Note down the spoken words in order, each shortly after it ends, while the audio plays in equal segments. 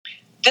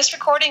This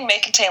recording may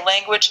contain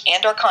language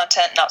and/or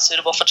content not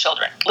suitable for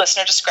children.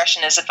 Listener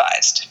discretion is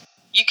advised.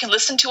 You can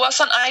listen to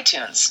us on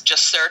iTunes.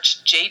 Just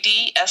search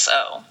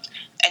JDSO.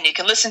 And you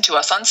can listen to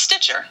us on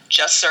Stitcher.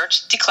 Just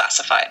search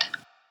Declassified.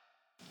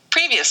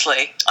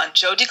 Previously on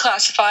Joe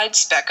Declassified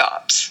Spec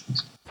Ops.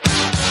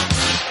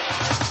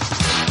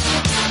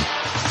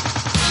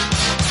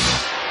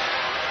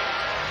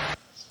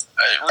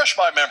 Refresh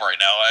my memory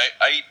now.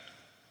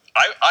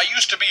 I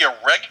used to be a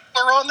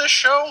regular on this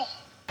show.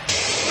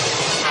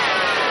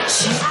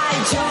 G.I.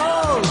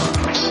 Joe.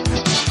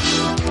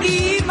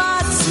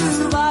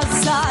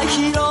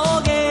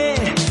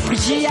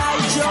 G.I.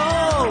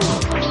 Joe.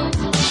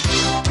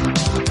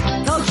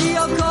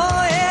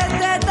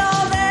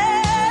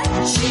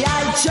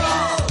 G.I.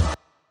 Joe.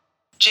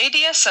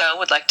 JDSO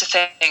would like to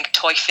thank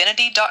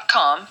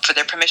Toyfinity.com for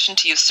their permission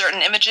to use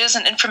certain images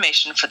and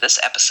information for this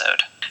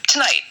episode.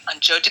 Tonight on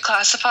Joe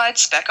Declassified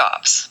Spec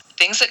Ops,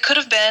 things that could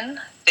have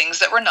been, things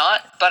that were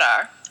not, but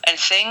are, and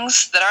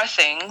things that are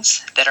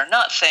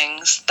not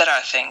things that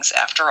are things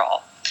after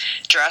all.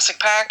 Jurassic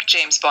Park,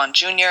 James Bond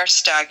Jr.,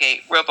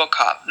 Stargate,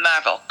 RoboCop,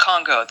 Marvel,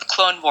 Congo, The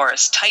Clone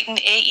Wars, Titan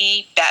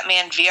AE,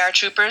 Batman VR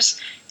Troopers,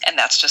 and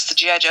that's just the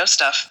G.I. Joe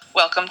stuff.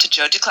 Welcome to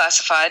Joe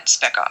Declassified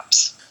Spec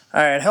Ops.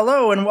 All right,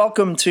 hello and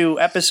welcome to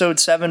Episode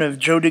 7 of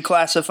Joe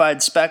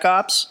Declassified Spec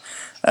Ops.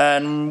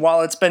 And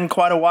while it's been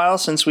quite a while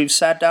since we've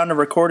sat down to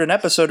record an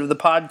episode of the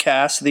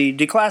podcast, the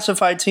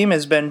Declassified team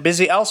has been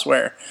busy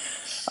elsewhere.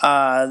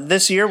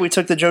 This year, we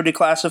took the Joe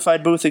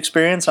Declassified booth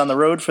experience on the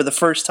road for the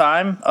first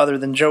time, other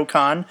than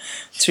JoeCon,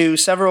 to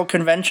several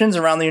conventions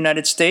around the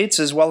United States,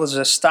 as well as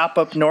a stop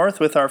up north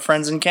with our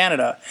friends in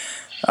Canada.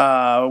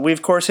 We,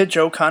 of course, hit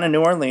JoeCon in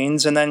New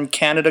Orleans, and then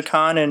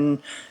CanadaCon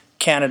in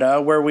Canada,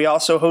 where we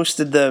also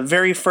hosted the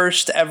very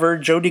first ever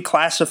Joe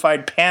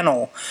Declassified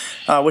panel,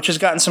 which has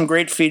gotten some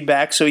great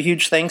feedback. So a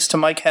huge thanks to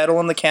Mike Heddle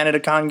and the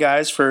CanadaCon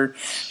guys for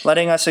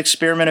letting us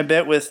experiment a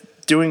bit with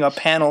doing a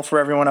panel for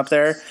everyone up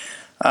there.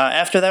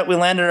 After that, we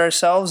landed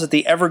ourselves at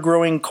the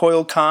ever-growing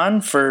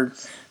CoilCon for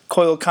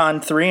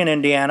CoilCon 3 in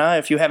Indiana.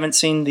 If you haven't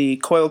seen the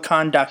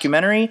CoilCon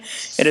documentary,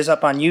 it is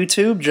up on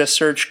YouTube. Just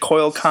search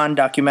CoilCon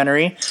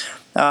documentary.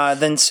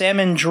 Then Sam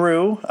and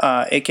Drew,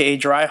 a.k.a.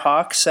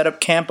 Dryhawk, set up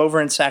camp over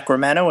in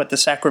Sacramento at the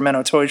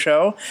Sacramento Toy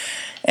Show.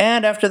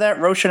 And after that,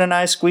 Roshan and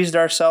I squeezed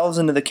ourselves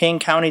into the Kane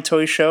County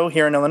Toy Show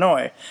here in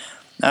Illinois.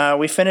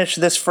 We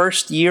finished this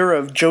first year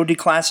of Joe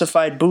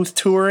Declassified booth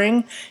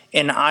touring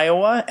in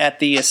Iowa at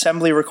the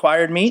Assembly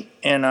Required meet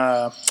in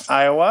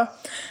Iowa.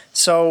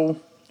 So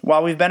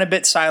while we've been a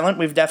bit silent,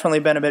 we've definitely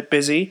been a bit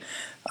busy.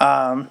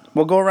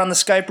 We'll go around the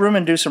Skype room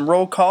and do some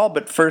roll call,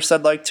 but first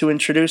I'd like to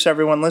introduce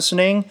everyone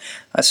listening,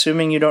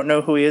 assuming you don't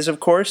know who he is, of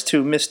course,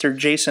 to Mr.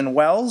 Jason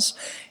Wells,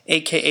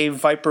 a.k.a.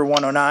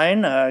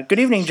 Viper109. Good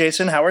evening,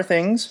 Jason. How are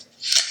things?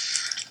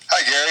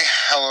 Hi, Gary.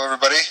 Hello,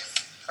 everybody.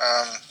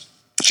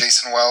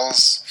 Jason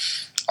Wells,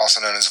 also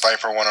known as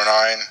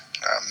Viper109,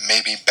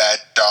 maybe Bad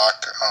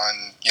Doc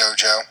on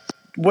YoJo.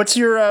 What's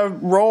your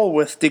role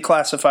with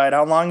Declassified?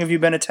 How long have you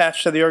been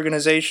attached to the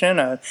organization?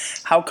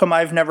 How come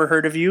I've never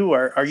heard of you?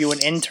 Are you an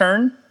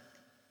intern?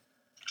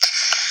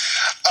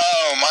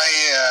 Oh, my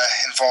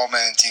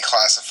involvement in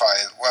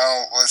Declassified.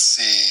 Well, let's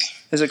see.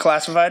 Is it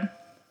classified?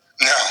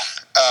 No.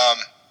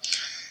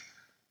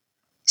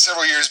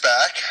 Several years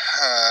back,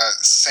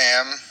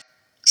 Sam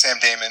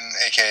Damon,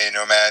 a.k.a.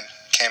 Nomad,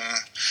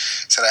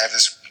 said, I have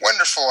this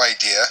wonderful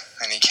idea,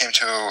 and he came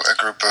to a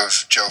group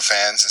of Joe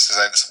fans and says,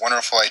 I have this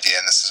wonderful idea,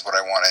 and this is what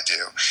I want to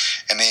do.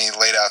 And he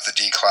laid out the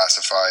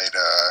Declassified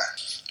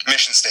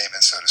mission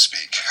statement, so to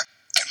speak.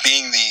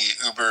 Being the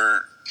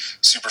uber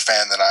super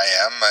fan that I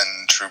am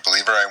and true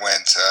believer, I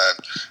went,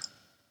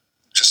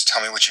 just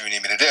tell me what you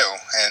need me to do.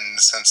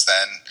 And since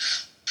then,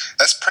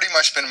 that's pretty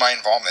much been my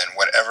involvement,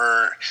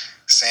 whatever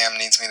Sam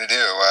needs me to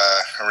do.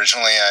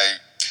 Originally,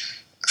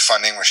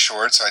 funding was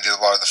short, so I did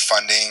a lot of the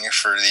funding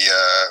for the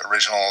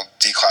original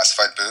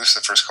Declassified booths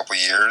the first couple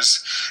of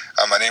years.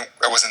 I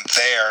wasn't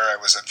there. I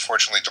was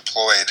unfortunately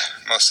deployed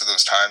most of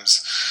those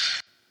times.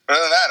 But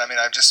other than that,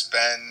 I've just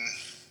been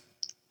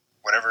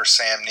whatever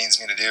Sam needs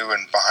me to do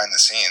and behind the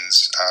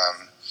scenes,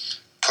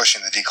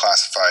 pushing the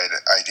Declassified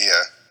idea.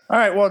 All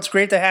right, well, it's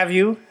great to have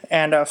you,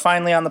 and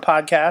finally on the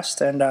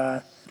podcast.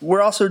 And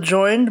we're also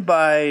joined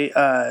by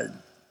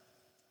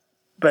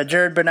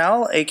Jared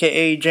Burnell,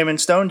 a.k.a. Jamin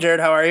Stone. Jared,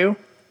 how are you?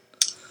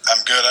 I'm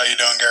good. How you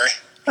doing, Gary?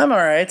 I'm all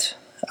right.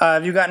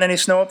 Have you gotten any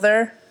snow up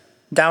there?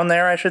 Down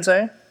there, I should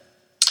say?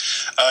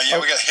 We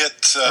got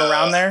hit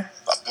around there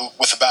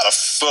with about a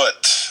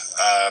foot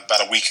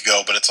about a week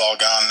ago, but it's all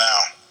gone now.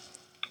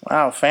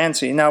 Wow,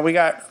 fancy. No, we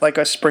got like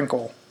a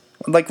sprinkle.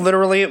 Like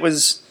literally it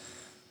was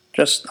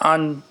just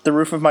on the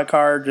roof of my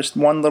car, just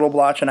one little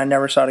blotch, and I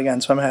never saw it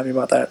again, so I'm happy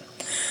about that.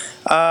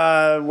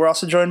 We're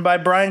also joined by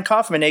Brian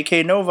Kaufman,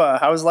 a.k.a. Nova.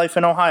 How's life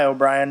in Ohio,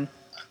 Brian?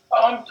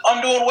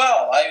 I'm doing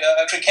well. I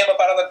actually came up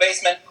out of the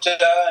basement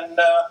and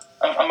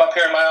I'm up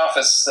here in my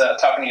office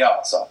talking to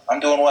y'all, so I'm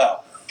doing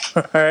well.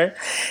 All right.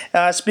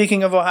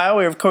 Speaking of Ohio,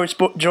 we're of course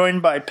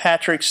joined by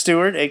Patrick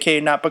Stewart, a.k.a.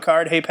 Not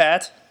Picard. Hey,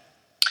 Pat.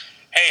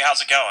 Hey, how's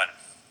it going?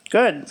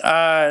 Good.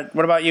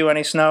 What about you?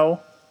 Any snow?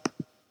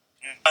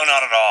 No,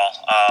 not at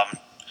all.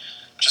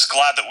 Just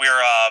glad that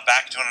we're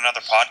back doing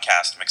another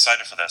podcast. I'm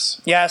excited for this.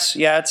 Yes,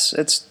 yeah.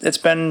 It's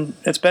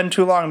been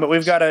too long, but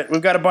we've got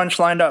a bunch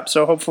lined up,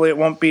 so hopefully it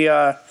won't be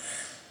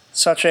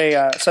such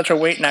a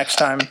wait next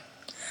time.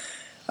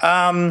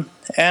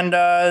 And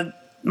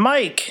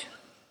Mike,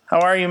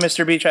 how are you,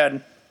 Mr.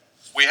 Beachhead?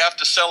 We have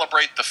to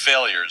celebrate the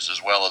failures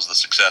as well as the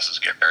successes,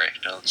 Gary.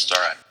 It's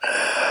all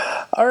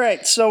right. All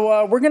right,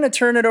 so we're going to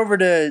turn it over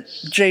to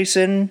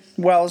Jason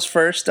Wells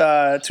first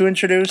to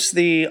introduce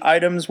the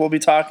items we'll be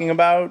talking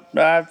about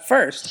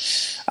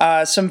first.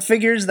 Some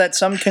figures that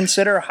some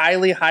consider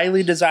highly,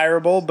 highly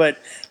desirable, but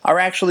are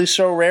actually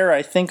so rare.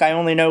 I think I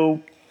only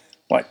know,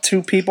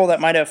 2 people that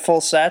might have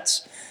full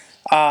sets.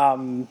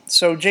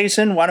 So,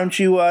 Jason, why don't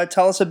you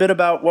tell us a bit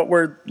about what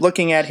we're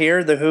looking at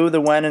here, the who,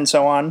 the when, and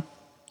so on.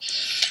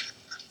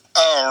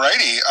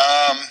 Alrighty.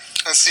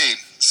 Let's see.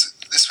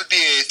 This would be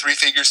a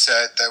 3-figure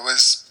set that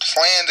was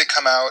planned to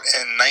come out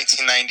in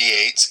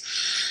 1998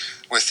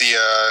 with the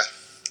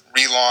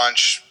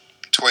relaunch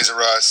Toys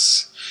R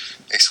Us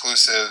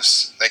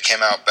exclusives that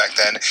came out back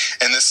then.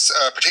 And this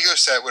particular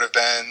set would have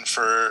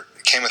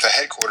came with a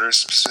headquarters,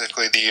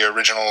 specifically the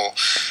original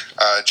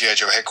G.I.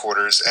 Joe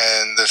headquarters.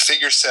 And the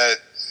figure set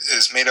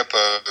is made up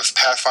of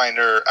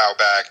Pathfinder,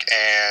 Outback,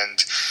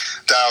 and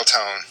Dial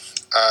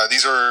Tone.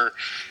 These are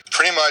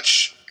pretty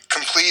much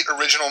complete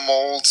original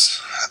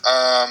molds,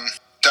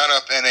 done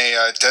up in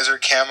a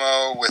desert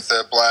camo with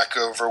a black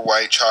over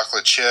white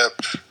chocolate chip.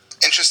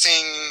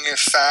 Interesting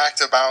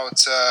fact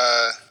about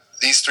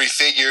these 3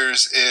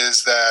 figures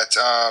is that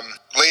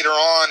later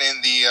on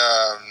in the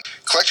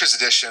collector's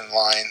edition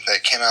line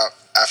that came out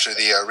after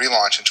the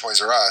relaunch in Toys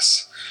R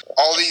Us,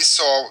 all these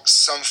saw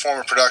some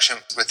form of production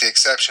with the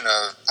exception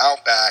of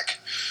Outback,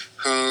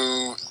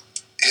 who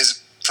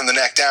from the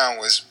neck down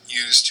was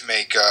used to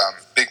make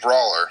Big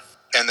Brawler,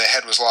 and the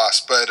head was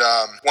lost. But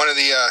one of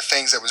the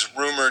things that was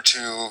rumored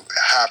to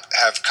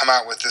have come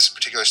out with this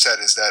particular set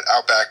is that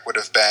Outback would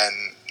have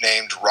been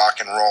named Rock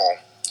and Roll.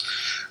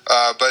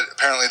 But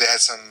apparently they had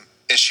some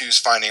issues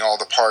finding all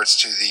the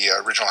parts to the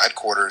original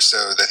headquarters, so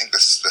I think the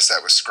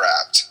set was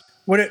scrapped.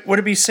 Would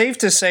it be safe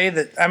to say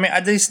that, I mean,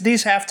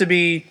 these have to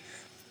be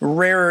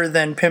rarer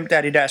than Pimp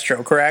Daddy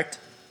Destro, correct?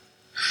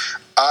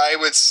 I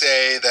would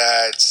say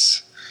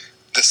that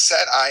the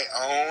set I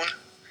own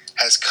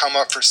has come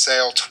up for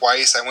sale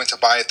twice. I went to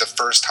buy it the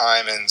first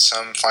time and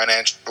some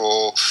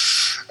financial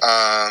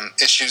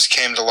issues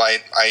came to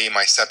light, i.e.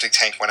 my septic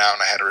tank went out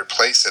and I had to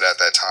replace it at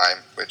that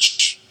time,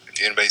 which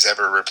if anybody's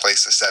ever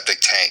replaced a septic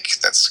tank,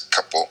 that's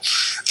a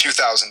few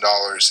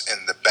 $1,000s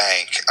in the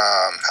bank,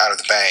 out of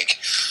the bank.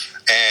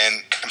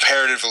 And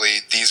comparatively,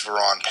 these were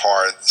on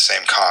par, the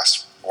same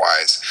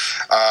cost-wise.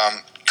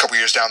 A couple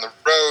years down the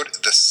road,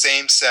 the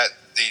same set,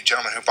 the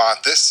gentleman who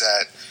bought this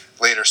set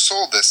later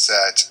sold this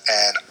set,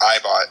 and I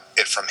bought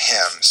it from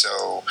him.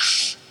 So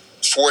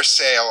for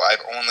sale,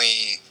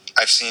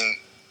 I've seen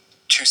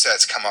 2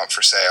 sets come up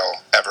for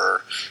sale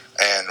ever,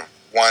 and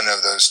one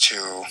of those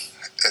 2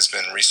 has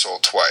been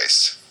resold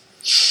twice.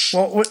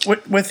 Well,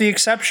 with the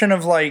exception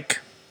of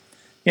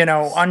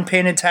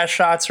unpainted test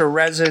shots or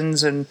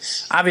resins, and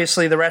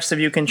obviously the rest of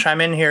you can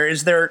chime in here.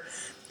 Is there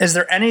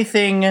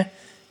anything in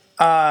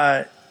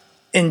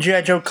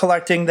G.I. Joe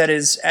collecting that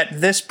is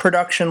at this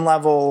production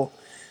level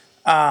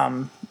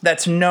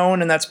that's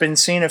known and that's been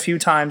seen a few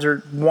times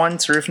or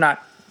once, or if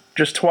not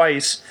just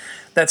twice,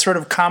 that's sort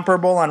of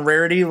comparable on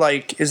rarity?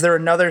 Like, is there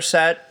another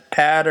set,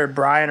 Pat or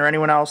Brian or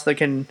anyone else that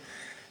can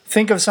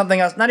think of something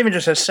else, not even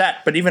just a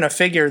set, but even a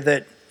figure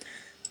that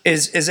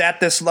is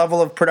at this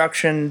level of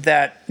production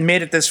that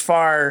made it this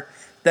far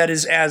that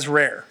is as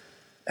rare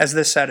as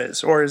this set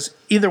is? Or is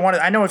either one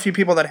I know a few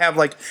people that have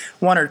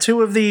 1 or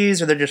 2 of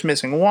these, or they're just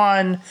missing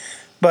one.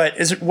 But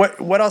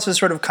what else is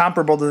sort of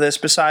comparable to this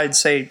besides,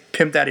 say,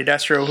 Pimp Daddy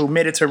Destro, who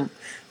made it to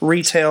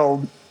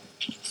retail,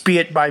 be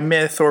it by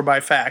myth or by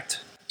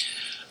fact?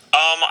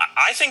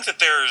 I think that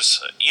there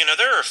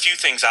are a few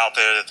things out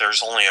there that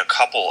there's only a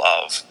couple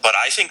of, but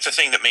I think the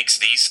thing that makes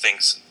these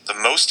things the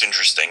most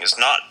interesting is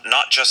not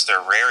just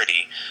their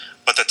rarity,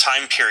 but the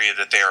time period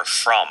that they are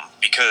from.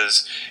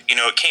 Because,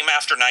 it came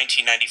after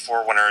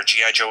 1994 when our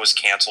G.I. Joe was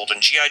canceled,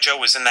 and G.I. Joe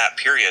was in that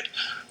period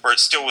where it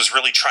still was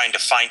really trying to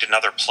find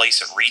another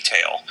place at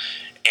retail.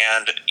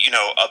 And,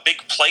 a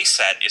big play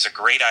set is a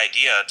great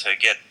idea to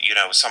get,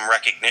 some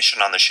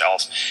recognition on the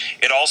shelf.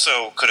 It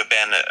also could have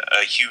been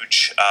a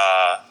huge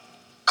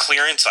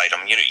clearance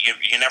item.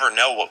 You never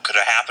know what could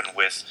have happened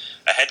with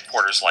a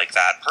headquarters like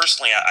that.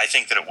 Personally, I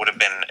think that it would have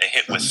been a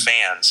hit with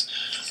fans.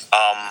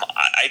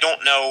 I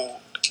don't know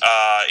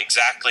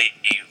exactly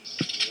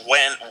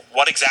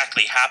what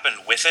exactly happened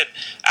with it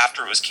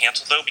after it was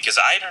canceled, though, because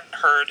I had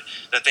heard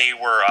that they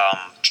were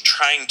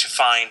trying to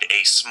find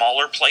a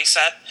smaller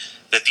playset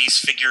that these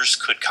figures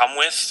could come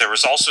with. There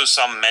was also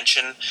some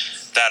mention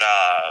that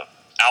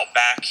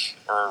Outback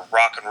or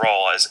Rock and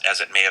Roll, as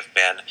it may have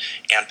been,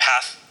 and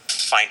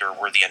Pathfinder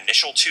were the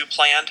initial 2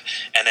 planned,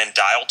 and then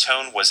Dial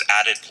Tone was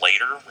added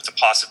later with the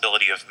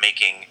possibility of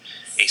making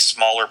a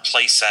smaller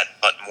play set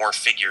but more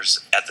figures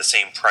at the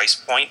same price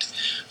point.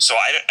 So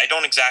I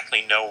don't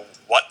exactly know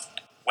what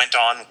went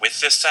on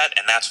with this set,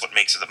 and that's what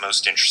makes it the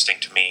most interesting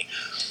to me,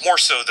 more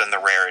so than the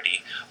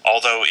rarity,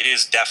 although it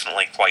is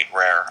definitely quite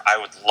rare. I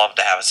would love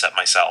to have a set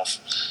myself.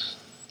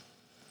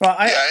 Well,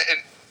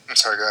 I'm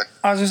sorry, go ahead.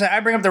 I was going to say, I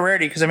bring up the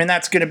rarity because, I mean,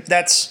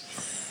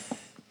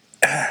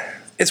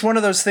 it's one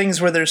of those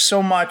things where there's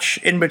so much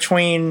in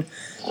between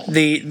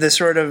the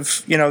sort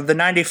of, the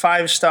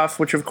 95 stuff,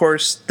 which, of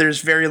course,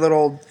 there's very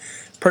little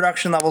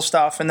production level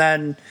stuff, and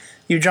then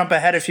you jump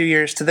ahead a few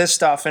years to this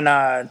stuff, and,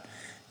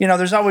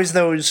 there's always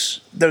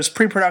those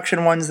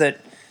pre-production ones that,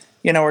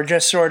 are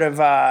just sort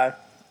of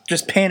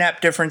just paint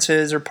app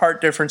differences or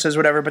part differences,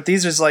 whatever, but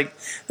this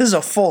is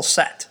a full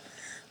set.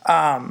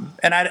 And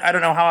I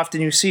don't know how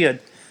often you see a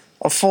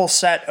full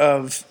set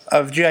of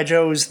G.I.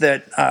 Joes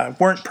that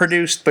weren't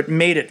produced but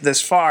made it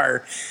this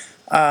far.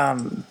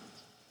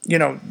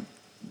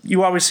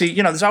 You always see,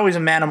 there's always a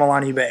Manimal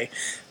on eBay,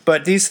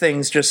 but these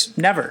things just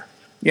never,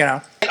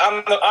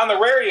 On the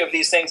rarity of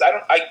these things,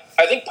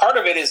 I think part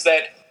of it is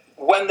that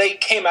when they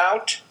came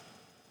out,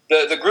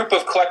 the group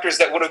of collectors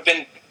that would have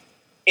been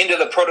into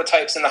the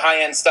prototypes and the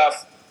high-end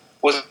stuff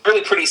was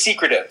really pretty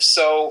secretive.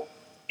 So,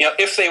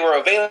 if they were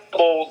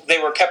available, they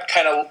were kept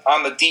kind of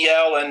on the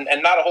DL,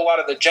 and not a whole lot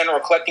of the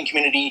general collecting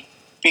community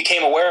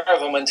became aware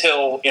of them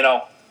until,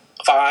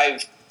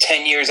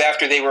 5-10 years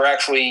after they were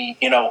actually,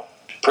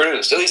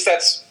 produced. At least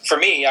that's, for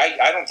me,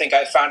 I don't think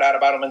I found out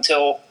about them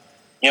until,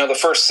 the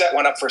first set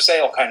went up for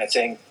sale kind of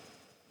thing.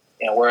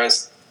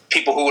 Whereas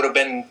people who would have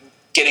been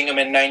getting them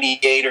in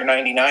 98 or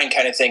 99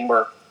 kind of thing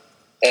were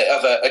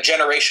of a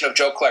generation of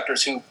Joe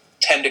collectors who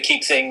tend to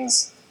keep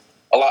things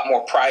a lot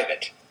more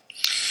private.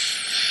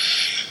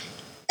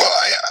 Well,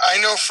 I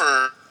know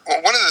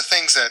one of the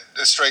things that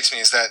strikes me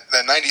is that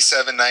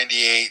 97,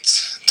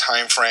 98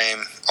 time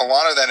frame, a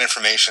lot of that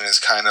information is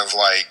kind of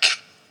like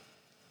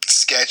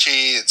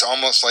sketchy. It's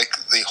almost like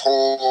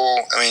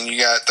you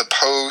got the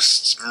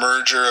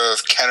post-merger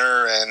of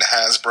Kenner and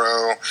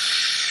Hasbro,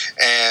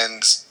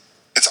 and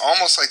it's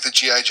almost like the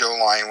G.I. Joe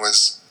line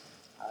was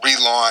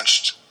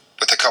relaunched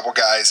with a couple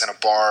guys in a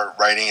bar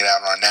writing it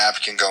out on a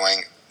napkin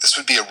going, this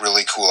would be a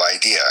really cool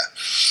idea.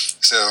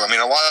 So, a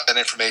lot of that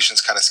information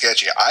is kind of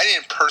sketchy. I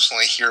didn't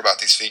personally hear about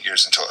these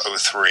figures until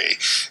 2003,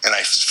 and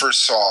I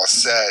first saw a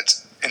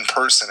set in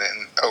person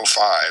in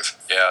 2005.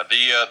 Yeah,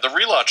 the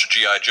relaunch of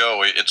G.I.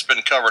 Joe, it's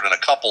been covered in a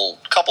couple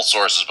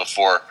sources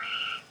before,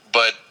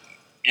 but,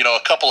 a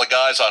couple of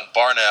guys on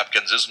bar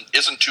napkins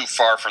isn't too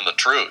far from the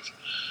truth.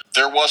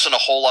 There wasn't a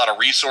whole lot of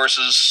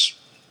resources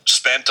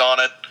spent on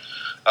it.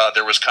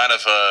 There was kind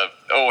of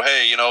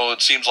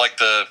it seems like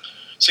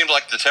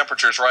the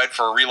temperature's right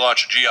for a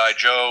relaunch of G.I.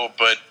 Joe,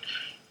 but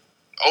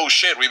oh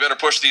shit, we better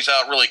push these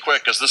out really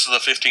quick because this is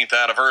the 15th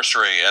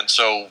anniversary. And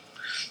so,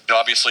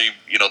 obviously,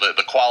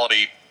 the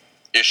quality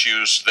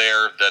issues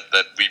there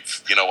that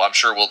we've, I'm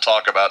sure we'll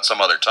talk about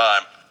some other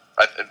time.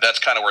 That's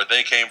kind of where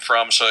they came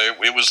from. So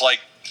it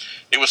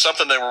was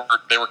something they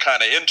were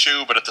kind of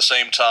into, but at the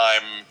same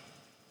time,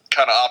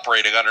 kind of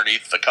operating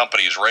underneath the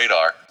company's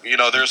radar.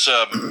 There's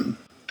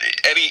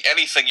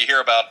anything you hear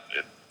about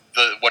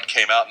what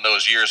came out in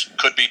those years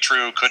could be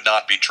true, could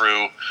not be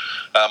true.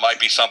 Might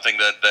be something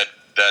that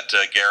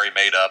Gary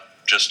made up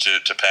just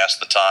to pass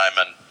the time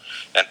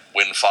and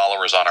win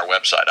followers on our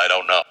website. I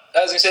don't know.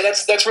 I was going to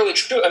say that's really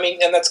true.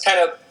 And that's kind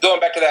of going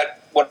back to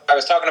that what I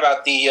was talking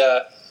about,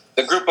 the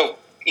group of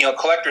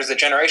collectors, the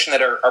generation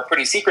that are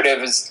pretty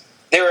secretive, is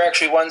they were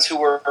actually ones who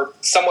were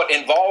somewhat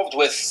involved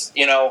with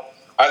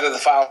either the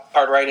file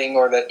card writing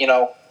or that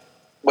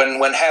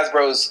when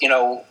Hasbro's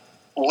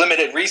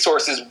limited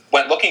resources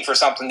went looking for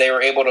something, they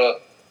were able to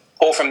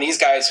pull from these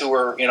guys who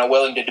were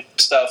willing to do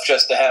stuff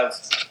just to have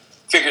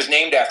figures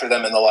named after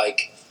them and the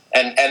like,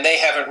 and they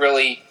haven't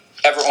really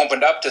ever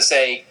opened up to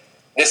say,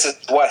 this is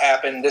what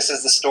happened, this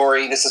is the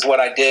story, this is what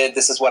I did,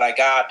 this is what I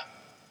got.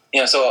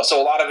 So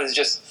a lot of it has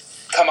just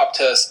come up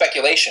to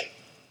speculation.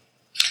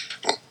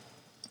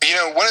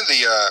 One of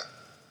the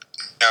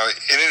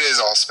and it is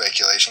all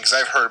speculation because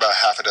I've heard about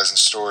half a dozen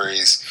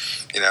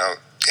stories,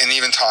 and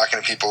even talking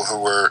to people who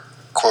were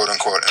quote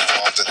unquote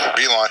involved in the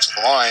relaunch of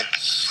the line.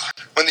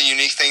 One of the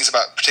unique things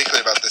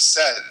particularly about this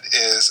set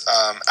is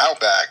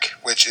Outback,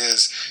 which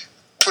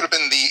would have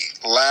been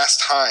the last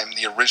time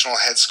the original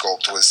head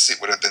sculpt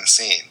would have been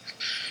seen,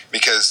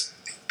 because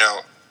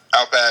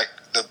Outback,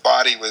 the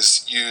body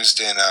was used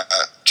in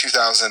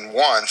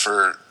 2001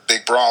 for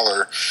Big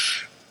Brawler,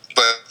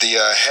 but the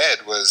head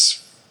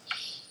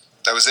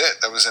that was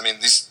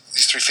it.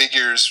 These three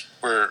figures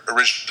were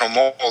original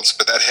molds,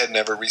 but that head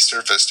never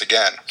resurfaced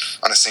again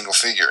on a single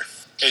figure.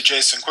 Hey,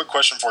 Jason, quick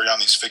question for you on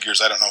these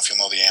figures. I don't know if you'll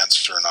know the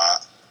answer or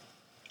not.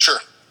 Sure.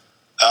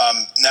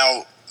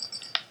 Now,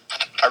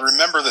 I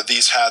remember that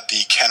these had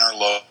the Kenner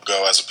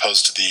logo as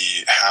opposed to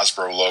the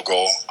Hasbro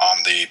logo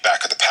on the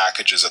back of the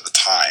packages at the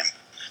time.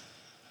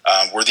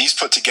 Were these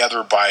put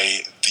together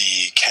by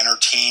the Kenner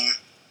team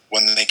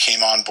when they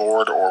came on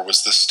board, or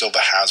was this still the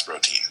Hasbro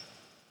team?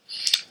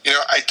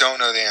 I don't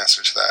know the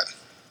answer to that.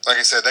 Like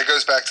I said, that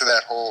goes back to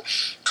that whole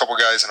couple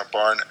guys in a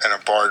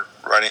bar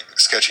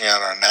sketching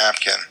out on a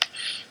napkin.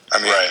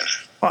 I mean, Right.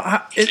 Well,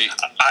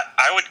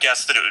 I would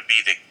guess that it would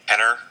be the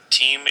Kenner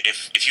team.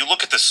 If you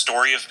look at the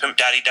story of Pimp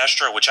Daddy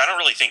Destro, which I don't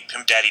really think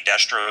Pimp Daddy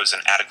Destro is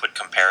an adequate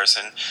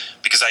comparison,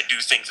 because I do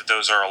think that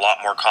those are a lot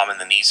more common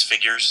than these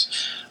figures.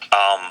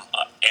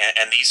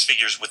 And these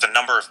figures, with the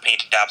number of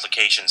painted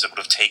applications it would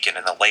have taken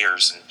and the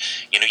layers, and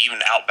even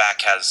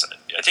Outback has,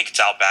 I think it's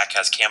Outback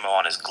has camo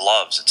on his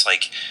gloves. It's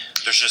like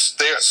there's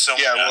just so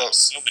many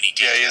details.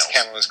 Yeah, he has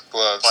camo on his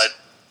gloves.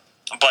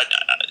 But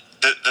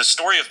the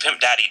story of Pimp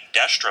Daddy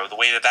Destro, the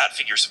way that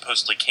figure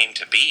supposedly came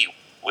to be,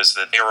 was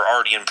that they were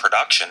already in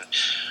production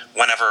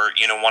whenever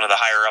one of the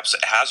higher ups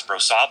at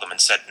Hasbro saw them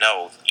and said,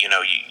 no,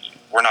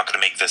 we're not going to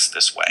make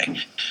this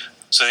way.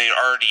 So they'd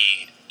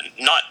already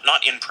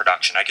not in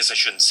production. I guess I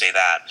shouldn't say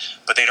that,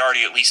 but they'd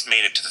already at least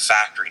made it to the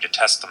factory to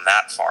test them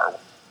that far.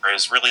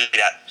 Whereas really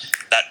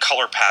that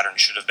color pattern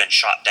should have been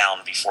shot down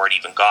before it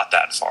even got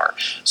that far.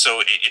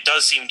 So it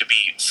does seem to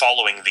be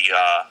following the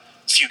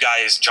few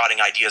guys jotting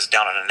ideas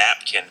down on a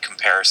napkin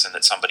comparison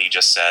that somebody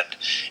just said,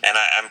 and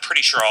I'm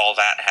pretty sure all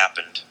that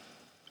happened,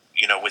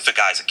 with the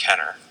guys at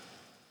Kenner.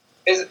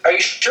 Are you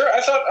sure?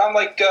 I thought on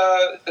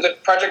the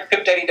Project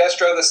Pimp Daddy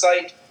Destro, the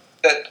site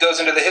that goes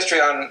into the history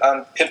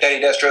on Pimp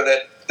Daddy Destro,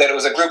 that it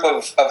was a group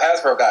of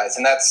Hasbro guys,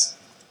 and that's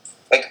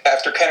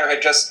after Kenner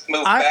had just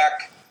moved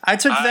back. I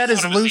took that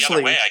as loosely. The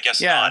other way, I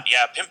guess not.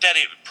 Yeah,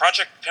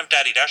 Project Pimp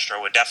Daddy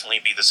Destro would definitely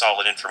be the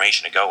solid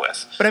information to go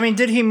with. But I mean,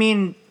 did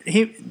the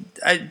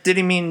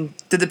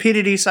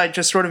PDD site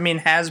just sort of mean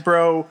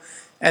Hasbro,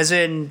 as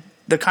in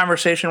the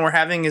conversation we're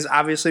having is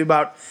obviously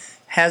about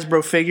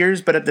Hasbro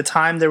figures, but at the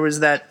time there was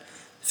that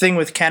thing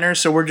with Kenner,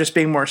 so we're just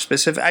being more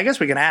specific. I guess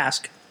we can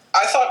ask.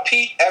 I thought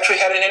Pete actually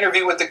had an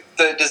interview with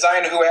the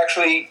designer who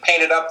actually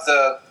painted up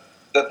the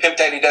Pimp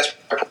Daddy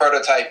Destro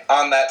prototype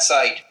on that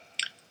site.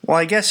 Well,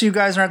 I guess you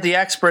guys aren't the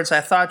experts I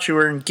thought you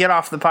were, and get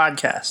off the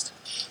podcast.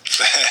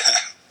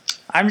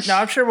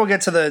 I'm sure we'll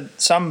get to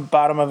some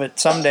bottom of it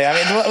someday. I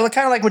mean,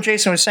 kind of like what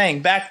Jason was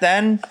saying. Back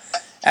then,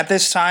 at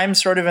this time,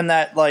 sort of in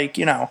that,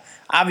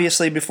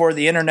 obviously before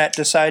the internet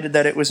decided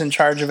that it was in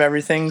charge of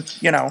everything,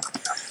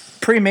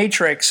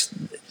 pre-Matrix,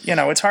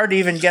 it's hard to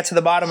even get to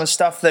the bottom of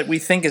stuff that we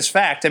think is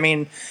fact. I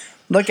mean,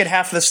 look at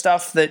half the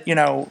stuff that,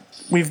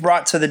 we've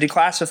brought to the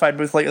declassified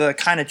booth lately that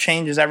kind of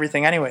changes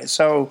everything anyway.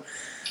 So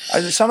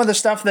some of the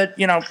stuff that,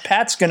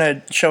 Pat's going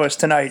to show us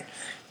tonight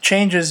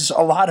changes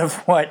a lot of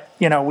what,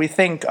 we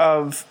think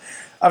of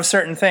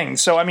certain things.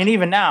 So, I mean,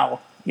 even now,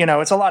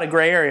 it's a lot of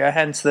gray area,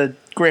 hence the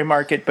gray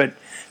market. But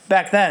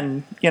back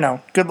then,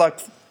 good luck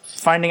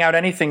finding out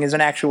anything is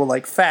an actual,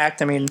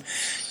 fact. I mean,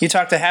 you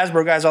talk to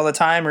Hasbro guys all the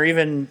time, or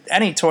even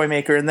any toy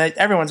maker, and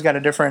everyone's got a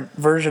different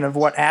version of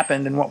what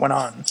happened and what went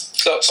on.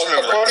 So,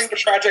 according to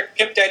Project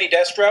Pimp Daddy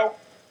Destro,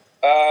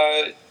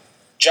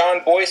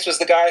 John Boyce was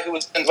the guy who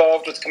was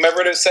involved with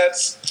commemorative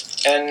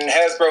sets, and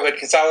Hasbro had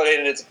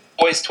consolidated its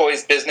Boyce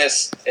Toys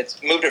business.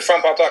 It's moved it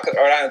from Pop Rhode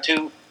Island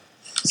to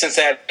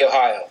Cincinnati,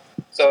 Ohio.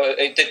 So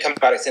it did come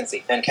out of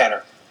Cincy and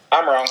Kenner.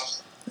 I'm wrong.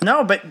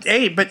 No, but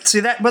see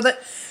that,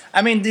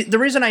 I mean, the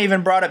reason I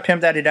even brought up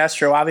Pimp Daddy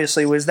Destro,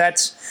 obviously, was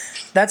that's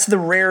the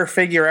rare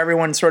figure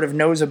everyone sort of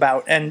knows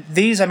about. And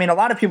these, I mean, a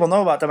lot of people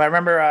know about them. I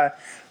remember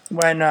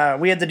when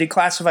we had the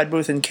declassified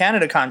booth in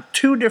CanadaCon,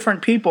 2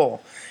 different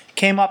people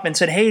came up and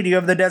said, hey, do you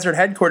have the Desert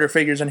Headquarter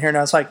figures in here? And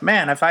I was like,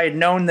 man, if I had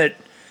known that,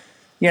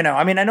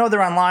 I mean, I know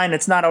they're online.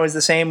 It's not always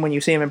the same when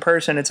you see them in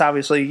person. It's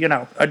obviously,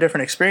 a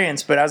different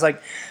experience. But I was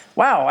like,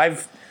 wow,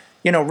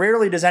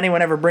 rarely does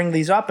anyone ever bring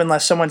these up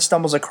unless someone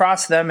stumbles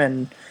across them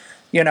and,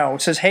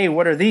 says, hey,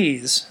 what are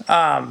these?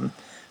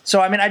 So,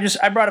 I mean,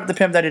 I brought up the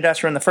Pimp Daddy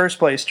Destro in the first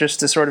place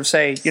just to sort of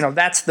say,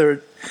 that's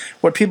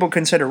what people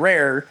consider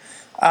rare.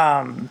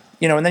 And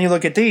then you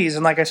look at these,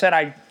 and like I said,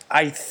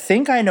 I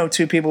think I know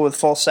 2 people with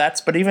full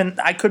sets, but even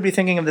I could be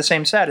thinking of the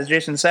same set. As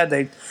Jason said,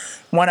 they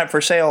went up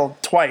for sale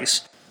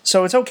twice.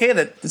 So it's okay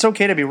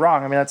to be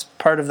wrong. I mean, that's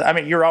part of I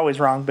mean, you're always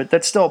wrong, but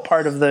that's still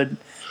part of the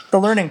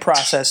learning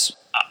process.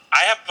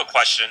 I have a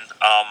question.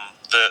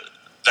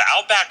 The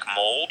Outback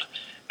mold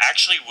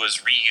actually was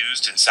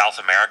reused in South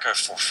America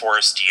for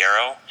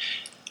Forestiero.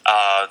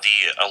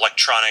 The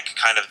electronic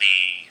kind of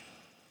the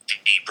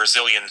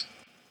Brazilian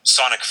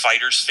Sonic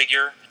Fighters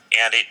figure.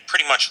 And it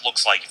pretty much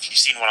looks like, if you've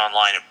seen one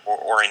online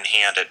or in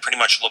hand, it pretty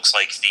much looks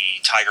like the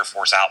Tiger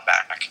Force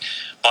Outback.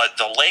 But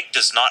the leg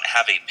does not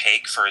have a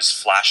peg for his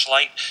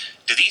flashlight.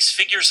 Do these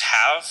figures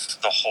have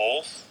the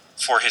hole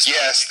for his?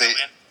 Yes,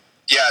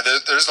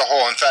 there's the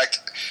hole. In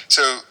fact,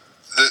 so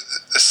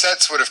the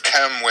sets would have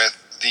come with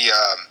the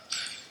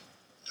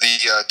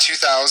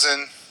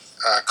 2000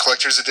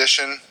 collector's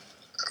edition.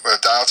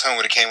 Dial Tone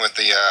would have came with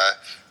the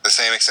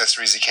same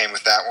accessories he came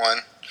with that one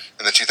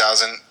in the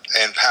 2000,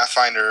 and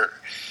Pathfinder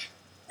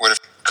would have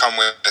come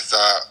with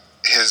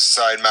his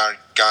side-mounted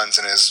guns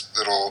and his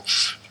little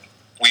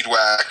weed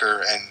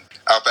whacker, and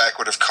Outback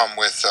would have come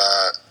with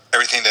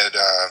everything that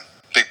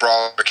Big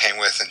Brawler came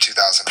with in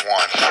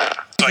 2001.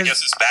 So I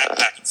guess his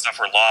backpack and stuff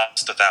were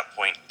lost at that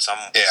point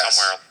somewhere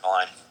along the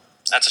line.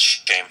 That's a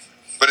shame.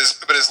 But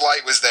his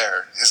light was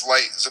there. His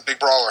light, so Big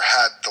Brawler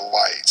had the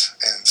light,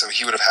 and so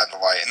he would have had the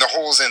light. And the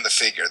hole's in the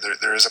figure.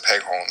 There is a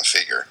peg hole in the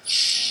figure.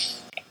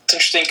 It's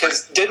interesting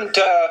because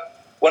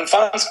when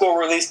Fun School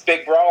released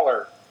Big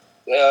Brawler,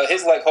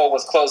 his leg hole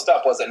was closed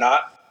up, was it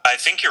not? I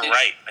think you're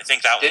right. I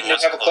think that one was closed up. Didn't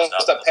it have a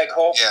closed up peg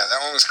hole? Yeah,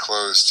 that one was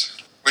closed.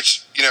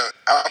 Which,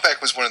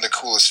 Outback was one of the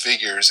coolest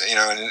figures, and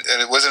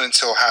it wasn't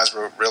until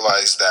Hasbro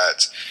realized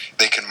that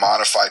they could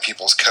modify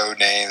people's code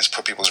names,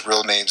 put people's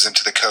real names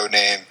into the code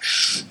name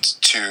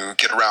to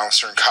get around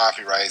certain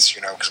copyrights,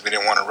 because we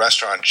didn't want a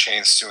restaurant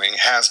chain suing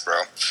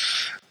Hasbro.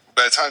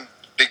 By the time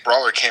Big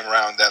Brawler came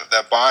around,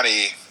 that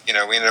body, we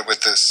ended up with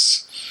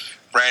this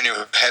brand new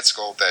head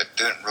sculpt that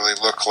didn't really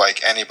look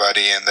like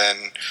anybody, and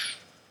then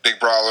Big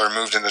Brawler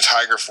moved into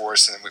Tiger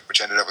Force,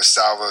 which ended up with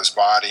Salvo's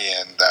body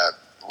and that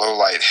low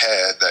light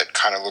head that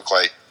kind of looked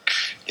like,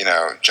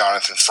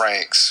 Jonathan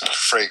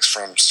Frakes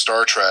from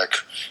Star Trek,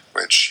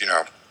 which,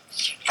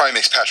 probably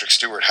makes Patrick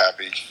Stewart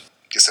happy.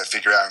 Gets that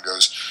figure out and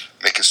goes,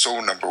 make his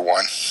soul number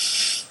one.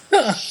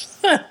 Make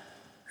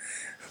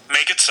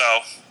it so.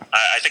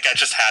 I think I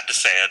just had to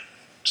say it.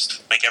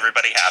 Just make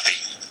everybody happy.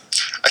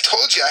 I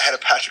told you I had a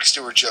Patrick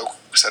Stewart joke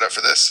set up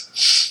for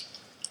this.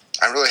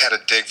 I really had to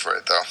dig for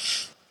it, though.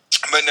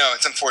 But no,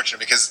 it's unfortunate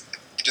because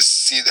you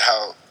just see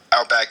how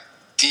Outback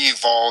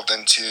de-evolved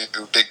into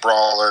Big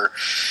Brawler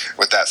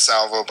with that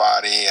salvo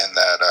body and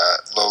that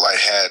low light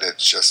head.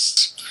 It's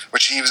just,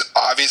 which he was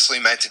obviously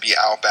meant to be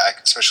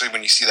Outback, especially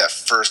when you see that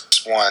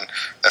first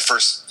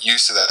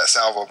use of that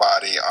salvo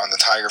body on the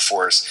Tiger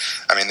Force.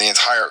 I mean, the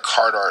entire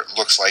card art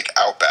looks like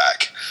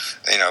Outback,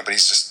 but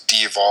he's just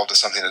de-evolved to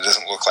something that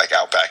doesn't look like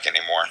Outback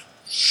anymore,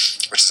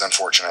 which is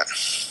unfortunate.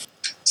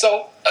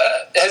 So,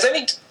 has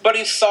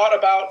anybody thought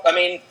about,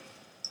 I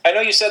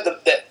know you said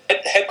that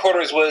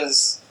headquarters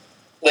was,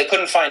 they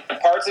couldn't find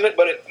parts of it,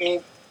 but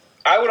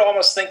I would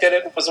almost think that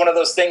it was one of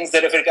those things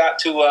that if it got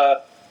to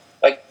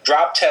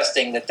drop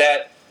testing,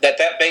 that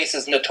base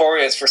is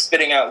notorious for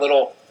spitting out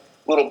little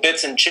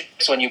bits and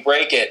chips when you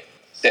break it.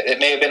 That it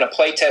may have been a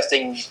play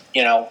testing,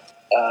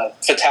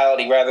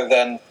 fatality rather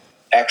than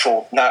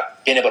actual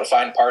not being able to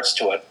find parts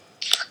to it.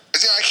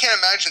 I can't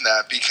imagine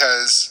that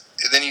because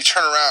then you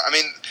turn around.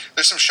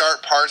 There's some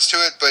sharp parts to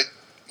it, but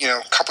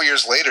a couple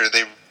years later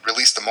they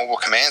released the Mobile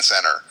Command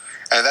Center.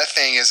 And that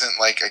thing isn't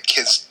like a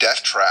kid's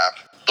death trap.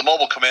 The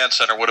Mobile Command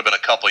Center would have been a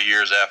couple of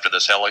years after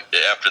this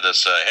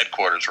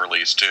headquarters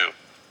release too.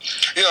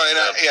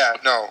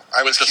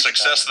 With the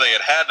success they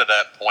had to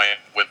that point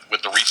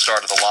with the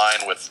restart of the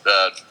line with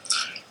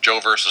Joe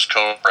versus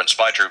Cobra and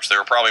Spy Troops, they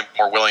were probably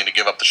more willing to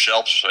give up the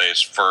shelf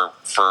space for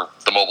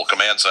the Mobile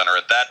Command Center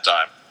at that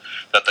time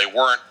that they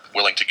weren't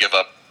willing to give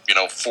up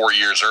 4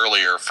 years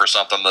earlier for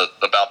something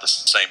about the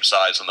same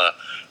size in the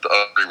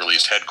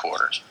re-released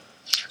headquarters.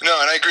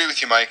 No, and I agree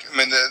with you, Mike.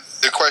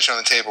 The question on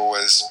the table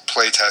was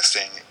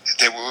playtesting.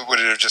 Would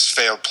it have just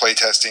failed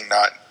playtesting,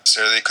 not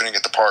necessarily they couldn't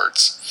get the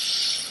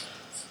parts?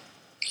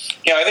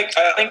 Yeah, I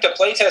think the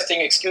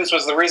playtesting excuse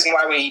was the reason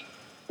why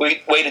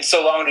we waited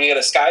so long to get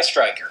a Sky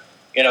Striker.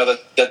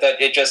 That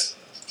it just,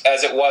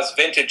 as it was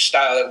vintage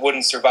style, it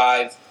wouldn't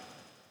survive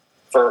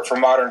for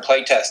modern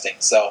playtesting.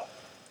 So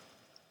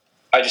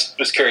I just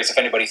was curious if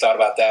anybody thought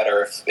about that,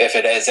 or if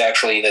it is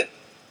actually that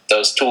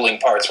those tooling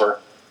parts were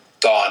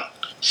gone.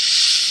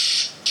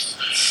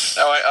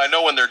 Now, I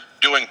know when they're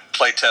doing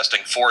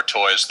playtesting for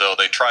toys, though,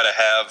 they try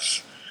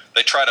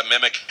to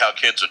mimic how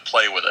kids would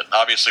play with it.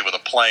 Obviously, with a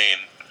plane,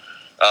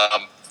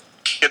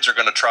 kids are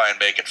going to try and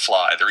make it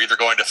fly. They're either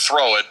going to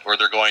throw it or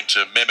they're going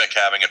to mimic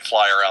having it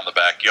fly around the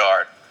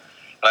backyard.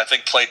 And I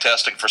think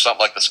playtesting for something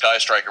like the Sky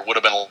Striker would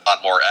have been a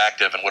lot more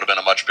active and would have been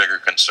a much bigger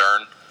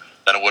concern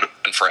than it would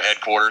have been for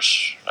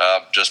headquarters,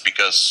 just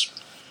because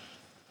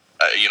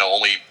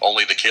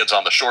only the kids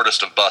on the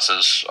shortest of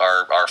buses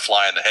are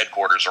flying the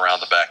headquarters around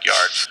the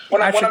backyard.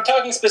 When I'm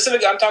talking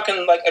specifically, I'm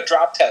talking like a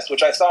drop test,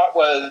 which I thought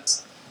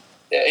was,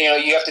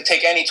 you have to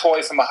take any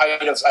toy from a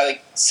height of, I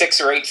think, 6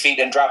 or 8 feet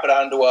and drop it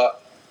onto a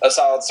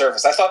solid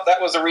surface. I thought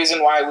that was the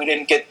reason why we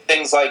didn't get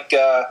things like,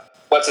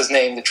 what's his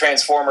name, the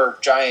Transformer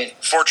giant.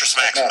 Fortress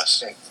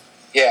Maximus.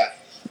 Yeah,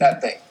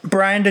 that thing.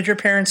 Brian, did your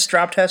parents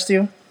drop test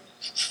you?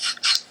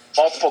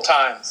 Multiple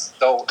times,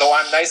 though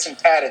I'm nice and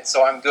padded,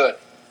 so I'm good.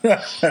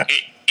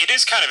 It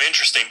is kind of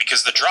interesting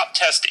because the drop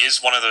test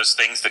is one of those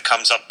things that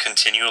comes up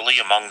continually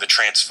among the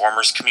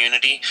Transformers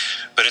community,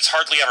 but it's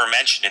hardly ever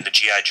mentioned in the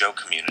G.I. Joe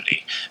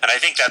community. And I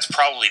think that's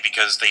probably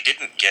because they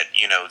didn't get,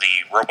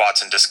 the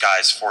Robots in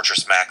Disguise,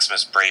 Fortress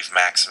Maximus, Brave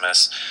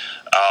Maximus,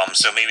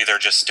 so maybe they're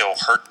just still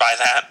hurt by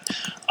that.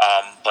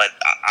 But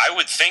I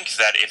would think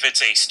that if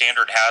it's a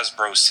standard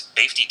Hasbro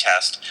safety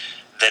test,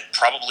 that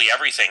probably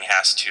everything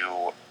has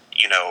to,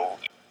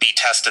 be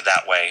tested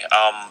that way.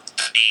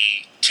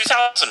 The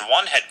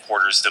 2001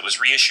 headquarters that was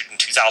reissued in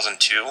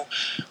 2002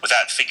 with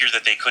that figure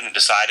that they couldn't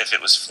decide if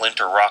it was Flint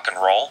or rock and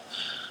roll,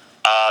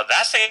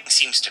 that thing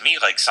seems to me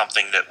like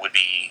something that would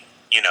be,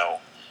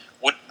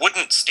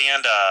 wouldn't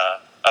stand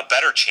a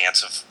better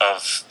chance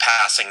of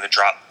passing the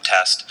drop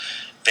test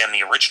than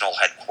the original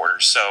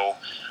headquarters. So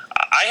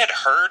I had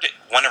heard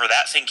whenever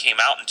that thing came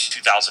out in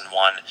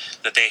 2001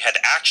 that they had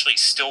actually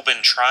still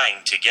been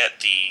trying to get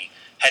the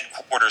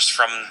headquarters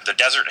from the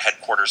desert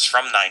headquarters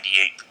from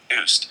 98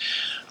 produced.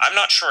 I'm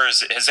not sure,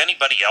 has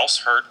anybody else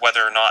heard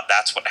whether or not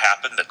that's what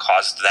happened that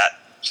caused that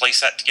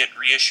playset to get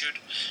reissued?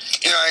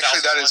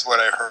 Actually that is what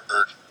I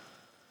heard.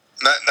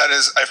 That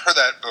is, I've heard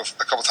that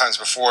a couple times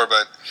before,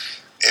 but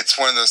it's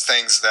one of those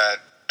things that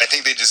I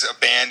think they just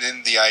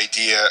abandoned the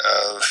idea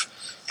of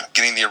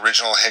getting the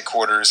original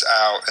headquarters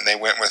out, and they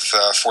went with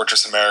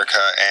Fortress America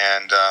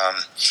and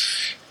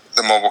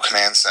the Mobile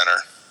Command Center.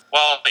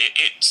 Well,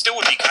 it still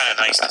would be kind of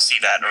nice to see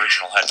that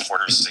original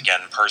headquarters again,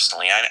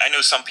 personally. I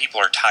know some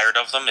people are tired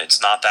of them. It's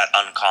not that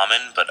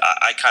uncommon, but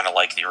I kind of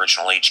like the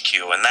original HQ.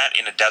 And that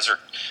in a desert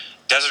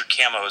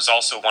camo is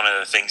also one of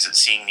the things that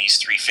seeing these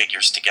three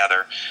figures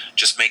together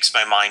just makes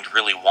my mind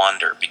really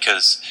wander,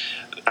 because,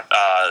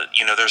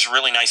 there's a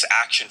really nice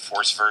Action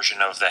Force version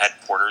of the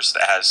headquarters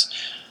that has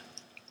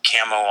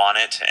camo on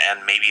it,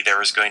 and maybe there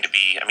was going to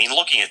be,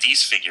 looking at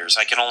these figures,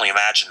 I can only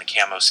imagine the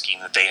camo scheme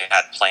that they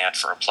had planned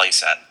for a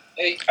playset.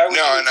 I would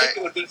think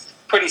it would be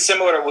pretty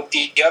similar with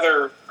the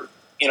other,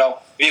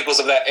 vehicles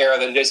of that era.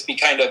 That would just be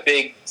kind of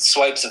big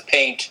swipes of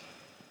paint.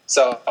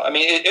 So,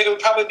 it would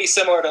probably be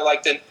similar to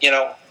like the,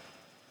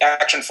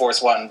 Action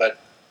Force one, but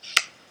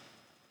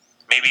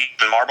maybe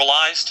even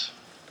marbleized.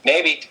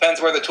 Maybe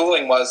depends where the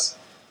tooling was.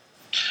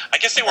 I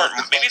guess they weren't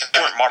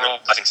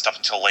marbleizing stuff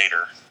until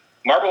later.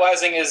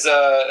 Marbleizing is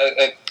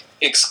a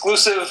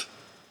exclusive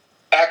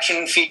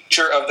action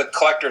feature of the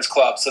Collectors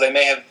Club, so they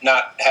may have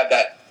not had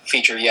that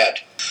feature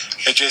yet.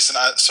 Hey, Jason,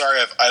 sorry,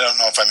 I don't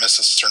know if I missed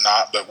this or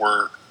not, but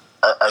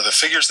are the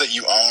figures that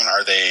you own,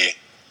 are they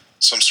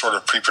some sort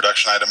of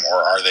pre-production item,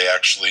 or are they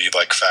actually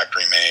like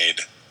factory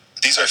made?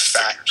 These are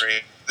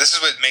factory. This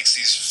is what makes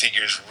these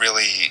figures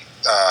really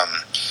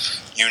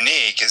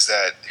unique, is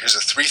that here's a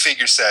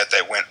 3-figure set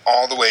that went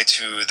all the way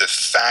to the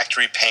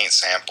factory paint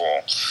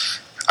sample.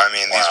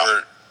 These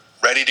were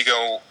ready to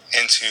go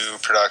into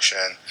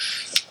production,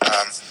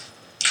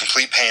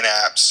 complete paint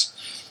apps,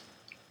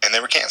 and they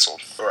were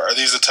canceled. Are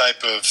these the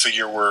type of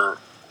figure where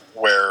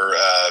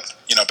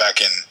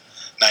back in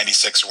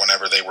 96 or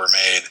whenever they were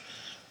made,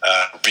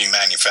 being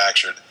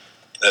manufactured,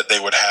 that they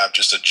would have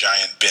just a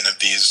giant bin of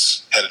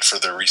these headed for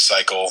the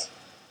recycle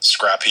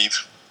scrap heap?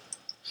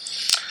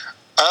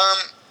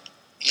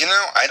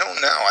 I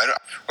don't know.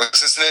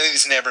 Since none of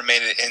these never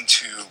made it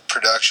into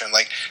production,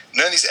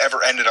 none of these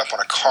ever ended up on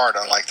a card,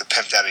 unlike the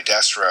Pimp Daddy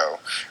Destro,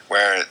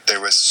 where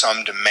there was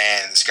some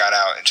demand that got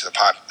out into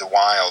the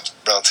wild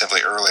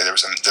relatively early. There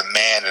was a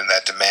demand, and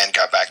that demand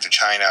got back to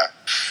China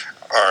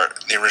or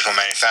the original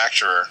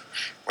manufacturer,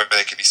 where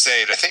they could be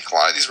saved. I think a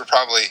lot of these there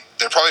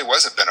probably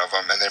was a bin of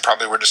them, and they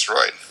probably were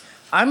destroyed.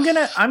 I'm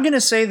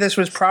gonna say this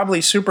was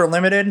probably super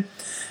limited,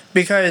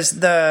 because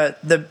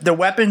the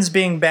weapons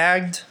being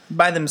bagged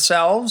by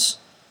themselves.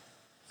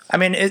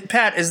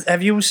 Pat,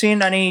 have you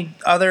seen any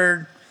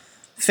other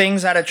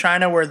things out of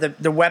China where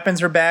the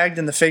weapons are bagged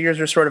and the figures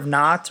are sort of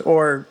not,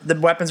 or the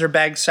weapons are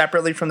bagged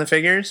separately from the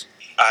figures?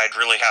 I'd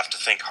really have to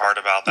think hard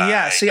about that.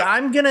 Yeah,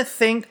 I'm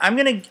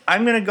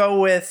gonna go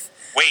with.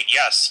 Wait,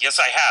 yes,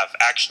 I have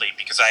actually,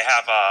 because I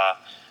have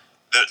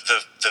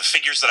the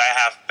figures that I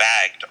have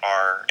bagged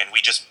are, and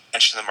we just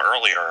mentioned them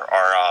earlier,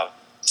 are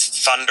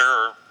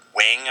Thunder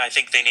Wing, I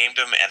think they named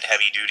them, and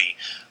Heavy Duty,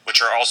 which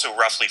are also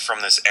roughly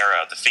from this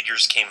era. The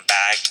figures came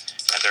bagged,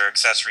 and their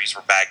accessories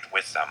were bagged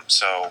with them.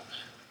 So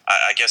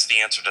I guess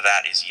the answer to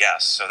that is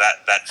yes. So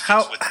that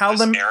fits with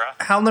this era.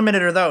 How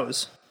limited are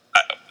those?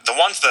 The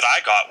ones that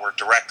I got were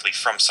directly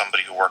from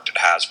somebody who worked at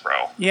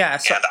Hasbro. Yeah.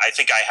 And I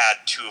think I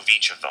had 2 of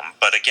each of them.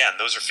 But again,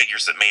 those are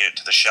figures that made it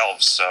to the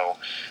shelves, so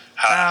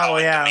how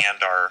in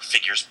demand are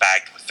figures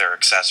bagged with their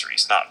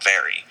accessories? Not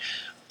very.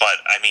 But,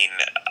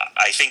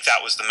 I think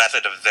that was the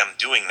method of them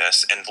doing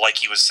this, and like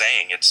he was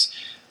saying,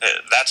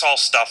 that's all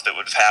stuff that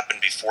would have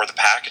happened before the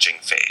packaging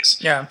phase.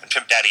 Yeah. And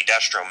Pimp Daddy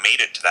Destro made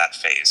it to that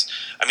phase.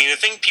 The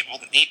thing people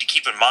need to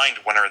keep in mind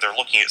when they're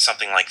looking at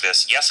something like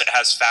this, yes, it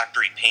has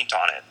factory paint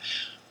on it,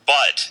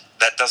 but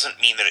that doesn't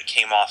mean that it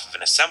came off of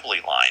an assembly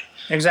line.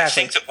 Exactly. I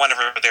think that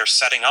whenever they're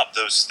setting up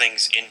those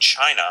things in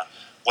China,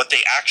 what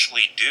they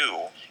actually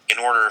do in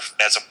order,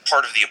 as a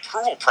part of the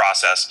approval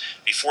process,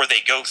 before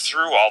they go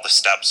through all the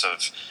steps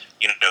of,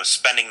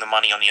 spending the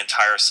money on the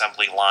entire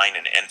assembly line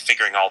and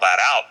figuring all that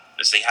out,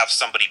 is they have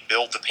somebody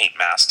build the paint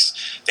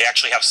masks. They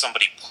actually have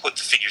somebody put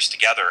the figures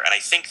together. And I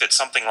think that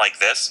something like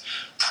this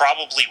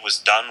probably was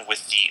done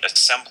with the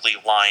assembly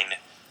line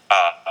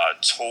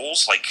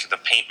tools, like the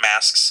paint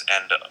masks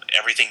and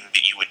everything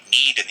that you would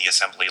need in the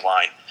assembly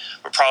line,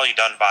 were probably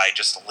done by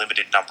just a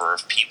limited number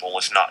of people,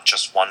 if not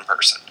just one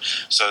person.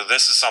 So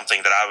this is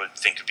something that I would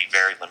think would be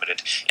very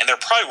limited. And there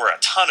probably were a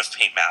ton of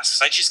paint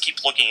masks. I just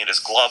keep looking at his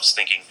gloves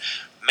thinking,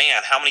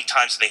 man, how many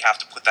times do they have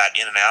to put that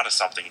in and out of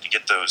something to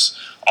get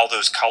all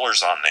those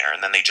colors on there,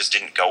 and then they just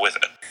didn't go with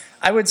it.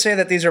 I would say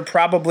that these are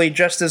probably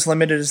just as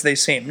limited as they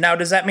seem. Now,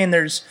 does that mean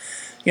there's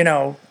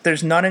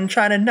there's none in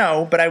China,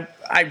 no, but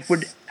I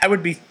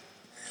would be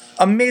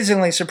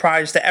amazingly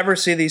surprised to ever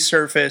see these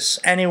surface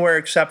anywhere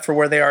except for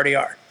where they already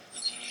are.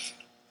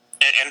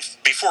 And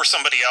before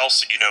somebody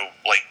else,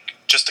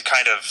 just to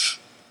kind of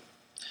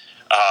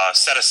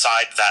set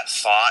aside that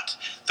thought,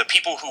 the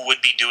people who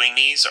would be doing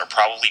these are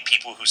probably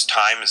people whose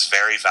time is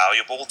very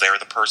valuable. They're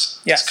the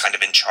person who's kind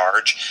of in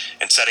charge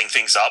and setting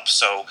things up.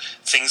 So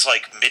things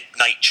like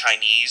midnight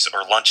Chinese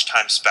or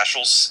lunchtime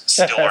specials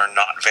still are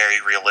not very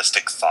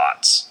realistic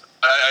thoughts.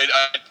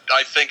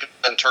 I think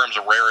in terms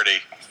of rarity,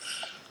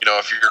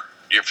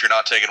 if you're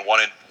not taking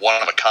one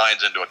of a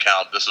kinds into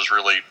account, this is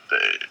really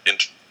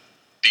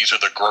these are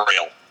the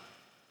grail.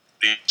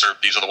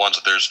 These are the ones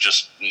that there's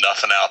just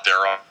nothing out there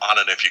on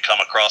it. If you come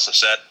across a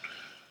set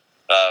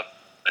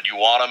and you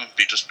want them,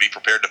 just be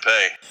prepared to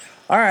pay.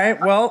 All right.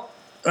 Well,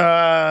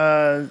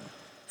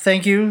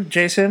 thank you,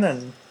 Jason,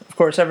 and of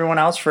course everyone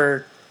else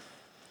for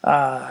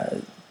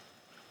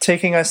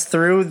taking us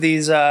through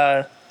these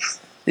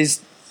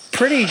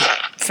pretty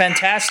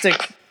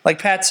fantastic, like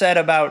Pat said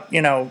about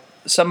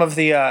some of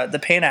the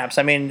paint apps.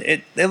 I mean,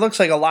 it looks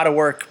like a lot of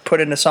work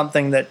put into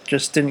something that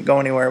just didn't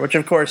go anywhere, which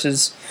of course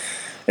is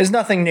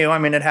nothing new. I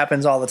mean, it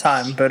happens all the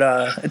time, but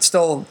it's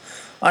still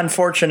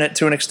unfortunate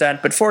to an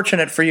extent, but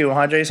fortunate for you,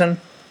 huh, Jason?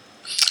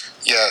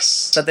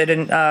 Yes. That they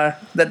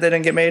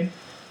didn't get made.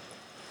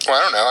 Well,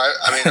 I don't know.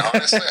 I mean,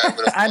 honestly, I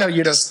would have. I know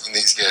you don't.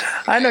 These get.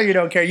 I know you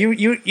don't care.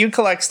 You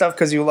collect stuff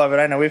because you love it.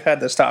 I know we've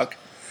had this talk.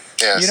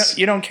 Yes.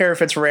 You don't care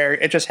if it's rare.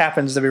 It just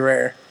happens to be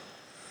rare.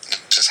 It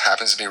just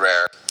happens to be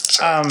rare.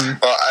 So,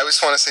 well, I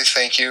just want to say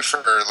thank you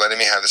for letting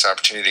me have this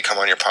opportunity to come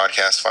on your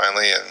podcast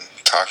finally and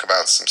talk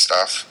about some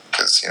stuff.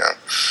 Because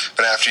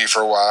been after you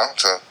for a while,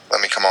 so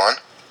let me come on.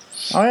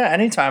 Oh yeah,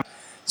 anytime.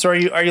 So are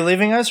you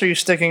leaving us, or are you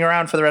sticking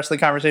around for the rest of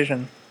the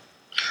conversation?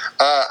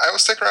 I will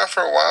stick around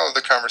for a while of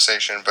the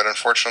conversation, but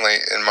unfortunately,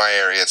 in my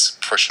area, it's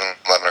pushing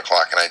 11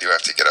 o'clock, and I do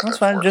have to get up. That's at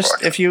fine. 4 Just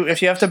o'clock. if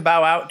you have to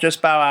bow out,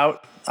 just bow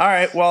out. All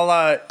right.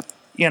 Well,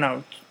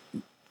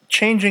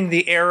 changing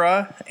the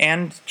era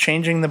and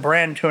changing the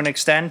brand to an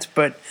extent,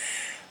 but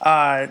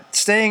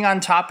staying on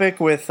topic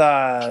with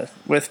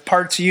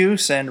parts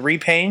use and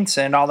repaints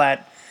and all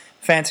that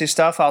fancy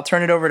stuff, I'll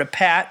turn it over to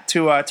Pat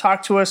to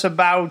talk to us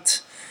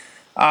about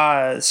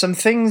some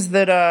things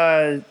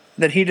that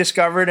he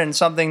discovered and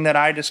something that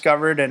I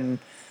discovered. And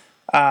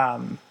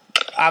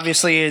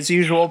obviously, as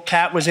usual,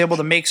 Pat was able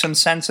to make some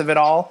sense of it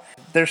all.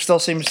 There still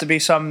seems to be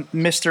some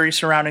mystery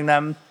surrounding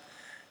them.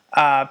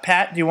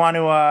 Pat, do you want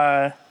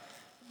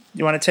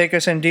to take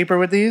us in deeper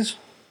with these?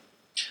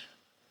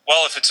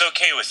 Well, if it's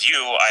okay with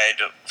you, I'd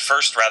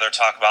first rather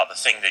talk about the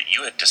thing that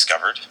you had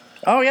discovered.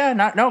 Oh yeah,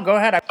 no, go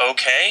ahead.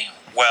 Okay,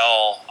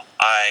 well,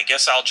 I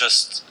guess I'll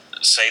just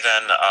say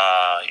then,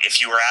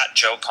 if you were at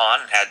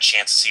JoeCon and had a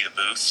chance to see the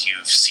booth,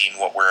 you've seen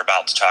what we're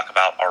about to talk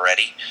about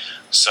already.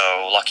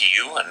 So lucky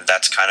you, and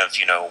that's kind of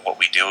what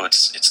we do.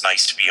 It's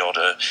nice to be able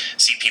to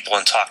see people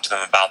and talk to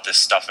them about this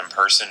stuff in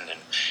person, and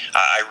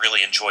I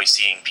really enjoy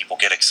seeing people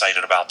get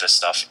excited about this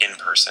stuff in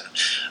person.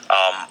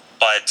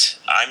 But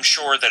I'm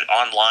sure that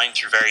online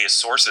through various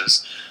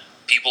sources,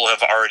 people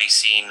have already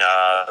seen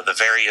the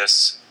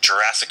various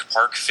Jurassic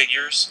Park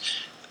figures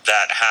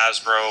that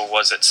Hasbro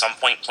was at some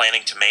point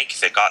planning to make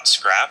that got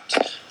scrapped.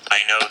 I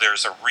know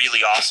there's a really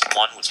awesome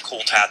one with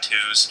cool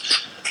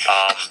tattoos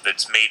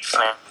that's made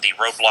from the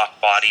Roadblock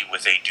body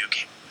with a Duke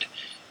head.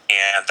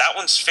 And that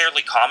one's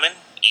fairly common,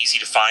 easy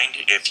to find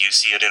if you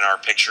see it in our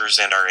pictures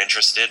and are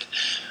interested.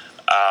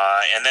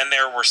 And then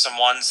there were some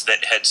ones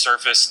that had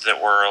surfaced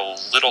that were a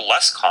little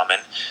less common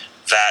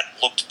that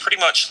looked pretty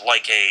much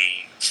like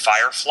a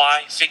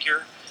Firefly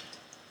figure,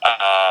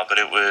 but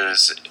it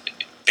was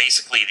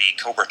basically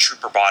the Cobra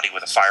Trooper body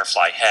with a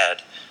Firefly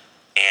head,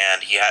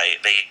 and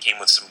they came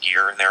with some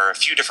gear, and there are a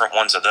few different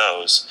ones of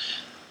those.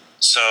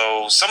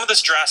 So some of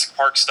this Jurassic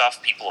Park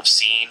stuff people have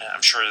seen.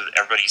 I'm sure that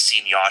everybody's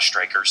seen the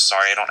Ostrikers.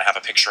 Sorry, I don't have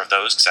a picture of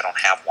those because I don't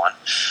have one.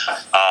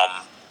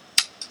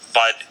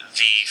 But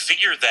the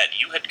figure that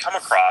you had come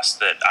across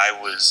that I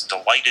was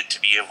delighted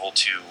to be able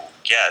to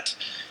get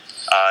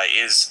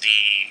is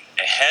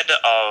the head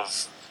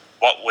of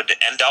what would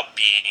end up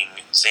being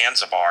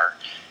Zanzibar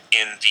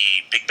in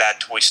the Big Bad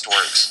Toy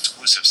Store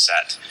exclusive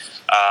set.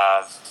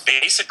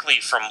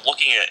 Basically, from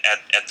looking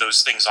at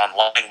those things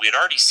online, we had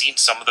already seen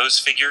some of those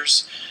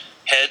figures'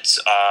 heads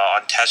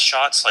on test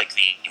shots, like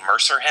the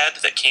Mercer head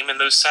that came in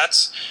those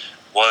sets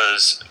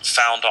was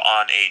found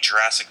on a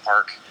Jurassic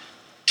Park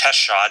test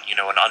shot,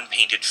 an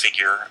unpainted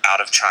figure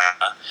out of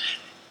China.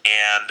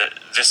 And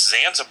this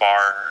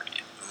Zanzibar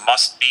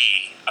must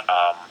be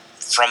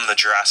from the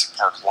Jurassic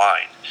Park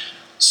line.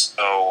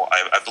 So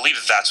I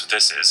believe that's what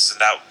this is. Isn't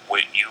that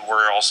what you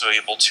were also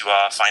able to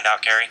find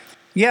out, Gary?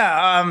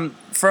 Yeah,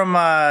 from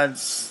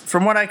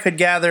what I could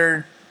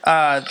gather,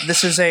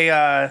 this is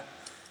a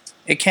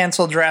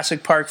canceled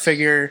Jurassic Park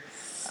figure.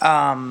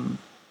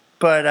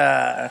 But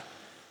I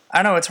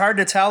don't know, it's hard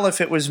to tell if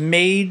it was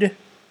made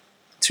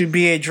to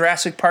be a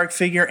Jurassic Park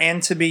figure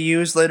and to be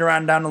used later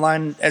on down the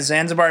line as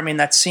Zanzibar. I mean,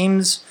 that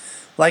seems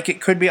like it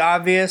could be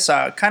obvious.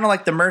 Kind of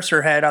like the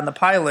Mercer head on the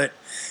pilot.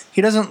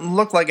 he doesn't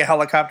look like a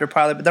helicopter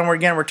pilot. But then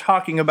we're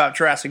talking about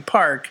Jurassic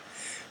Park,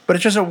 but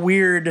it's just a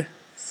weird.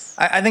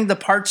 I think the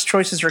parts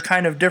choices are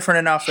kind of different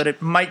enough that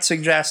it might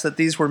suggest that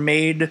these were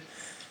made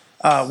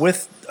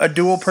with a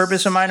dual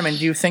purpose in mind. I mean,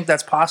 do you think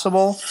that's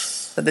possible?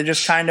 That they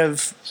just kind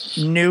of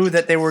knew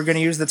that they were going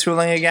to use the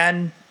tooling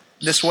again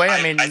this way?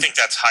 I think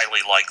that's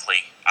highly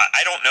likely.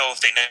 I don't know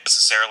if they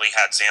necessarily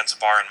had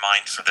Zanzibar in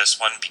mind for this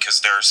one, because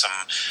there are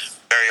some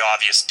very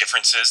obvious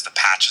differences. The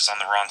patch is on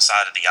the wrong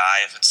side of the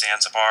eye if it's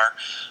Zanzibar.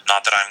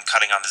 Not that I'm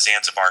cutting on the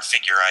Zanzibar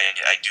figure.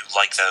 I do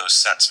like those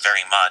sets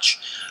very much.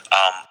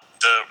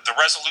 The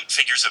Resolute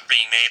figures that are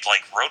being made,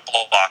 like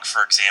Roadblock,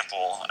 for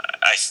example,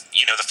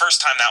 the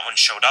first time that one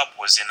showed up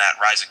was in that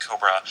Rise of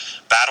Cobra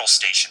Battle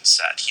Station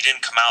set. He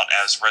didn't come out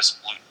as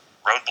Resolute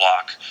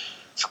Roadblock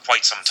for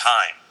quite some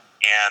time.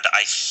 And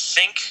I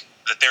think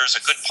that there's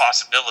a good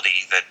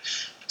possibility that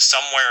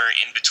somewhere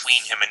in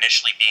between him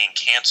initially being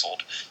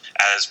canceled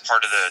as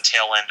part of the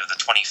tail end of the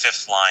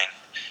 25th line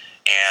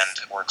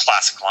or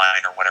classic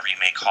line, or whatever you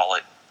may call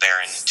it,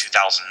 there in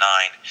 2009,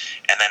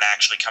 and then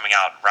actually coming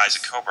out Rise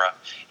of Cobra,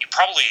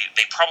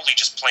 they probably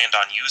just planned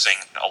on using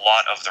a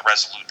lot of the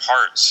Resolute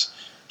parts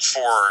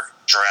for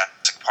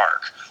Jurassic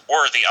Park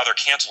or the other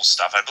canceled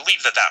stuff. I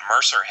believe that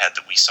Mercer head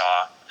that we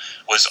saw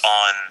was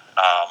on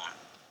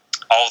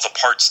all of the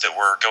parts that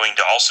were going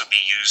to also be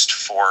used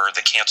for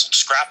the canceled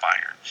Scrap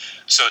Iron.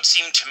 So it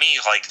seemed to me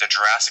like the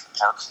Jurassic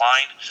Park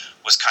line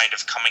was kind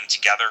of coming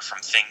together from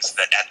things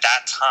that at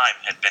that time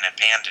had been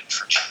abandoned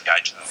for G.I.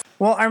 Joe.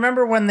 Well, I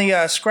remember when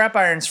the Scrap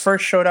Irons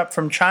first showed up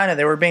from China,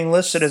 they were being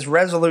listed as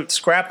Resolute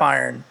Scrap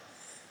Iron.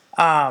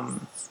 I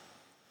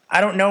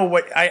don't know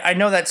what... I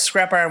know that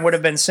Scrap Iron would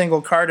have been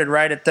single-carded,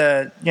 right, at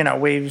the,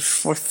 wave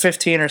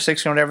 15 or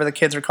 16, whatever the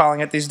kids are calling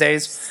it these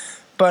days.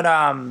 But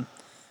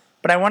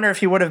I wonder if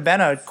he would have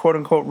been a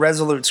quote-unquote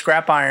Resolute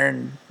Scrap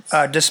Iron,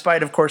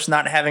 despite, of course,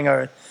 not having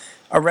a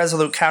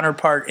Resolute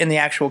counterpart in the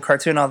actual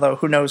cartoon, although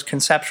who knows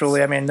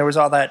conceptually. I mean, there was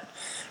all that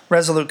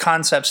Resolute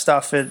concept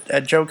stuff at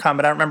JoeCon,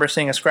 but I don't remember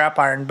seeing a Scrap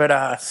Iron. But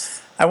I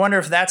wonder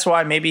if that's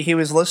why maybe he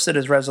was listed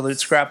as Resolute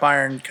Scrap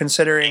Iron,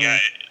 considering... Yeah,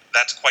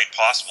 that's quite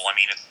possible. I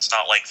mean, it's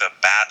not like the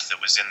bat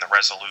that was in the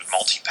Resolute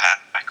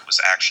multi-pack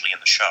was actually in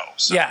the show.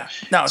 So yeah,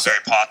 no, it's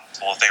very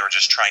possible if they were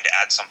just trying to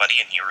add somebody,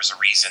 and here was a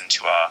reason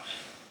to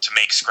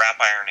make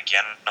Scrap Iron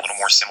again a little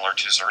more similar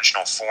to his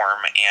original form,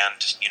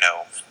 and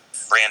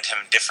brand him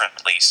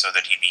differently so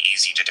that he'd be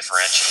easy to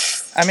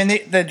differentiate. I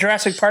mean, the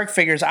Jurassic Park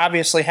figures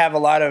obviously have a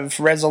lot of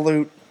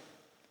Resolute,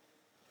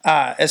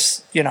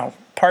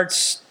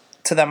 parts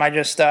to them. I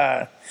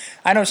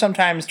know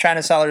sometimes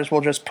China sellers will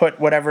just put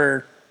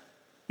whatever,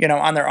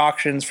 on their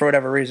auctions for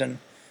whatever reason.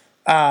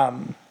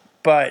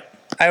 But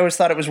I always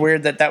thought it was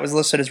weird that was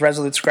listed as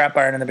Resolute Scrap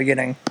Iron in the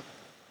beginning.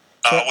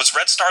 Was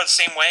Red Star the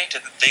same way?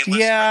 Did they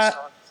list Red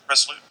Star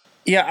Resolute?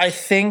 Yeah, I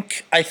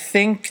think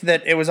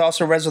that it was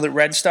also Resolute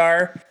Red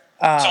Star.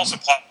 It's also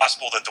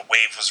possible that the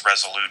Wave was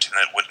Resolute and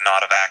it would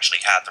not have actually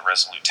had the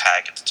Resolute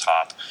tag at the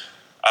top.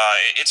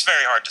 It's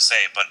very hard to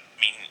say, but I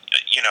mean,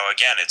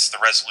 again, it's the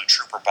Resolute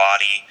Trooper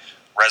body,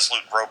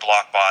 Resolute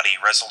Roadblock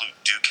body, Resolute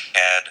Duke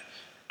head,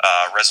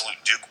 Resolute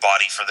Duke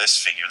body for this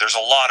figure. There's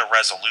a lot of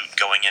Resolute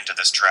going into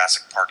this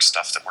Jurassic Park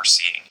stuff that we're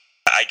seeing.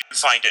 I do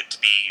find it to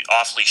be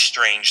awfully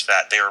strange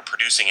that they were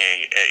producing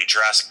a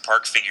Jurassic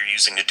Park figure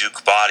using the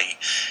Duke body,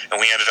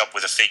 and we ended up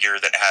with a figure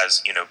that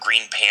has,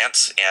 green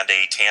pants and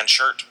a tan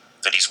shirt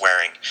that he's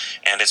wearing,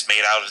 and it's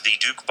made out of the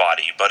Duke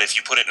body. But if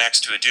you put it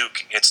next to a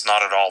Duke, it's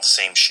not at all the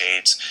same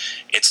shades.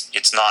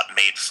 It's not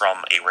made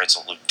from a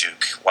Resolute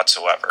Duke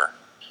whatsoever.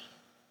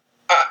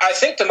 I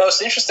think the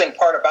most interesting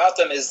part about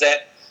them is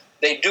that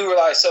they do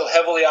rely so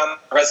heavily on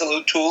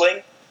Resolute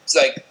tooling. It's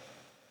like,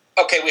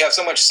 okay, we have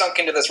so much sunk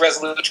into this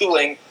Resolute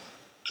tooling,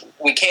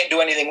 we can't do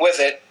anything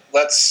with it.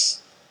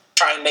 Let's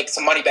try and make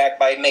some money back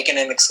by making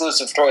an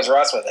exclusive Toys R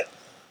Us with it.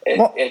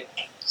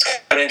 It's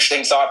kind of an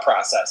interesting thought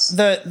process.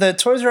 The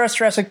Toys R Us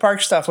Jurassic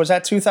Park stuff, was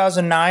that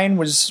 2009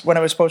 was when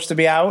it was supposed to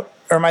be out?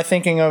 Or am I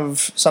thinking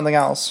of something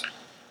else?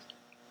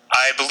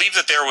 I believe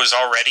that there was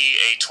already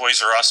a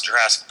Toys R Us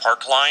Jurassic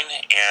Park line,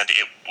 and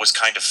it was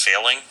kind of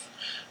failing.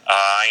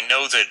 I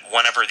know that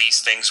whenever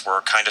these things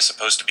were kind of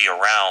supposed to be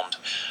around,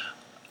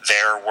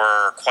 there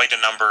were quite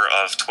a number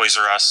of Toys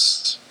R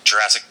Us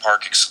Jurassic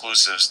Park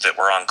exclusives that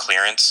were on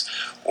clearance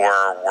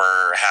or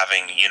were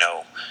having,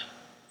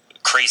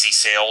 crazy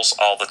sales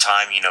all the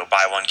time,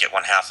 buy one, get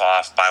one half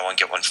off, buy one,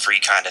 get one free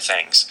kind of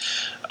things.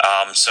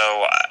 So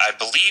I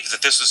believe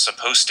that this was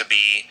supposed to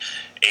be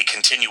a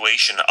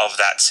continuation of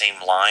that same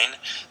line.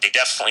 They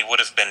definitely would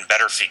have been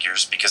better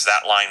figures because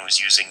that line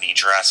was using the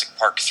Jurassic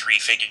Park 3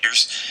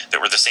 figures that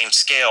were the same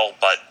scale,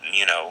 but,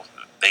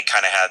 they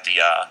kind of had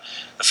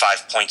the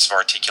 5 points of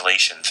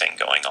articulation thing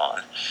going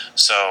on.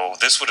 So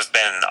this would have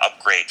been an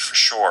upgrade for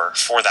sure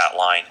for that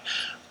line.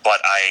 But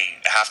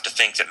I have to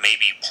think that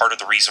maybe part of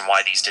the reason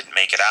why these didn't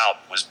make it out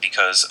was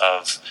because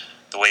of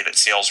the way that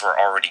sales were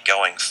already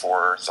going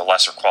for the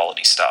lesser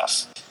quality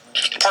stuff.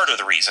 Part of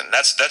the reason.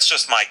 That's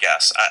just my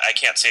guess. I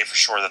can't say for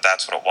sure that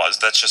that's what it was.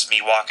 That's just me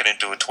walking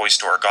into a toy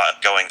store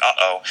going,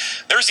 uh-oh.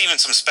 There's even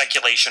some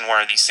speculation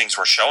where these things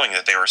were showing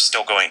that they were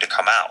still going to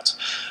come out.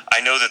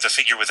 I know that the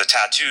figure with the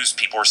tattoos,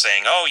 people were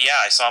saying, oh yeah,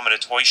 I saw him at a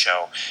toy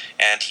show,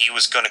 and he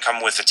was going to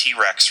come with a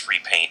T-Rex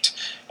repaint.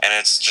 And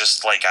it's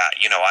just like,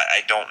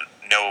 I don't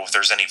know if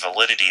there's any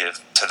validity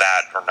to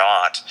that or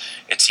not.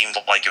 It seemed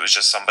like it was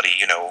just somebody,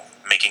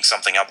 making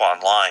something up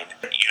online.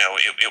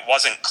 It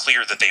wasn't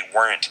clear that they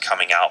weren't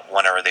coming out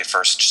whenever they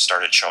first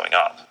started showing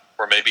up.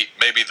 Or maybe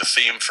the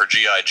theme for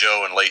G.I.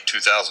 Joe in late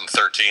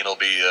 2013 will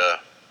be Dino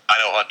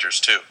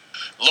Hunters 2.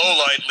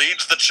 Lowlight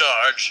leads the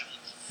charge.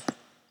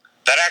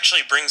 That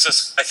actually brings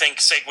us, I think,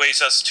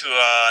 segues us to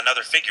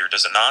another figure,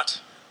 does it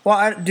not?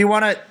 Well, do you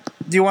want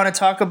to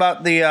talk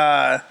about the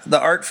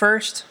art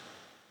first?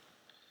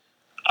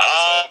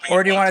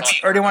 Or do you want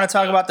to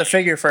talk about the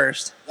figure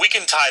first? We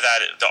can tie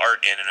the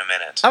art in a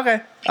minute.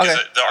 Okay. Because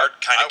the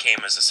art kind of came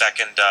as a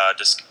second, a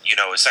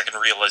second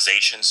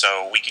realization.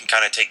 So we can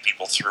kind of take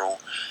people through,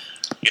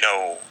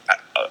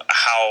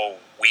 how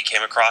we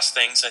came across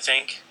things. I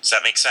think. Does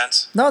that make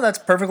sense? No, that's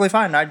perfectly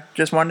fine. I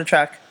just wanted to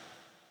check.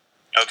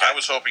 Okay. I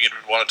was hoping you'd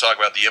want to talk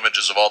about the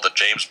images of all the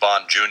James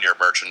Bond Jr.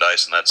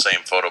 merchandise in that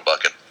same photo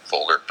bucket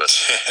folder, but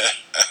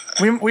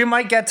we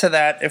might get to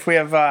that if we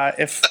have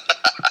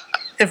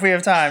if we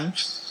have time.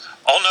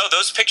 Oh no,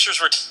 those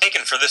pictures were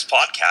taken for this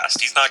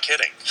podcast. He's not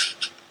kidding.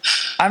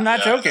 I'm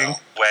not joking.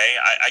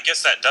 I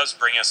guess that does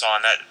bring us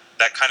on.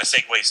 That kind of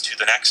segues to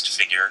the next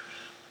figure.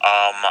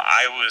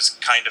 I was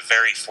kind of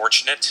very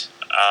fortunate,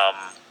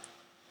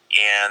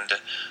 and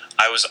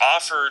I was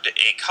offered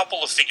a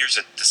couple of figures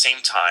at the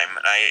same time.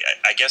 And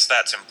I guess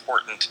that's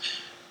important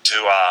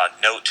to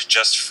note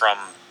just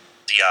from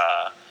the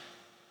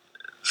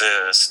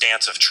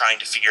stance of trying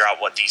to figure out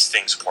what these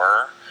things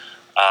were.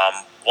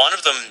 One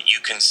of them you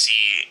can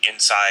see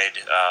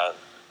inside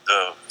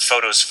the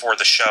photos for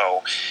the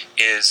show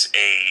is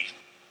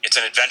it's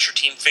an Adventure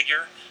Team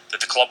figure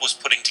that the club was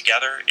putting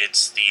together.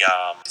 It's the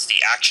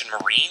Action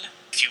Marine.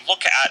 If you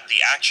look at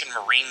the Action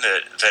Marine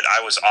that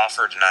I was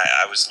offered and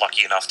I was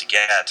lucky enough to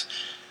get,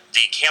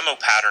 the camo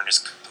pattern is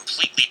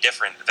completely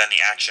different than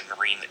the Action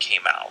Marine that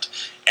came out.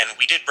 And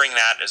we did bring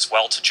that as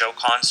well to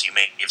JoeCon, so you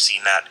may have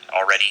seen that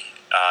already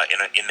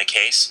in the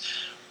case.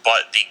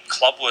 But the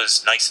club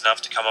was nice enough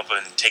to come up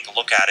and take a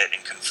look at it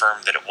and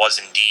confirm that it was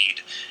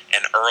indeed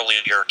an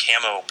earlier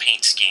camo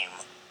paint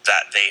scheme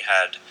that they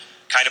had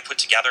kind of put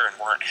together and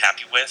weren't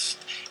happy with.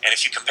 And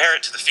if you compare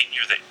it to the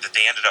figure that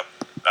they ended up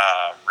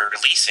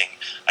releasing,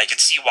 I could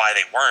see why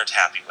they weren't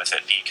happy with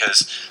it,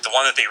 because the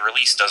one that they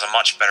released does a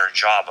much better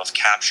job of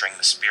capturing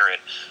the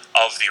spirit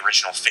of the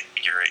original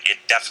figure. It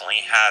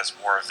definitely has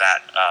more of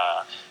that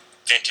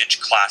vintage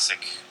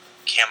classic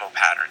camo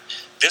pattern.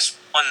 This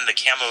one, the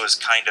camo is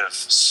kind of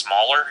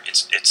smaller.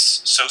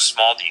 It's so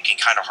small that you can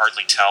kind of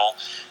hardly tell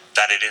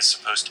that it is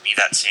supposed to be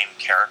that same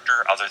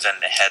character other than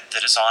the head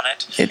that is on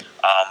it.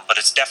 But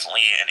it's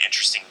definitely an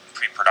interesting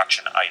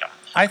pre-production item.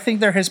 I think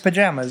they're his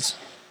pajamas.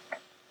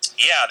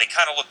 Yeah, they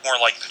kind of look more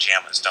like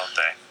pajamas, don't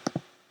they?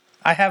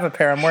 I have a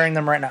pair. I'm wearing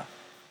them right now.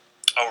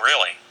 Oh,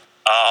 really?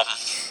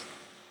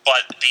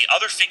 But the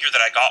other figure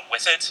that I got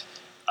with it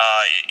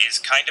is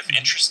kind of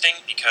interesting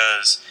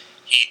because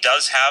he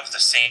does have the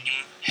same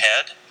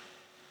head.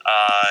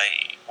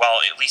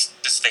 Well, at least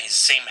it's the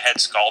same head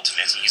sculpt, and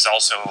it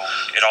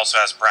also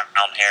has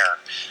brown hair.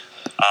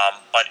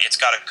 But it's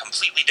got a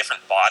completely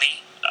different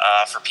body.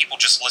 For people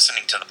just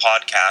listening to the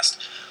podcast,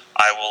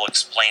 I will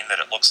explain that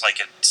it looks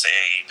like it's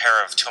a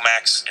pair of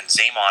Tomax and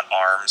Zaymont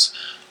arms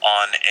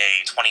on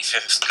a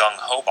 25th Gung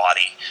Ho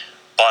body,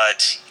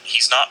 but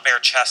he's not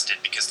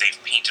bare-chested because they've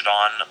painted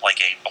on like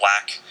a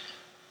black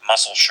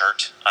muscle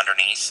shirt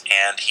underneath,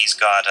 and he's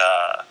got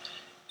a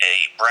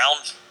brown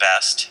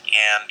vest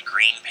and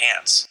green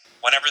pants.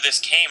 Whenever this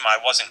came, I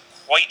wasn't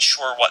quite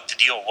sure what the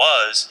deal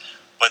was,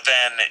 but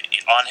then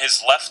on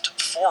his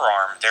left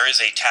forearm there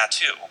is a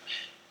tattoo.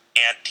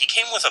 And he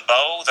came with a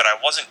bow that I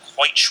wasn't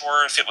quite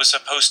sure if it was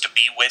supposed to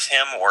be with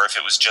him or if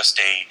it was just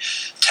a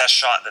test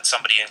shot that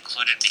somebody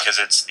included, because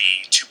it's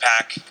the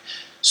 2-pack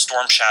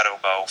Storm Shadow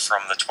bow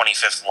from the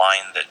 25th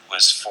line that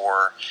was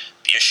for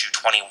the issue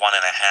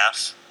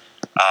 21.5,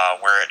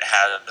 where it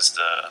has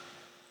the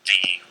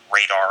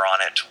radar on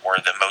it or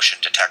the motion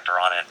detector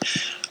on it.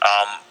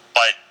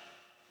 But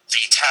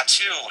the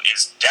tattoo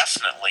is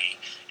definitely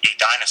a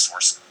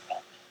dinosaur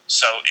skull.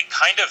 So it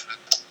kind of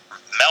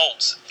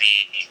melds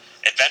the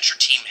Adventure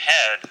Team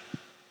head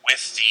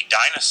with the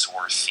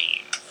dinosaur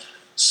theme.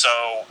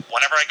 So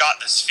whenever I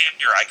got this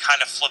figure, I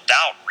kind of flipped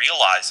out,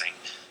 realizing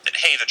that,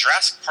 hey, the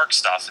Jurassic Park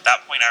stuff, at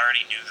that point I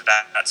already knew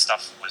that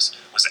stuff was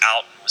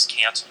out and was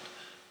canceled.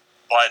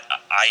 But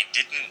I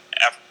didn't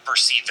ever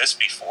see this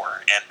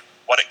before, and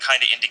what it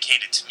kind of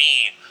indicated to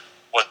me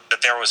was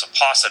that there was a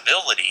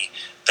possibility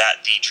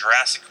that the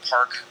Jurassic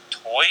Park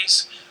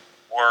toys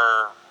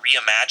were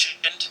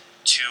reimagined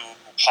to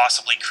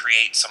possibly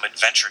create some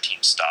Adventure Team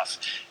stuff.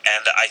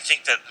 And I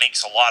think that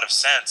makes a lot of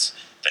sense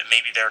that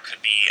maybe there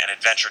could be an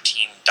Adventure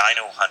Team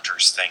Dino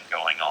Hunters thing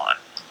going on.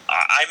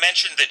 I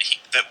mentioned that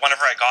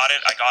whenever I got it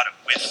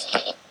with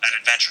an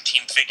Adventure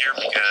Team figure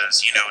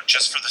because,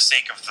 just for the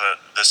sake of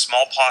the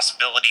small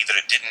possibility that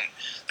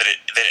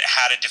it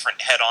had a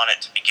different head on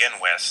it to begin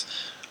with,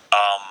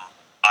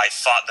 I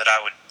thought that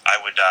I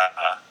would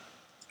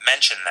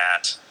mention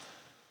that.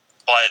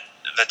 But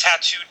the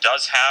tattoo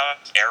does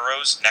have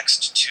arrows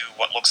next to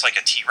what looks like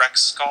a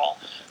T-Rex skull,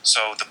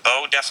 so the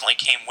bow definitely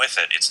came with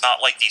it. It's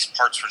not like these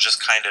parts were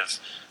just kind of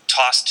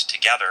tossed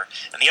together.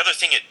 And the other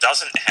thing it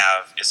doesn't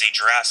have is a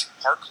Jurassic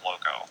Park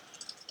logo,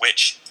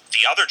 which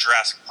the other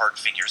Jurassic Park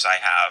figures I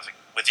have,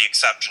 with the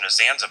exception of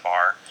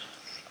Zanzibar,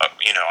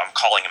 I'm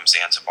calling him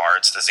Zanzibar,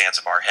 it's the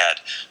Zanzibar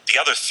head. The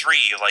other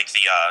three, like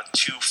the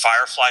two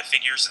Firefly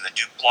figures and the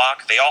Duke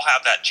block, they all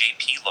have that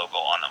JP logo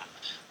on them.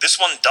 This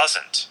one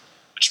doesn't,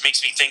 which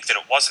makes me think that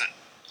it wasn't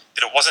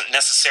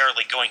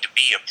necessarily going to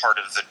be a part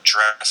of the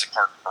Jurassic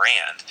Park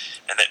brand,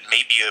 and that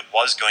maybe it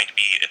was going to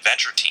be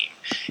Adventure Team.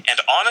 And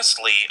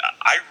honestly,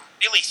 I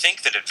really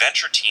think that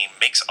Adventure Team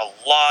makes a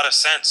lot of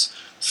sense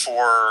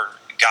for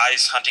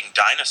guys hunting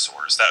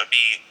dinosaurs. That would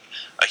be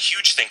a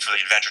huge thing for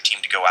the Adventure Team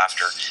to go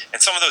after.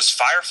 And some of those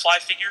Firefly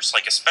figures,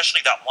 like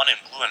especially that one in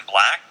blue and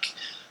black,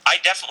 I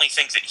definitely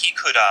think that he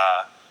could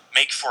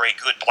make for a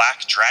good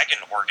Black Dragon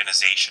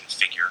organization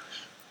figure,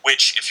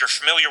 which, if you're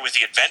familiar with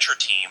the Adventure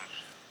Team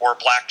or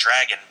Black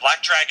Dragon,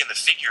 the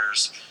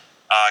figures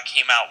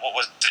came out, what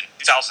was it,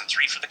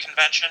 2003 for the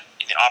convention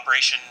in the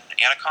Operation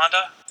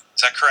Anaconda?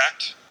 Is that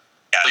correct?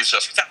 Yeah, I believe so.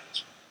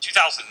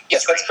 2003.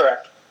 Yes, that's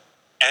correct.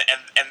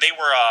 And they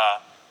were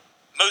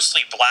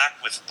mostly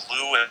black with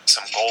blue and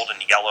some gold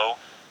and yellow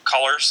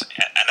colors.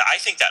 And I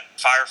think that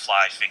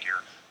Firefly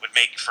figure would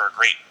make for a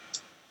great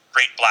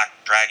Black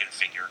Dragon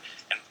figure.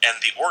 And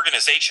the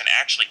organization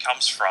actually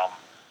comes from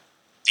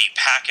the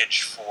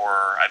package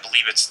for, I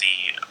believe it's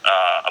the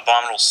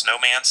Abominable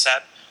Snowman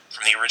set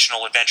from the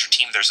original Adventure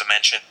Team. There's a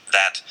mention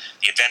that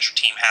the Adventure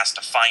Team has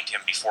to find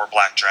him before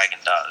Black Dragon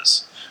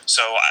does.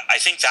 So I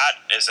think that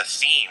as a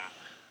theme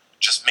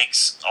just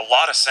makes a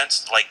lot of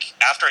sense. Like,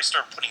 after I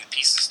start putting the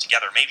pieces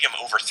together, maybe I'm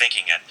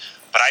overthinking it,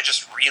 but I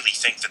just really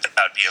think that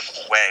would be a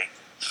cool way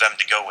for them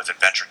to go with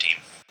Adventure Team.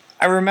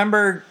 I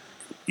remember,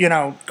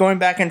 going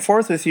back and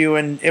forth with you,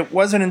 and it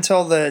wasn't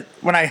until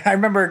when I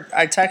remember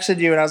I texted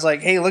you and I was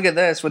like, hey, look at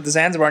this with the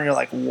Zanzibar, and you're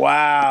like,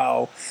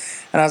 wow.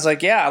 And I was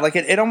like, yeah, like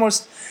it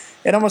almost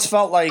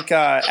felt like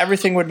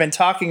everything we'd been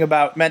talking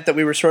about meant that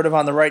we were sort of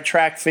on the right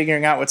track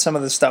figuring out what some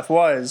of this stuff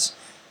was.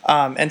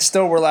 And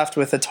still we're left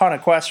with a ton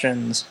of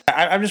questions.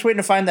 I'm just waiting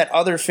to find that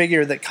other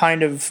figure that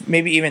kind of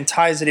maybe even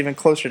ties it even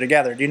closer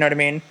together. Do you know what I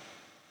mean?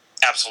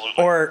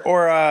 Absolutely.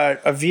 Or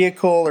a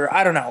vehicle, or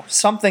I don't know,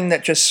 something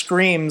that just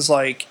screams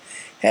like,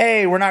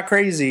 hey, we're not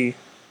crazy.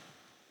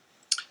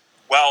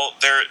 Well,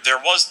 there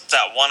was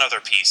that one other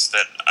piece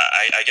that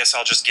I guess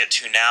I'll just get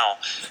to now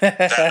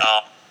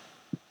that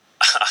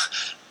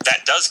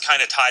that does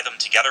kind of tie them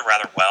together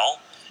rather well,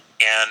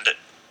 and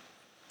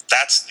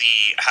that's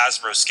the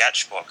Hasbro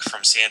sketchbook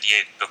from San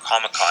Diego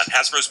Comic-Con.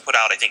 Hasbro's put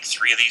out, I think,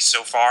 3 of these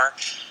so far,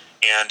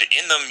 and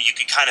in them you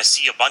can kind of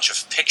see a bunch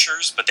of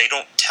pictures, but they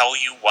don't tell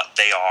you what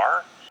they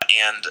are.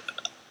 And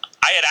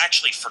I had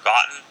actually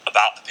forgotten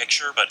about the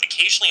picture, but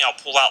occasionally I'll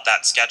pull out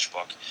that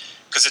sketchbook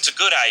because it's a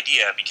good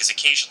idea, because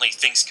occasionally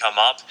things come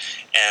up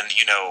and,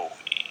 you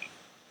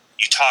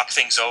talk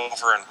things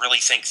over and really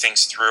think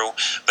things through,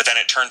 but then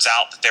it turns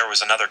out that there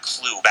was another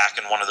clue back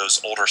in one of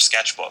those older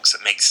sketchbooks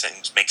that makes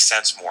things make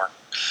sense more.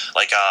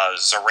 Like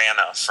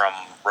Zorana from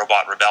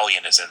Robot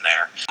Rebellion is in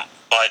there.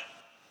 But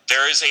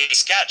there is a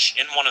sketch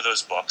in one of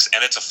those books,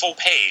 and it's a full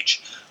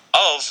page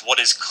of what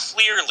is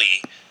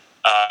clearly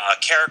a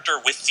character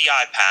with the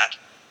eye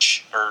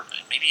patch, or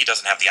maybe he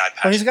doesn't have the eye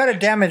patch. Well, he's got a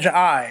damaged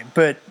eye,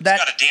 but he's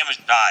got a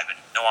damaged eye, but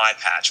no eye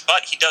patch.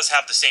 But he does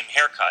have the same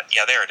haircut.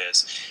 Yeah, there it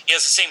is. He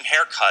has the same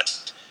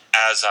haircut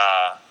as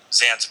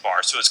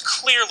Zanzibar, so it's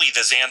clearly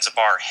the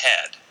Zanzibar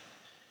head.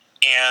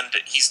 And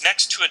he's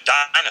next to a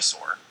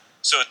dinosaur.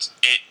 So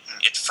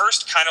it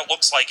first kind of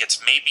looks like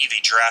it's maybe the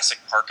Jurassic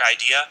Park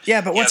idea.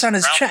 Yeah, but what's on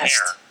his chest?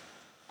 Hair.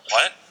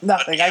 What?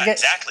 Nothing. Yeah,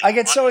 I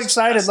get so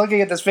excited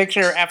looking at this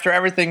picture after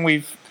everything we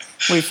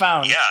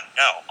found. Yeah,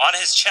 no. On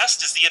his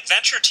chest is the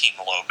Adventure Team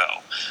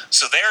logo.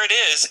 So there it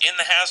is in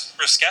the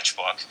Hasbro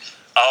sketchbook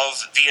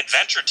of the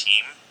Adventure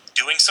Team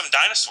doing some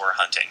dinosaur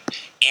hunting.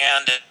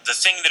 And the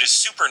thing that is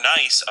super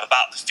nice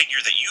about the figure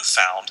that you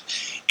found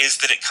is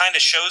that it kind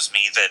of shows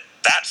me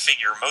that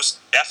figure most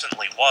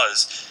definitely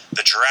was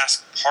the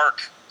Jurassic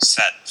Park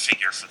set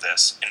figure for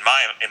this, in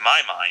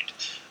my mind,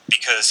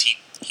 because he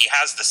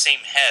has the same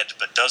head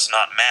but does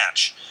not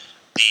match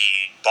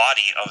the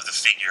body of the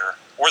figure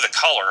or the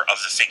color of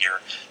the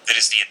figure that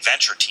is the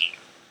Adventure Team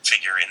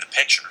figure in the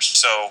pictures.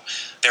 So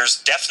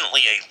there's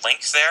definitely a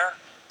link there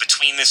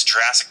between this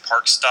Jurassic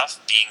Park stuff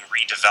being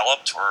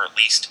redeveloped or at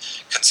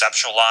least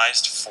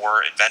conceptualized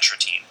for Adventure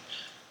Team.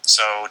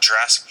 So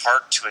Jurassic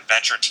Park to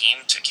Adventure Team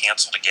to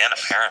canceled again,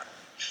 apparently.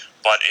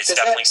 But it's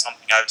definitely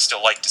something I would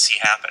still like to see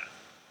happen.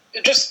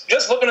 Just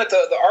looking at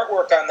the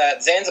artwork on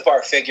that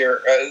Zanzibar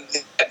figure,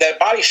 that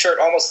body shirt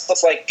almost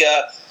looks like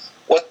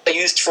what they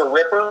used for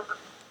Ripper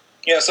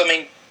So I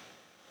mean,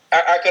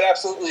 I could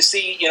absolutely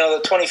see,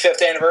 the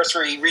 25th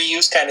anniversary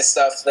reuse kind of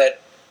stuff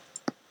that,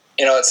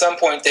 at some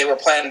point they were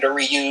planning to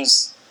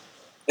reuse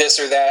this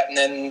or that, and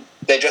then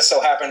they just so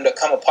happened to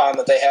come upon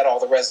that they had all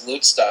the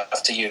Resolute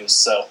stuff to use.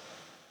 So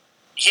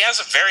he has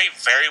a very,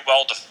 very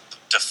well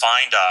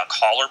defined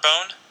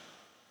collarbone,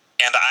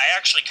 and I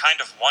actually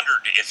kind of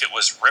wondered if it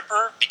was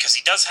Ripper, because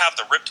he does have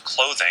the ripped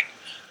clothing.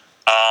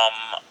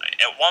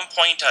 At one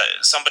point,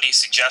 somebody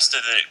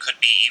suggested that it could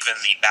be even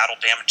the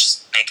battle-damaged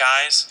Snake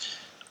Eyes.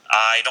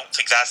 I don't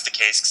think that's the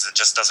case because it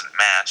just doesn't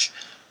match.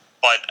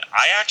 But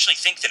I actually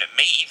think that it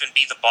may even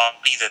be the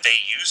body that they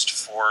used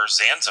for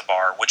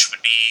Zanzibar, which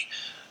would be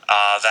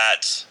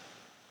that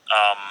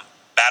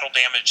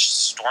battle-damaged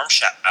Storm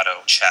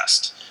Shadow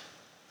chest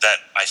that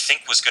I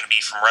think was going to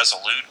be from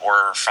Resolute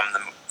or from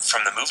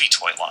the movie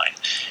toy line.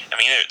 I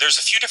mean, there's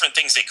a few different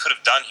things they could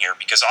have done here,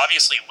 because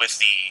obviously with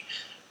the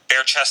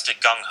bare-chested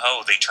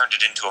gung-ho, they turned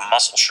it into a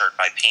muscle shirt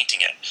by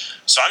painting it.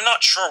 So I'm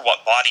not sure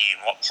what body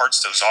and what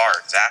parts those are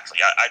exactly.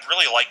 I'd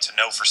really like to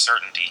know for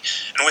certainty.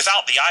 And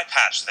without the eye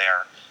patch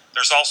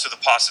there's also the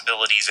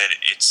possibility that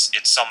it's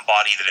some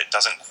body that it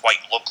doesn't quite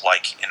look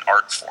like in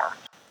art form.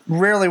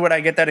 Rarely would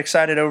I get that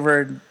excited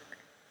over,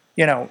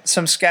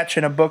 some sketch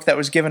in a book that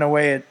was given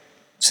away at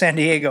San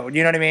Diego.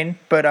 You know what I mean?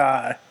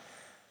 But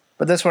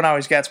this one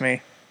always gets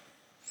me.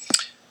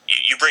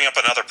 You bring up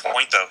another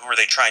point, though. Who are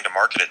they trying to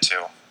market it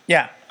to?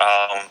 Yeah.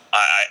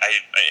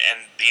 And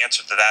the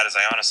answer to that is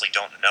I honestly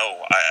don't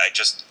know. I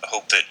just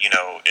hope that,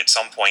 at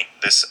some point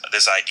this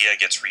idea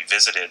gets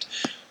revisited,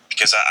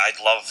 because I'd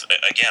love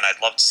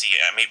to see,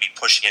 I may be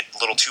pushing it a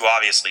little too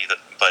obviously,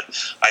 but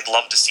I'd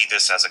love to see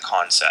this as a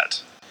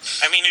concept.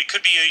 I mean, it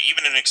could be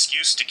even an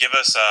excuse to give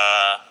us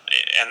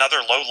another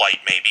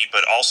Lowlight maybe,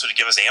 but also to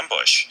give us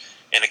Ambush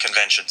in a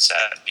convention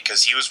set,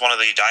 because he was one of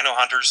the Dino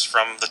Hunters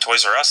from the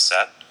Toys R Us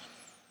set,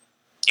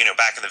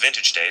 back in the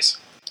vintage days.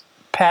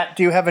 Pat,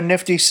 do you have a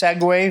nifty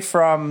segue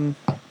from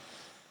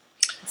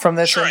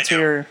this sure into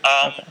your...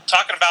 Okay.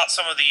 Talking about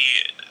some of the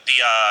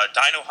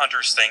Dino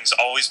Hunters things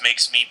always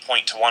makes me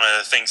point to one of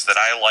the things that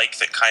I like,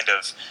 that kind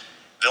of...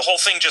 The whole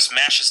thing just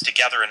mashes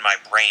together in my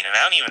brain, and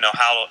I don't even know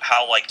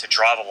how like to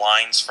draw the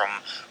lines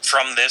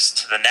from this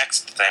to the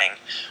next thing.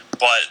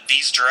 But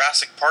these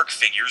Jurassic Park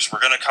figures were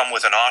going to come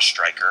with an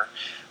Ostriker,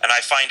 and I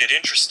find it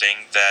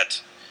interesting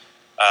that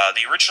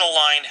the original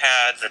line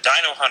had the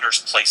Dino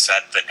Hunters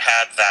playset that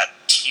had that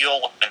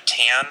teal and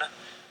tan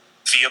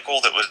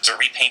vehicle that was a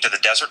repaint of the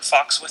Desert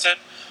Fox with it.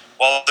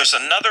 Well, there's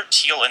another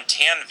teal and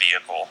tan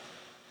vehicle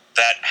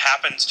that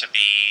happens to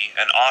be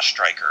an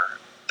Ostriker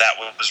that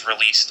was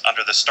released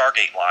under the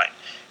Stargate line.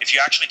 If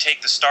you actually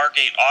take the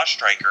Stargate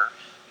Ostriker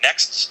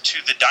next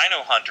to the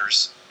Dino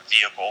Hunters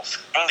vehicle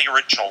from the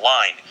original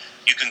line,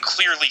 you can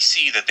clearly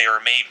see that they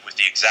are made with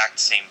the exact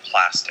same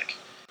plastic.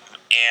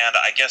 And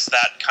I guess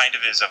that kind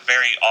of is a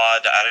very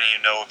odd, I don't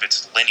even know if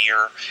it's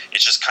linear,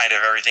 it's just kind of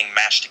everything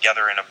mashed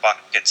together in a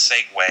bucket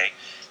segue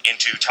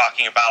into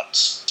talking about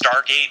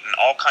Stargate and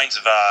all kinds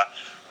of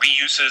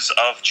reuses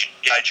of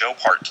G.I. Joe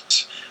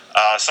parts.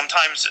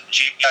 Sometimes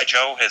G.I.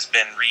 Joe has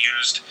been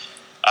reused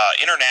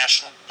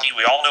internationally.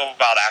 We all know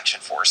about Action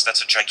Force.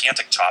 That's a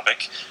gigantic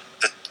topic.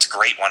 That's a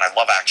great one. I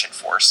love Action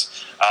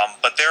Force.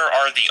 But there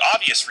are the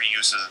obvious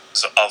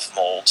reuses of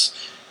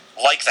molds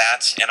like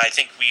that, and I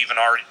think we even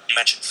already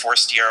mentioned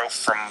Forestiero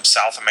from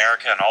South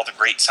America and all the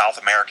great South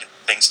American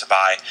things to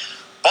buy.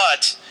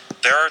 But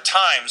there are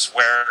times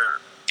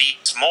where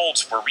these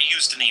molds were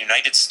reused in the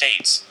United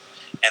States,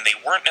 and they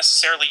weren't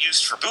necessarily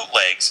used for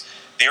bootlegs.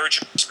 They were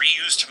just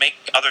reused to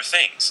make other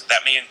things.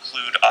 That may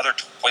include other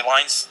toy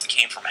lines that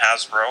came from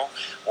Hasbro,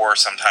 or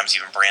sometimes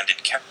even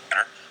branded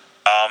Kenner.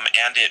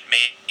 And it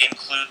may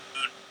include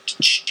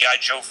G.I.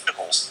 Joe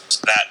vehicles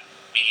that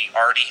we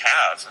already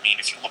have. I mean,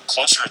 if you look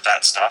closer at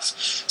that stuff,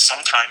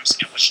 sometimes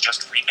it was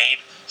just remade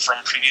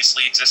from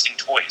previously existing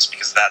toys,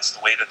 because that's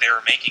the way that they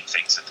were making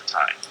things at the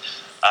time.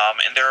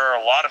 And there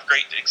are a lot of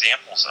great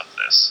examples of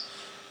this.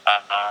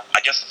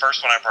 I guess the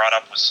first one I brought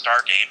up was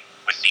Stargate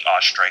with the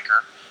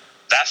Ostriker.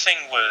 That thing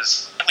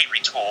was really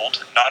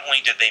retooled. Not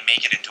only did they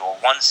make it into a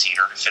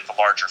one-seater to fit the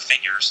larger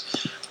figures,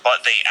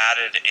 but they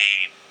added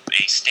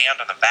a stand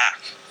on the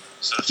back.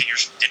 So the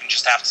figures didn't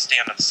just have to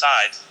stand on the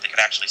sides, they could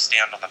actually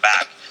stand on the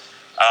back.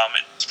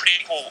 It's a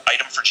pretty cool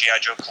item for G.I.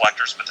 Joe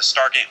collectors, but the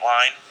Stargate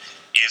line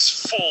is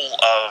full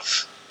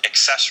of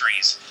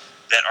accessories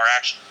that are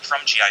actually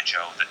from G.I.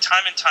 Joe. That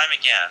time and time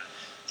again,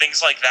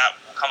 things like that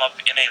will come up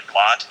in a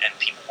lot, and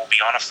people will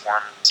be on a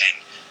forum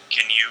saying,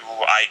 "Can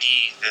you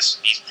ID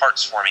these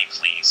parts for me,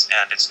 please?"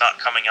 And it's not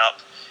coming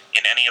up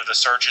in any of the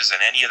searches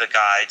and any of the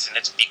guides, and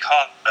it's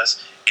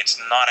because it's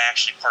not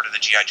actually part of the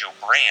G.I. Joe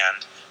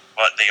brand,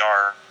 but they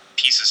are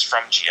pieces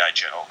from G.I.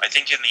 Joe. I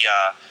think in the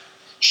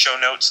show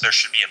notes there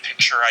should be a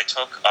picture I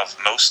took of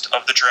most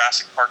of the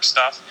Jurassic Park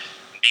stuff.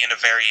 Being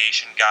a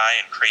variation guy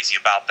and crazy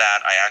about that,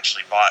 I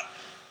actually bought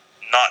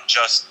not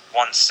just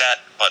one set,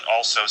 but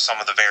also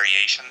some of the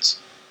variations.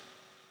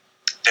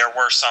 There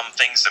were some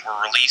things that were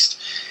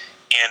released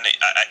and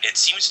it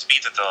seems to be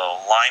that the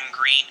lime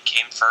green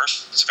came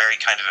first. It's very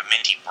kind of a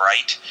minty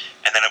bright,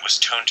 and then it was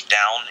toned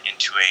down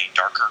into a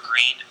darker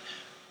green.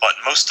 But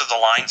most of the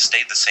lines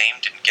stayed the same,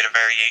 didn't get a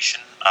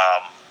variation.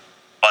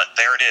 But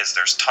there it is.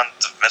 There's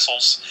tons of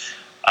missiles.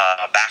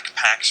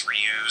 Backpacks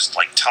reused,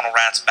 like Tunnel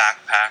Rat's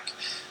backpack.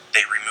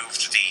 They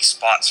removed the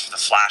spots for the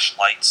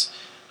flashlights,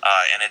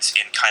 and it's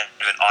in kind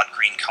of an odd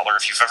green color.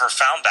 If you've ever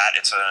found that,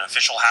 it's an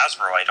official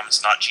Hasbro item.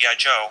 It's not G.I.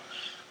 Joe,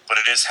 but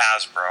it is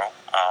Hasbro.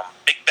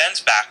 Big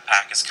Ben's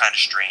backpack is kind of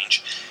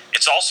strange.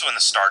 It's also in the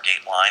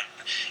Stargate line.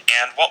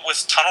 And what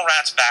with Tunnel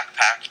Rat's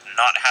backpack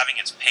not having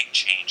its peg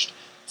changed,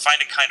 I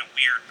find it kind of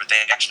weird, but they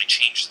actually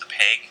changed the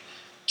peg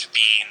to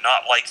be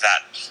not like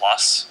that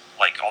plus,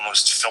 like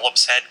almost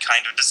Phillips head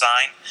kind of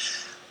design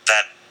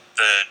that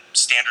the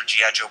standard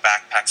G.I. Joe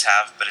backpacks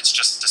have, but it's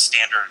just a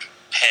standard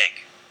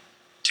peg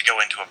to go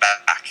into a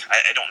backpack.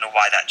 I don't know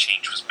why that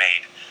change was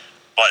made,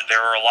 but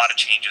there are a lot of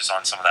changes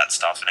on some of that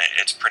stuff, and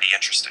it's pretty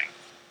interesting.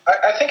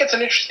 I think it's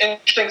an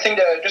interesting thing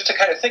to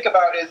kind of think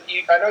about.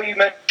 I know you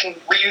mentioned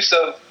reuse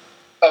of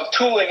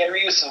tooling and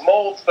reuse of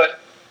molds, but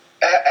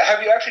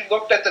have you actually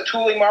looked at the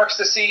tooling marks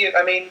to see?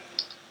 I mean,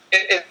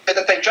 did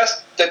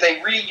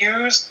they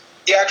reuse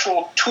the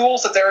actual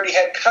tools that they already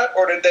had cut,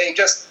 or did they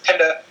just tend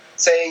to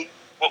say?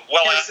 Well,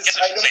 I guess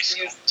I should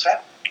say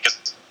sculpt,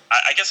 because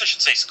I guess I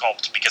should say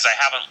sculpt because I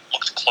haven't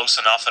looked close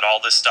enough at all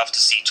this stuff to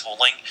see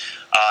tooling.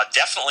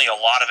 Definitely, a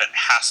lot of it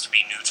has to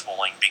be new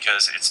tooling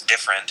because it's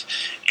different.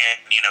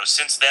 And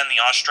since then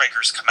the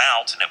Ostrikers come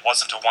out, and it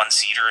wasn't a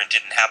one-seater and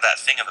didn't have that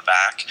thing in the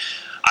back.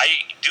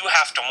 I do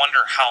have to wonder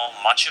how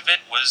much of it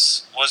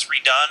was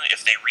redone,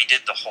 if they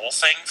redid the whole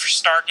thing for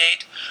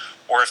Stargate,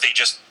 or if they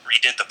just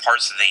redid the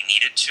parts that they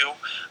needed to.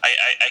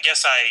 I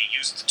guess I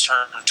used the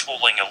term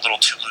tooling a little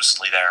too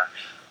loosely there.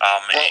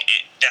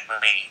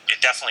 It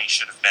definitely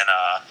should have been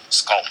a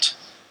sculpt.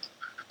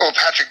 Well,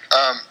 Patrick,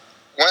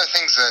 one of the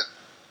things that,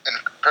 and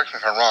correct me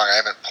if I'm wrong, I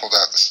haven't pulled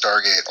out the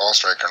Stargate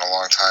All-Striker in a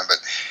long time, but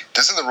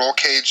doesn't the roll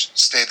cage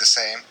stay the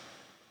same?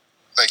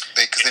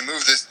 Because they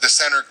moved the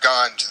center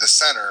gun to the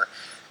center,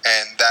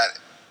 and that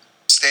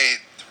stayed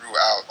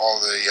throughout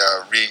all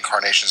the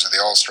reincarnations of the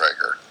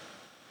All-Striker.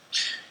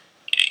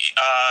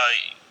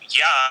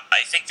 Yeah,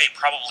 I think they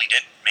probably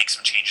did make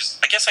some changes.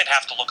 I guess I'd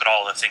have to look at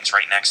all the things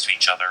right next to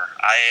each other.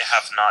 I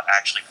have not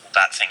actually pulled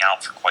that thing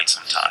out for quite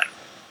some time.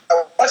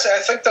 I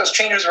think those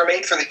changes were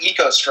made for the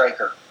Eco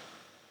Striker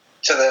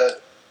to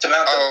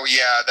mount. Oh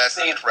yeah, that's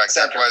correct.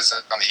 That was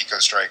on the Eco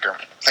Striker.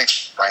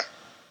 Thanks, Brian.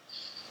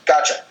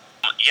 Gotcha.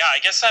 Yeah, I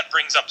guess that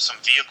brings up some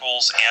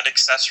vehicles and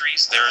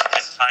accessories. There have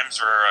been times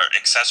where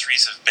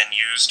accessories have been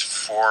used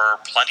for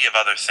plenty of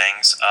other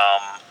things.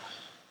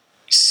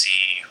 Let me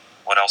see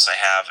what else I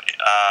have.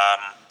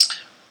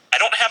 I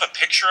don't have a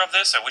picture of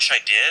this. I wish I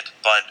did,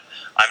 but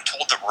I'm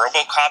told that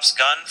RoboCop's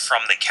gun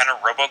from the Kenner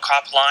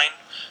RoboCop line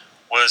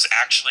was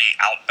actually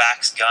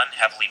Outback's gun,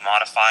 heavily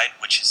modified,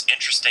 which is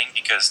interesting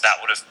because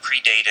that would have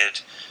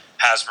predated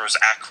Hasbro's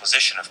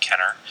acquisition of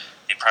Kenner.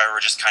 They probably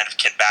were just kind of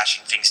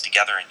kit-bashing things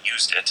together and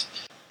used it.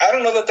 I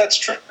don't know that that's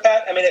true,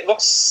 Pat. I mean, it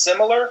looks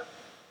similar,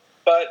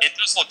 but... It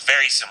does look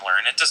very similar,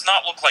 and it does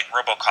not look like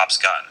RoboCop's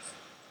gun.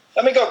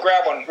 Let me go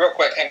grab one real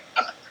quick. Hang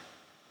on.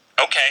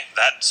 Okay,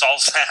 that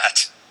solves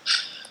that.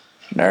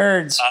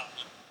 Nerds.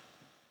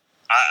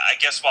 I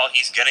guess while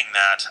he's getting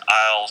that,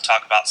 I'll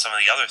talk about some of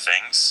the other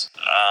things.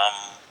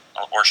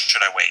 Or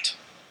should I wait?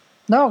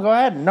 No, go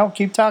ahead. No,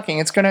 keep talking.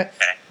 It's gonna.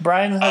 Okay.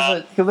 Brian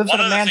has he lives in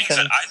a mansion. One of the things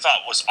that I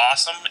thought was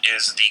awesome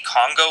is the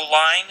Congo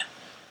line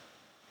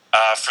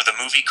for the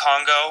movie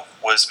Congo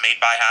was made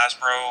by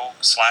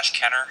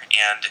Hasbro/Kenner,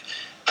 and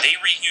they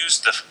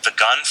reused the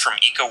gun from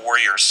Eco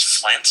Warrior's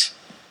Flint.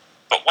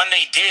 But when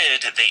they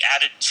did, they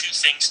added two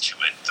things to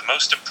it. The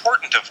most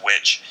important of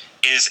which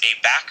is a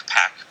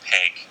backpack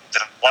peg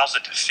that allows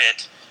it to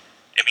fit.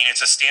 I mean,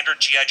 it's a standard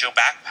G.I. Joe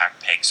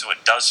backpack peg, so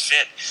it does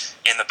fit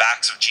in the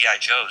backs of G.I.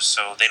 Joes,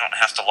 so they don't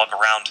have to lug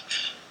around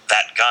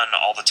that gun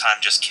all the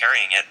time just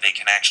carrying it. They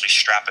can actually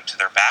strap it to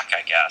their back,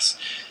 I guess.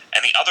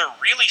 And the other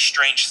really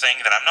strange thing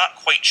that I'm not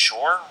quite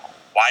sure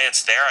why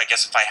it's there, I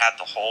guess if I had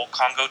the whole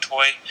Congo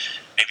toy,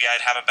 maybe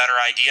I'd have a better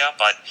idea,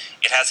 but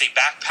it has a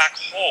backpack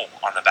hole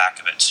on the back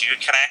of it, so you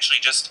can actually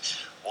just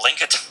link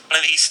a ton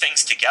of these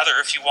things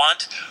together if you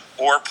want,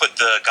 or put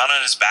the gun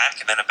on his back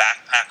and then a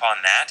backpack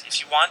on that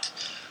if you want.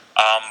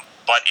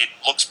 But it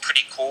looks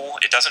pretty cool.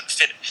 It doesn't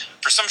fit,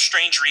 for some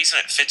strange reason,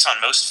 it fits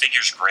on most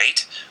figures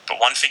great, but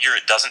one figure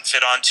it doesn't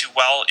fit on too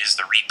well is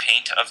the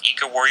repaint of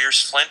Eco Warrior's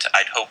Flint.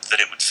 I'd hope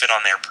that it would fit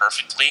on there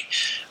perfectly,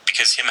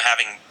 because him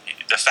having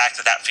the fact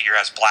that that figure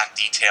has black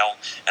detail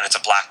and it's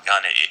a black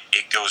gun,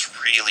 it goes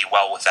really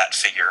well with that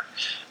figure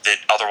that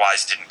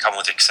otherwise didn't come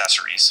with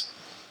accessories.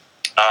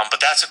 But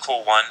that's a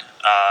cool one.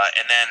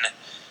 And then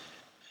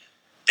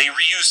they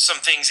reused some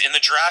things in the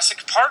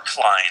Jurassic Park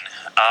line.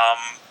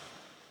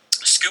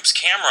 Scoop's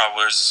camera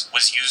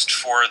was used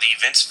for the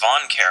Vince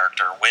Vaughn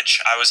character,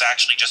 which I was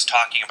actually just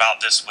talking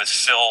about this with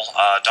Phil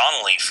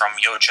Donnelly from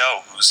Yo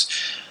Joe, who's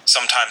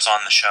sometimes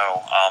on the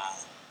show.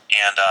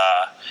 And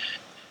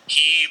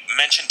he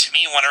mentioned to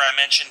me whenever I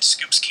mentioned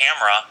Scoop's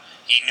camera,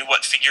 he knew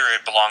what figure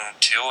it belonged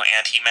to,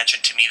 and he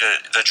mentioned to me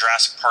that the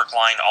Jurassic Park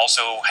line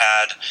also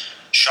had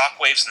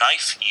Shockwave's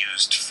knife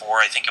used for,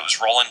 I think it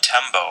was Roland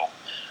Tembo.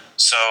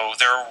 So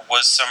there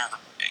was some,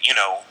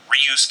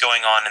 reuse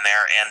going on in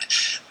there, and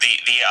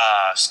the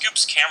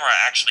Scoop's camera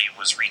actually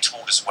was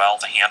retooled as well.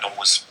 The handle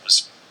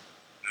was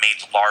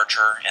made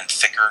larger and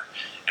thicker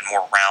and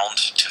more round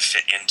to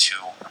fit into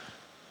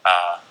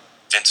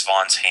Vince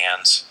Vaughn's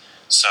hands.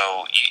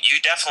 So you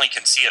definitely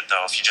can see it,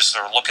 though. If you just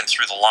are looking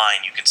through the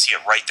line, you can see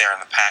it right there in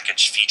the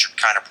package, featured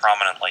kind of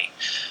prominently.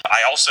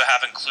 I also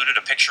have included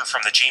a picture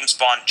from the James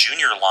Bond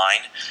Jr.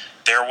 line.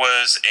 There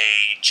was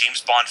a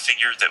James Bond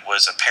figure that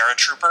was a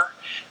paratrooper,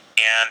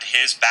 and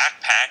his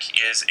backpack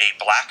is a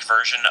black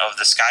version of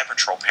the Sky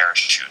Patrol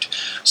parachute.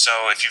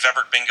 So if you've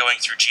ever been going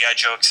through G.I.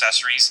 Joe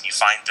accessories and you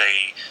find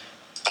the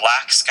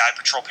black Sky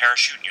Patrol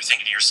parachute and you're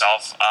thinking to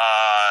yourself,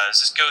 does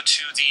this go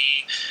to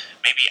the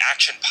maybe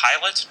Action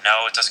Pilot?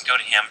 No, it doesn't go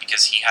to him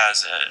because he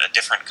has a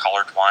different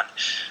colored one.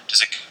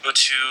 Does it go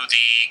to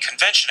the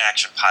Convention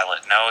Action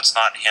Pilot? No, it's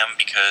not him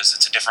because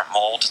it's a different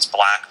mold. It's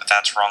black, but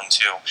that's wrong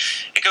too.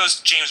 It goes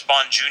to James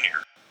Bond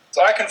Jr.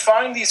 So I can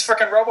find these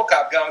frickin'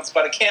 RoboCop guns,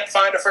 but I can't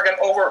find a frickin'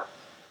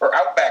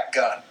 Outback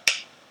gun.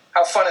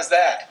 How fun is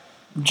that?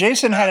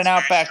 Jason had an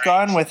Outback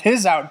gun with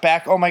his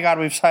Outback. Oh my god,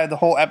 we've had the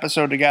whole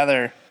episode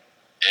together.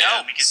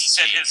 No, because he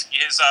said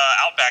his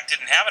Outback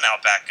didn't have an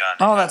Outback gun.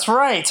 Oh, that's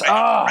right.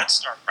 Oh, Red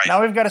Star rifle.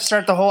 Now we've got to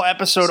start the whole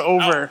episode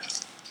over.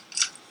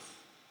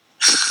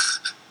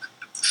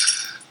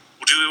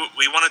 Do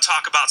we want to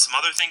talk about some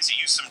other things that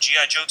use some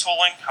G.I. Joe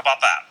tooling? How about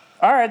that?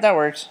 All right, that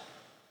works.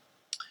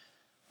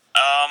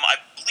 I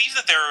believe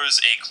that there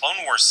was a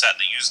Clone Wars set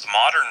that used the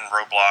modern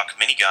Roblox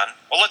minigun.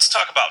 Well, let's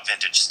talk about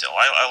vintage still.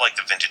 I like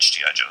the vintage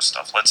G.I. Joe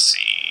stuff. Let's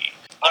see.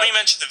 Let me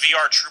mention the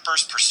VR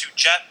Troopers Pursuit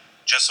Jet,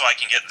 just so I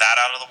can get that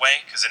out of the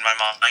way, because in my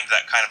mind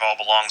that kind of all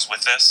belongs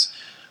with this.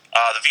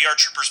 The VR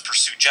Troopers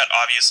Pursuit Jet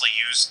obviously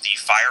used the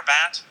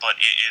Firebat, but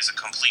it is a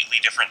completely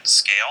different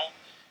scale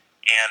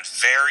and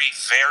very,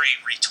 very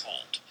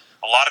retooled.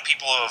 A lot of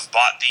people have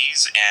bought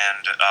these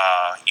and,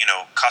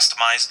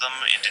 customized them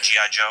into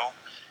G.I. Joe,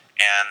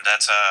 and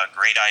that's a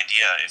great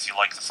idea if you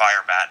like the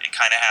Firebat. It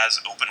kind of has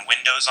open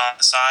windows on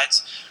the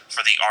sides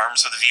for the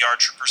arms of the VR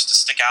Troopers to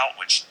stick out,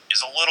 which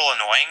is a little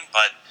annoying,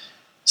 but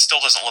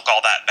still doesn't look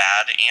all that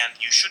bad, and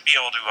you should be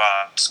able to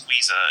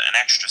squeeze an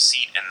extra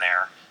seat in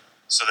there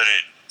so that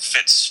it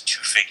fits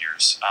two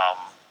figures.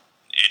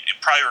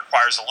 It probably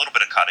requires a little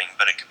bit of cutting,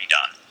 but it can be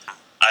done.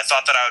 I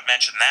thought that I would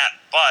mention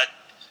that, but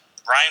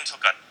Brian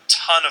took a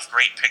ton of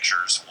great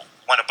pictures,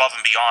 went above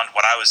and beyond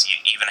what I was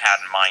even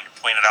had in mind,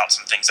 pointed out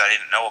some things I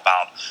didn't know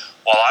about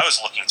while I was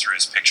looking through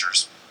his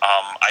pictures.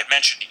 I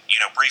mentioned,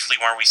 briefly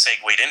when we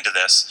segued into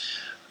this,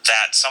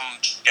 that some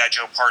G.I.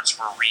 Joe parts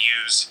were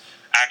reused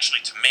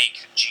actually to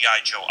make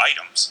G.I. Joe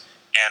items.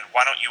 And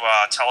why don't you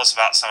tell us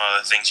about some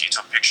of the things you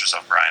took pictures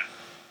of, Brian?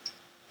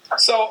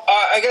 So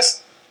I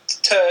guess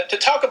to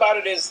talk about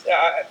it is,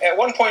 at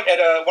one point at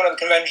one of the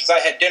conventions I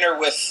had dinner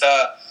with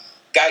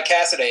Guy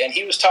Cassidy, and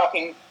he was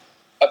talking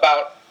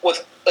about,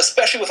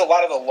 especially with a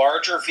lot of the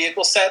larger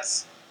vehicle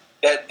sets,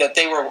 that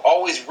they were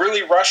always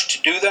really rushed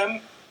to do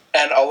them,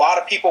 and a lot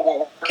of people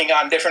were working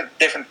on different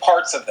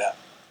parts of them.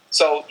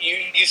 So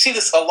you see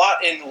this a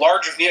lot in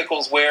larger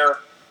vehicles where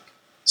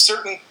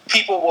certain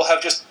people will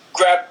have just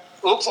grabbed,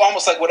 it looks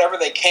almost like whatever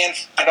they can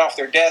find off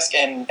their desk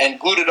and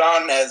glued it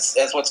on as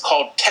what's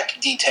called tech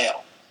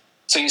detail.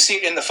 So you see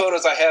it in the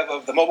photos I have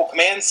of the Mobile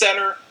Command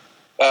Center,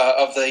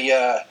 of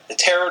the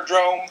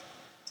Terrordrome,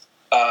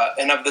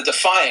 and of the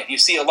Defiant. You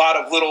see a lot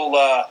of little,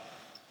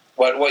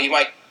 what you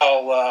might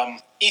call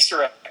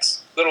Easter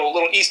eggs,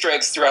 little Easter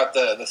eggs throughout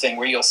the thing,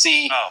 where you'll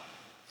see,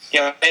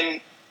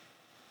 and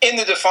in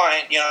the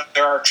Defiant,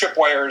 there are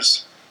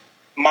tripwires,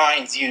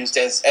 mines used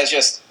as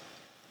just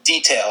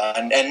detail,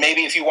 and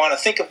maybe if you want to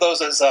think of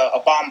those as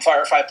a bomb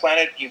Firefly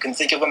planet, you can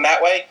think of them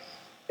that way.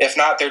 If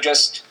not, they're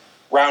just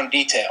round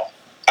detail.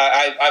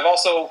 I've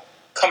also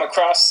come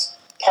across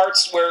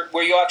parts where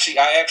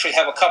I actually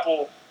have a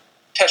couple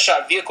test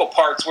shot vehicle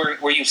parts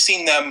where you've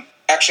seen them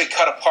actually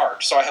cut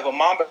apart. So I have a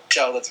Mamba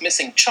shell that's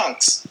missing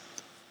chunks,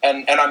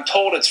 and I'm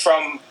told it's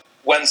from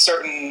when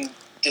certain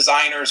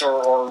designers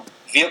or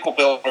vehicle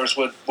builders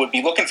would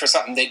be looking for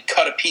something, they'd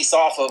cut a piece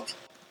off of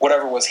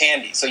whatever was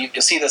handy. So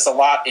you see this a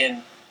lot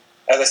in,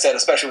 as I said,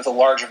 especially with the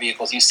larger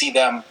vehicles, you see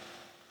them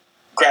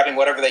grabbing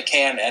whatever they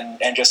can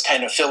and just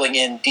kind of filling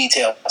in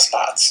detail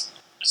spots.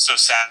 It's so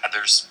sad.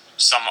 There's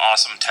some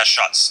awesome test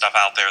shot stuff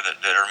out there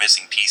that are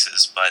missing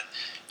pieces, but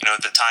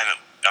at the time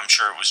I'm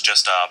sure it was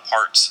just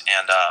parts,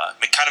 and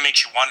it kind of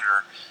makes you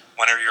wonder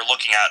whenever you're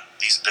looking at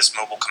this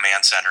Mobile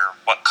Command Center,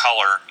 what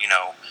color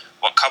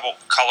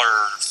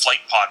flight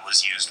pod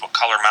was used, what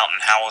color mountain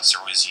howitzer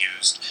was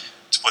used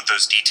to put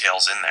those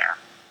details in there.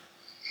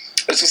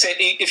 As I say,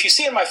 if you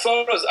see in my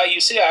photos, I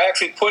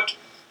actually put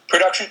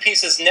production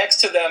pieces next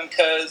to them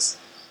because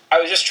I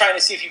was just trying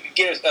to see if you could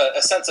get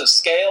a sense of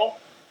scale.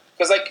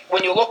 Because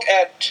when you look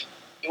at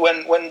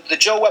when the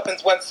Joe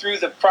weapons went through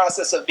the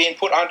process of being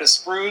put onto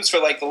sprues for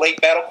like the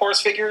late Battle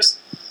Course figures,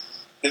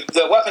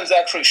 the weapons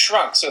actually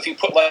shrunk. So if you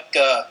put like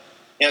the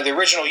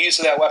original use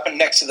of that weapon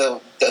next to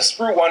the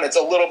sprue one, it's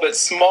a little bit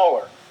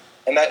smaller,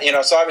 and that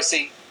so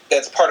obviously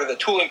that's part of the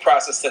tooling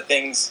process that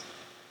things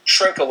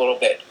shrink a little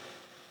bit.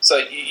 So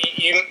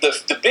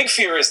the big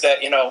fear is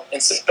that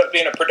instead of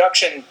being a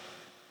production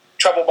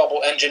trouble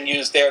bubble engine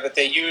used there, that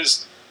they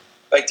use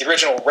like the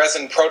original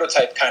resin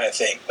prototype kind of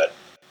thing, but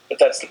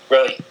that's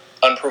really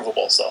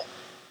unprovable. So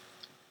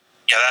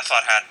yeah, that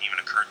thought hadn't even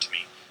occurred to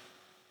me.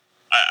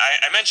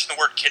 I mentioned the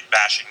word kit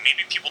bashing.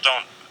 Maybe people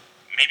don't.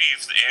 Maybe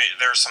if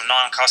there's some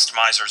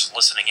non-customizers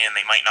listening in,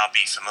 they might not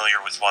be familiar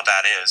with what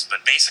that is.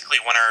 But basically,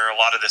 when a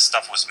lot of this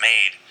stuff was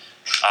made,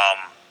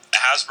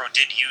 Hasbro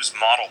did use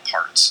model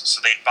parts.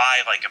 So they'd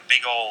buy like a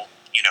big old,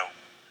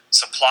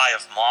 supply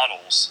of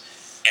models.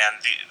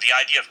 And the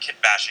idea of kit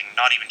bashing,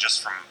 not even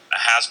just from a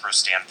Hasbro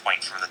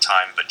standpoint from the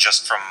time, but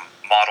just from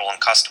model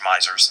and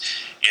customizers,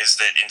 is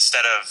that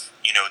instead of,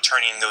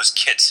 turning those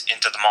kits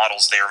into the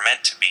models they are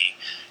meant to be,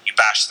 you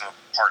bash them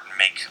apart and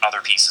make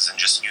other pieces and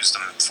just use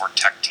them for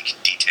tech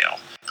detail.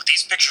 But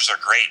these pictures are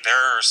great.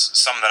 There's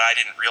some that I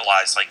didn't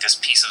realize, like this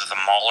piece of the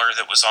Mauler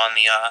that was on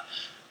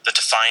the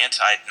Defiant.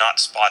 I had not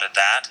spotted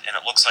that, and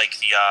it looks like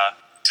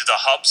do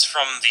the hubs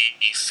from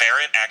the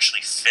Ferret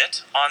actually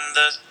fit on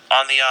the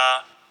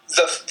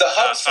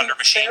hubs Thunder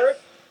Machine?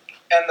 Ferret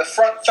and the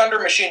front Thunder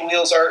Machine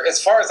wheels are,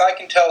 as far as I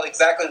can tell,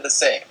 exactly the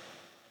same.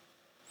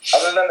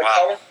 Other than the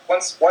color,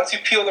 once you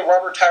peel the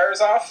rubber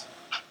tires off,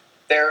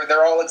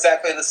 they're all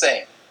exactly the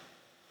same.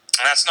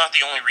 And that's not the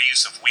only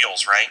reuse of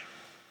wheels, right?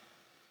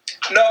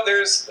 No,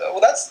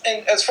 that's,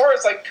 and as far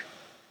as like,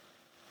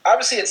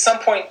 obviously at some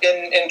point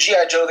in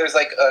G.I. Joe, there's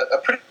like a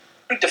pretty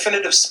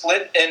definitive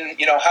split in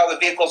how the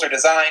vehicles are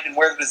designed and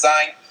where they're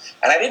designed.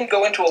 And I didn't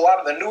go into a lot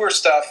of the newer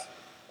stuff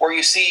where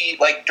you see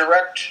like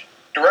direct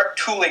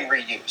tooling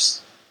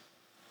reuse.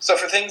 So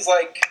for things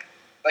like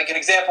an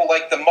example,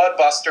 like the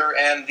Mudbuster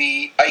and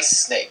the Ice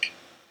Snake,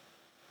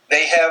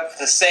 they have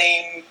the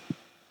same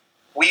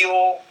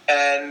wheel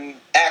and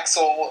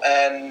axle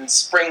and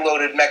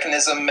spring-loaded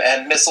mechanism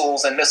and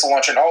missiles and missile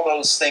launcher and all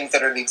those things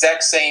that are the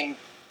exact same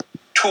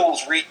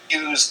tools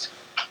reused,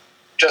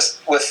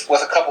 just with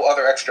a couple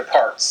other extra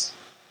parts.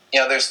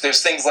 There's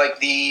things like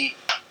the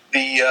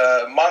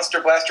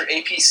Monster Blaster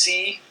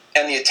APC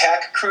and the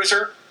Attack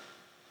Cruiser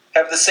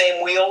have the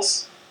same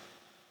wheels.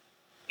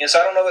 So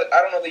I don't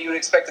know that you would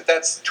expect that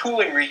that's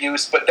tooling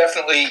reuse, but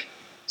definitely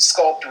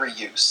sculpt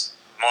reuse.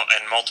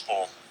 And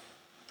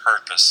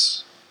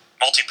multi-purpose,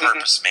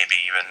 maybe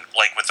even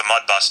like with the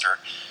Mudbuster,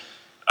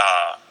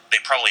 they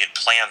probably had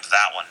planned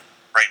that one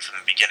right from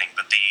the beginning.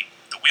 But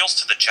the wheels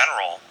to the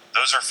General,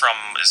 those are from,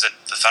 is it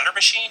the Thunder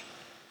Machine?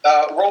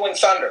 Rolling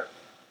Thunder.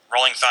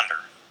 Rolling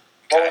Thunder.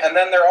 Okay. And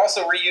then they're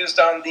also reused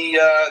on the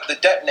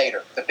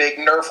Detonator, the big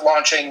Nerf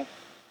launching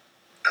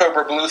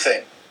Cobra Blue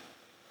thing.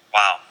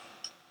 Wow.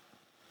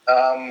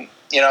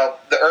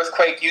 The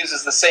Earthquake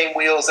uses the same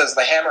wheels as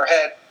the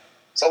Hammerhead.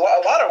 So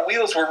a lot of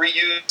wheels were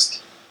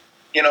reused,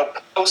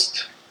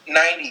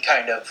 post-90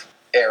 kind of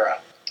era.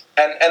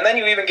 And then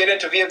you even get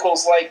into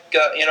vehicles like,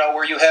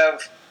 where you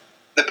have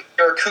the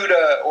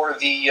Barracuda or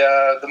the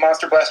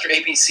Monster Blaster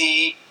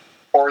APC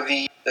or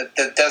the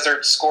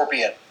Desert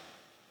Scorpion,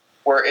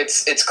 where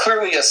it's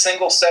clearly a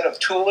single set of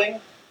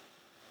tooling,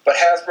 but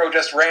Hasbro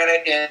just ran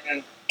it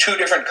in two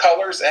different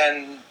colors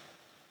and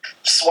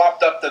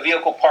swapped up the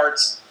vehicle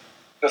parts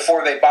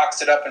before they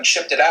boxed it up and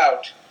shipped it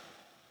out.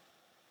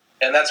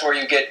 And that's where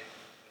you get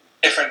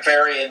different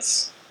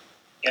variants,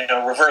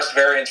 reverse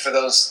variants for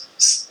those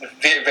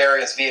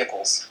various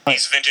vehicles.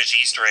 These vintage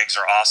Easter eggs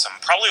are awesome.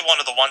 Probably one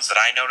of the ones that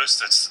I noticed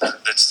that's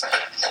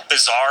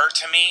bizarre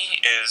to me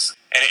is,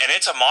 and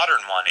it's a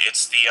modern one,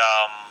 it's the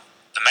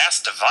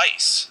mass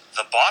device.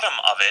 The bottom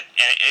of it,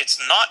 and it's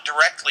not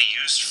directly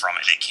used from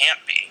it, it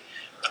can't be,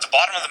 but the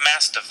bottom of the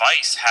mass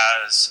device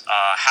has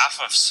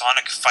half of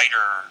Supersonic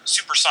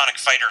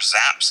Fighter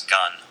Zap's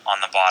gun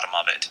on the bottom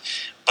of it.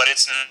 But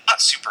it's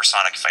not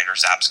Supersonic Fighter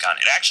Zap's gun.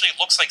 It actually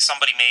looks like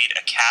somebody made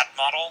a CAD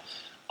model,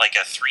 like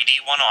a 3D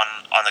one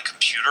on the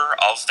computer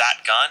of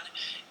that gun,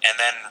 and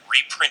then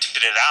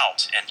reprinted it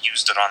out and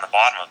used it on the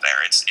bottom of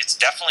there. It's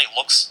definitely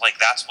looks like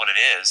that's what it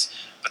is,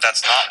 but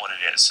that's not what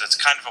it is. So it's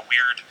kind of a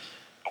weird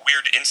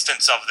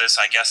instance of this,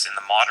 I guess, in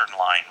the modern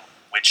line,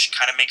 which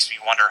kind of makes me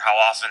wonder how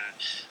often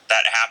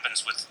that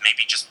happens with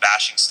maybe just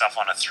bashing stuff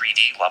on a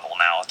 3D level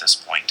now at this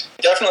point.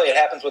 Definitely it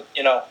happens with,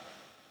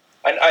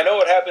 I know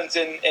it happens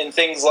in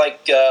things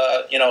like,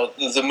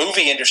 the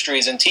movie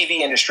industries and TV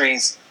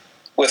industries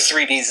with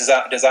 3D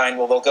design.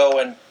 Well, they'll go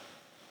and,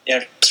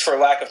 just for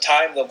lack of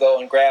time, they'll go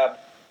and grab,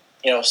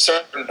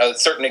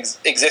 certain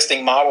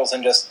existing models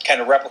and just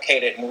kind of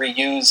replicate it and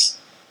reuse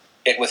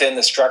it within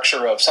the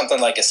structure of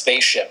something like a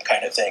spaceship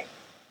kind of thing.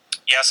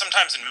 Yeah,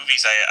 sometimes in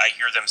movies I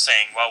hear them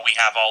saying, well, we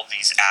have all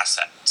these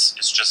assets.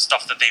 It's just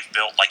stuff that they've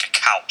built, like a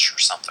couch or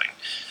something,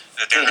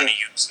 that they're going to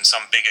use in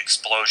some big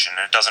explosion.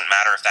 And it doesn't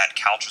matter if that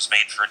couch was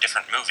made for a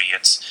different movie.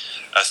 It's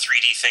a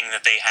 3D thing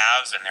that they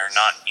have, and they're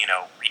not,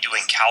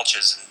 redoing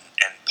couches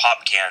and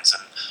pop cans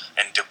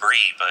and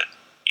debris. But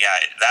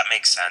yeah, that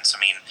makes sense. I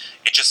mean,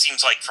 it just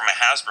seems like from a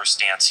Hasbro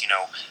stance,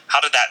 how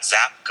did that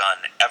Zap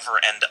gun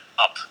ever end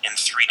up in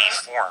 3D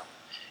form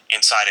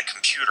inside a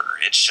computer?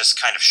 It's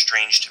just kind of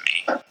strange to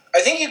me. I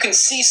think you can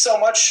see so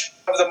much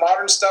of the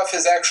modern stuff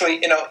is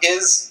actually,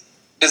 is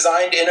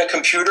designed in a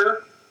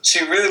computer, so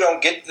you really don't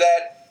get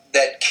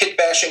that kit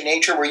bashing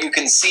nature where you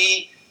can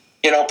see,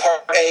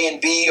 part A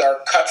and B are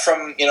cut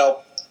from,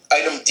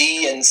 item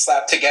D and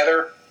slapped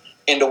together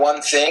into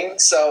one thing.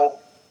 So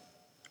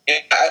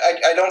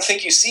I don't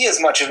think you see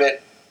as much of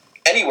it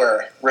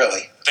anywhere,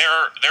 really. There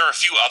are a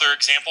few other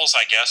examples,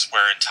 I guess,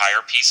 where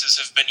entire pieces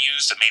have been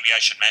used that maybe I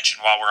should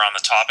mention while we're on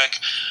the topic.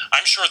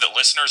 I'm sure that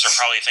listeners are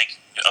probably thinking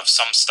of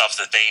some stuff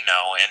that they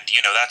know, and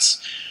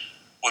that's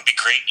would be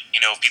great.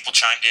 If people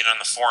chimed in on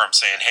the forum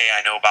saying, "Hey,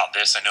 I know about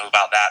this, I know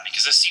about that,"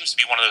 because this seems to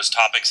be one of those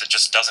topics that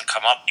just doesn't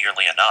come up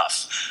nearly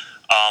enough.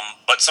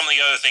 But some of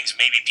the other things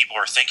maybe people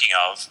are thinking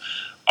of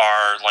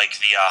are like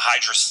the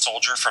Hydra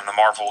Soldier from the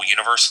Marvel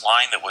Universe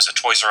line that was a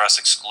Toys R Us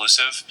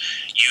exclusive,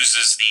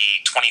 uses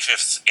the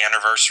 25th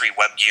anniversary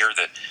web gear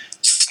that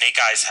Snake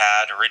Eyes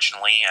had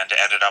originally and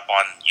ended up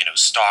on,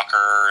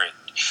 Stalker and,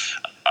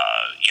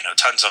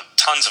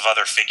 tons of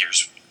other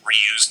figures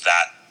reused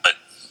that, but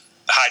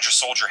the Hydra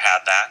Soldier had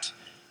that.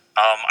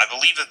 I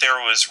believe that there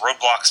was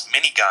Roadblock's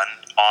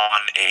minigun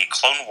on a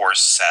Clone Wars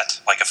set,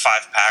 like a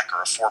 5-pack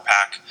or a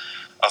 4-pack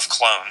of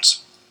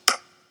clones.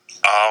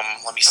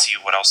 Let me see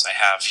what else I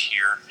have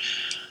here.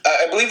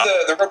 I believe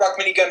the Roadblock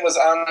minigun was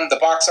on the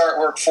box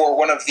artwork for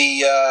one of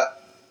the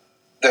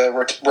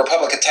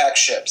Republic attack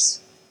ships.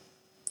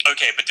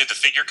 Okay, but did the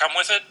figure come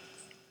with it?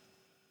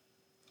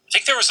 I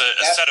think there was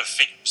a set of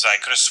figures I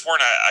could have sworn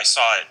I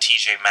saw at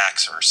TJ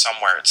Maxx or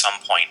somewhere at some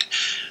point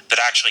that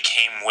actually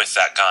came with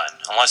that gun,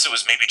 unless it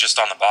was maybe just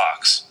on the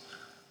box.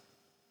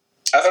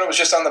 I thought it was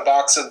just on the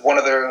box of one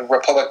of the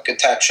Republic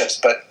attack ships,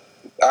 but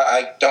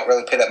I don't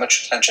really pay that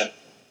much attention.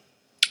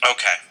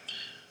 Okay.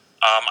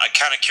 I'm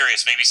kind of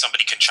curious. Maybe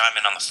somebody can chime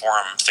in on the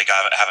forum if they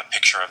have a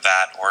picture of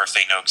that, or if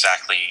they know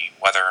exactly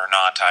whether or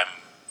not I'm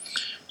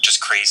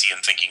just crazy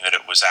in thinking that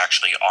it was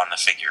actually on the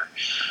figure.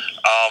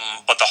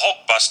 But the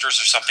Hulk Busters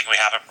are something we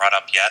haven't brought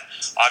up yet.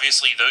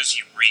 Obviously, those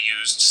you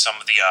reused some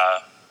of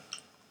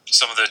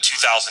the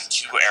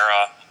 2002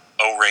 era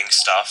O-ring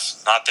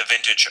stuff, not the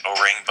vintage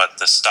O-ring, but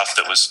the stuff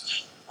that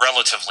was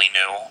relatively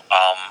new.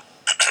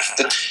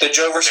 The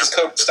Joe versus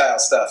Cobra style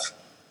stuff.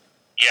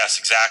 Yes,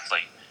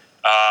 exactly.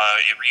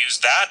 It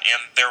reused that,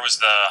 and there was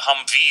the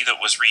Humvee that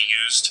was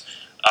reused.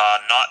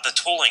 Not the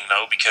tooling,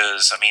 though,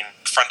 because,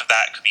 the front of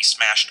that could be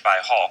smashed by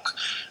Hulk,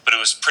 but it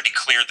was pretty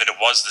clear that it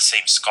was the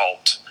same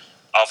sculpt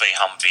of a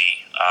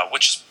Humvee,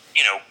 which is,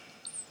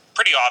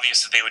 pretty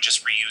obvious that they would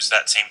just reuse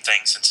that same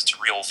thing since it's a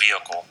real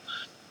vehicle,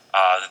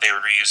 that they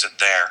would reuse it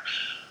there.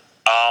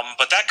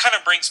 But that kind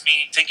of brings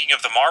me, thinking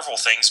of the Marvel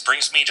things,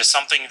 brings me to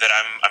something that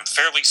I'm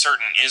fairly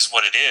certain is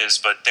what it is,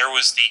 but there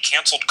was the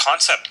canceled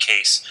concept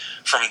case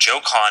from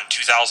JoeCon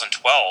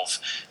 2012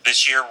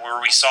 this year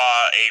where we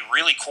saw a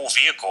really cool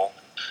vehicle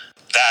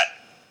that,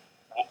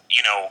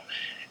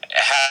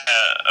 had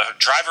a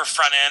driver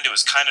front end. It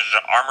was kind of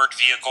an armored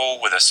vehicle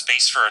with a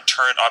space for a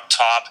turret up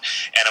top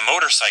and a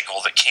motorcycle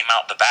that came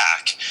out the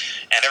back.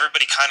 And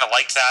everybody kind of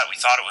liked that.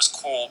 We thought it was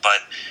cool,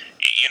 but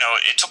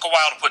it took a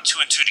while to put two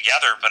and two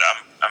together, but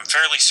I'm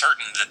fairly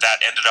certain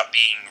that ended up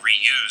being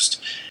reused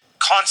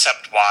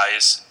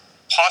concept-wise,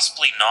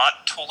 possibly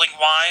not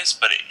tooling-wise,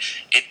 but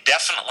it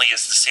definitely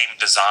is the same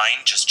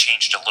design, just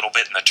changed a little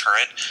bit in the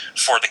turret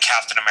for the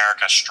Captain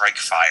America Strike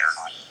Fire.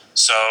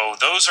 So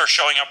those are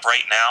showing up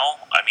right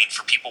now.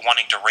 For people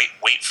wanting to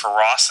wait for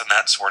Ross and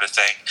that sort of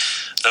thing,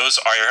 those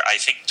are, I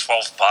think,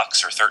 $12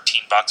 or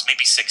 $13,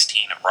 maybe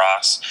 $16 at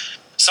Ross,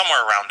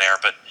 somewhere around there,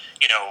 but,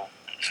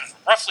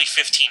 roughly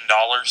 $15,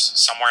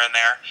 somewhere in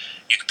there.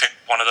 You can pick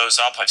one of those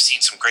up. I've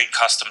seen some great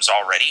customs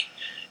already,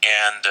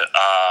 and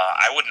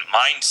I wouldn't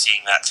mind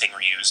seeing that thing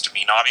reused.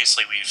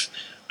 Obviously we've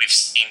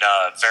seen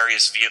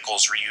various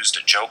vehicles reused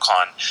at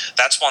JoeCon.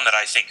 That's one that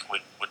I think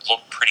would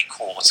look pretty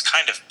cool. It's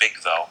kind of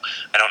big, though.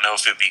 I don't know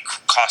if it would be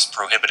cost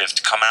prohibitive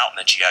to come out in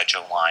the G.I.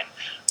 Joe line,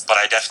 but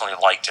I definitely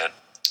liked it.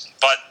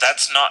 But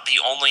that's not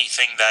the only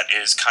thing that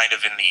is kind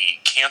of in the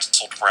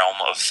canceled realm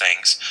of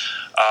things.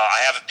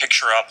 I have a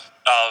picture up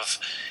of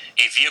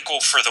a vehicle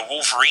for the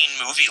Wolverine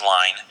movie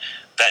line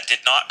that did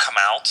not come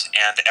out,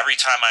 and every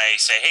time I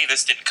say, hey,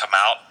 this didn't come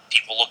out,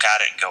 people look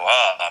at it and go,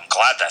 oh, I'm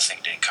glad that thing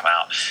didn't come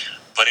out.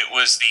 But it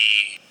was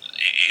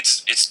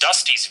it's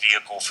Dusty's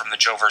vehicle from the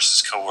Joe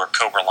vs.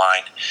 Cobra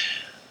line,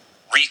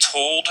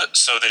 retooled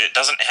so that it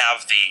doesn't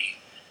have the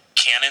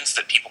cannons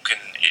that people can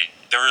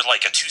there was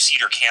like a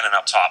 2-seater cannon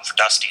up top for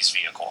Dusty's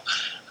vehicle,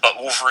 but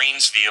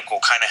Wolverine's vehicle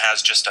kind of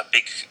has just a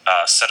big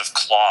set of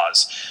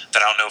claws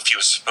that I don't know if he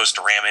was supposed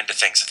to ram into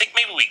things. I think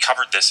maybe we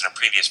covered this in a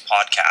previous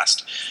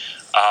podcast.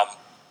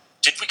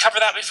 Did we cover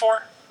that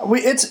before?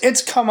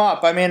 It's come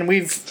up. I mean,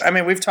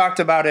 we've talked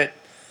about it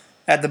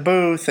at the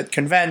booth, at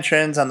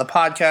conventions, on the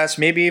podcast,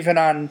 maybe even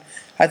on.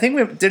 I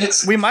think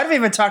we might have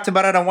even talked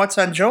about it on What's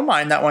on Joe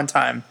Mind that one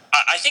time.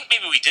 I think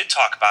maybe we did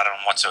talk about it on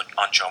What's on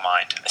Joe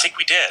Mind. I think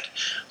we did.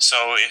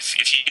 So if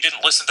you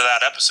didn't listen to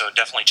that episode,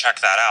 definitely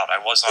check that out. I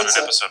was on an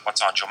episode of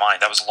What's on Joe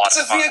Mind. That was a lot of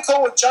fun. It's a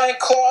vehicle with giant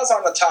claws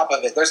on the top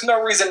of it. There's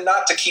no reason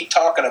not to keep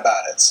talking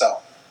about it. So.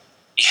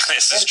 Yeah,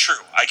 this is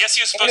true. I guess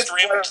he was supposed to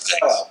ram into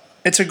things.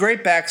 It's a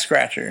great back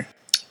scratcher.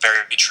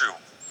 Very true.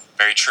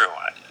 Very true.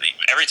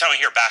 Every time I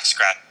hear back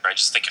scratcher, I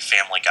just think of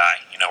Family Guy,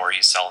 where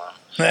he's selling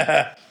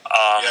them.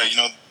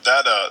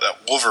 That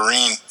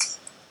Wolverine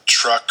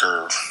truck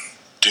or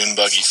dune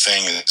buggy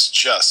thing is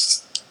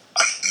just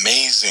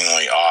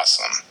amazingly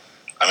awesome.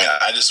 I mean,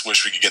 I just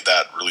wish we could get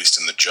that released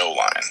in the Joe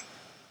line.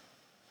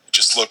 It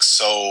just looks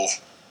so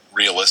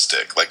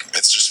realistic. Like,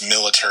 it's just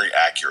military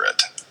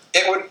accurate.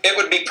 It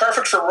would be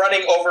perfect for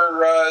running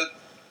over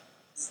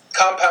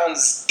Compound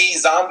Z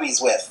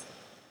zombies with.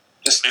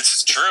 This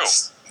is true.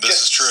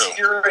 This is true.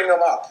 Steering them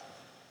up.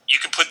 You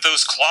can put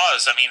those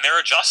claws, they're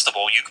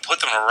adjustable. You can put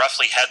them at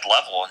roughly head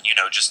level and,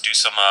 just do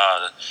some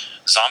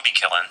zombie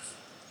killing.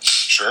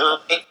 Sure.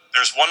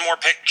 There's one more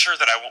picture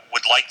that I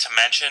would like to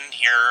mention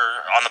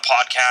here on the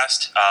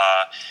podcast.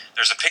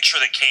 There's a picture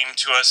that came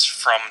to us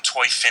from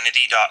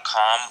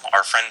Toyfinity.com.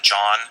 Our friend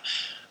John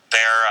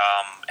there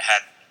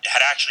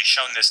had actually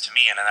shown this to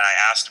me, and then I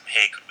asked him,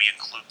 hey, could we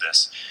include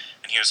this?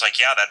 And he was like,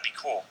 yeah, that'd be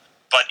cool.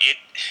 But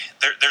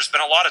there's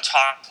been a lot of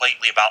talk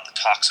lately about the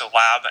Toxo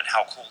Lab and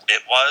how cool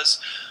it was.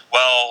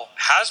 Well,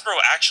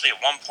 Hasbro actually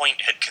at one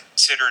point had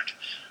considered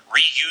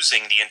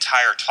reusing the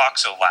entire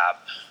Toxo Lab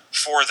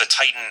for the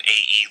Titan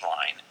AE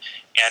line.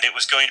 And it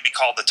was going to be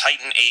called the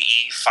Titan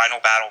AE Final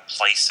Battle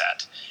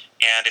playset.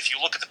 And if you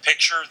look at the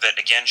picture that,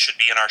 again, should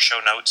be in our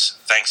show notes,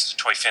 thanks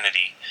to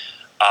Toyfinity,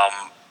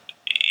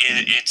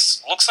 it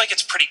looks like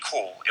it's pretty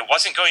cool. It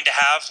wasn't going to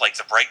have,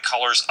 the bright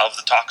colors of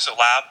the Toxo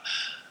Lab.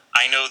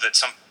 I know that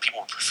some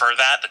people prefer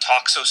that. The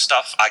Toxo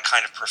stuff, I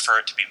kind of prefer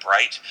it to be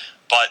bright.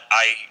 But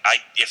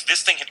if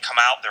this thing had come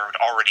out, there would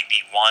already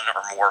be one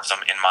or more of them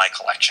in my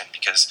collection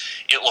because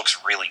it looks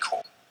really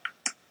cool.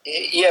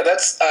 Yeah,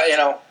 that's,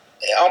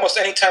 almost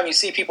any time you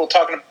see people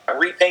talking about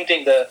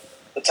repainting the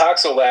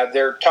Toxo Lab,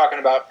 they're talking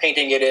about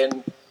painting it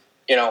in,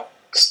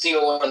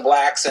 steel and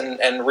blacks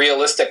and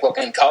realistic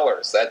looking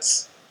colors.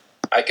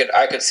 I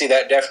could see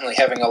that definitely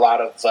having a lot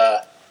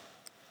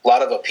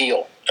of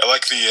appeal. I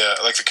like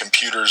the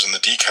computers and the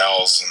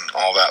decals and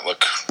all that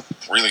look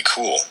really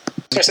cool.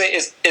 I was going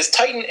to say, is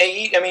Titan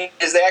AE?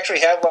 Does they actually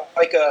have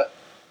are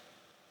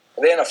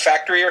they in a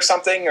factory or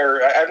something?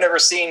 Or I've never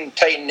seen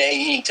Titan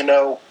AE to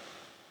know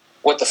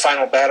what the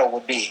final battle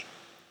would be.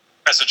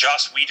 As a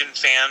Joss Whedon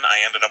fan, I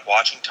ended up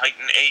watching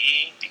Titan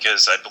AE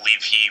because I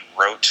believe he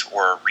wrote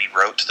or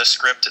rewrote the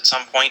script at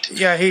some point.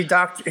 Yeah, he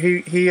doctored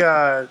it.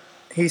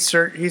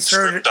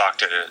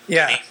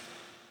 Yeah.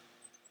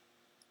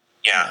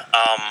 Yeah,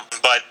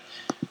 but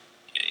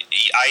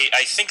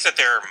I think that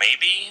there may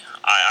be,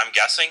 I'm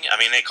guessing,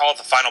 they call it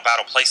the Final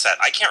Battle playset.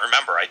 I can't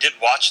remember. I did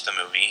watch the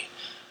movie,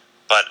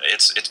 but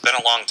it's been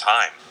a long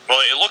time. Well,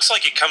 it looks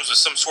like it comes with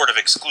some sort of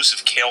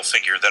exclusive Kale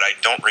figure that I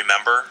don't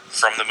remember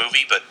from the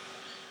movie, but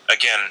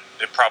again,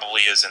 it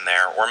probably is in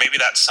there. Or maybe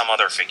that's some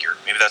other figure.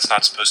 Maybe that's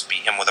not supposed to be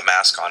him with a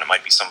mask on. It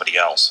might be somebody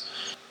else.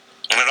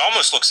 And it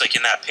almost looks like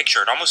in that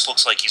picture, it almost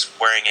looks like he's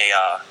wearing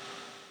a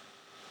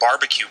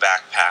barbecue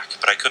backpack,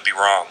 but I could be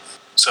wrong.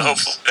 So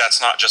hopefully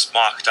that's not just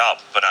mocked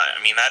up. But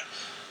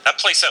that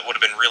playset would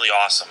have been really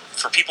awesome.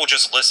 For people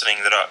just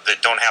listening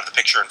that don't have the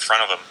picture in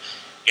front of them,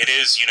 it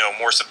is,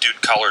 more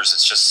subdued colors.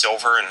 It's just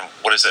silver and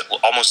what is it?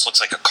 Almost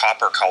looks like a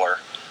copper color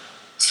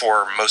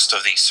for most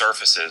of the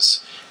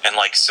surfaces, and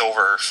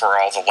silver for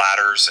all the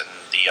ladders and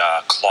the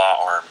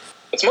claw arm.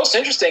 What's most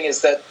interesting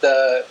is that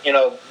the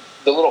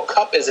little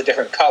cup is a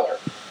different color.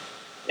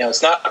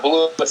 It's not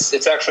blue.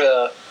 It's actually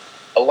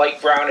a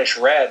light brownish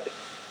red.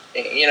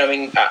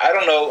 I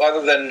don't know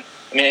other than,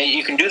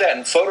 you can do that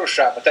in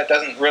Photoshop, but that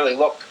doesn't really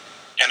look.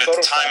 And at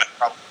the time, it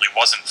probably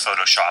wasn't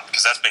Photoshop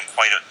because that's been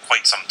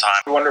quite some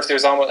time. I wonder if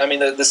there's almost.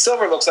 The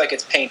silver looks like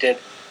it's painted.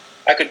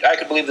 I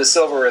could believe the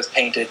silver is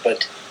painted,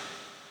 but.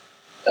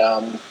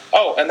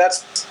 And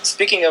that's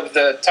speaking of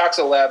the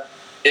Toxo Lab.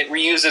 It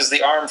reuses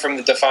the arm from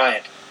the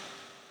Defiant.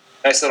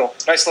 Nice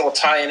little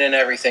tie-in and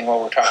everything while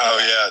we're talking. Oh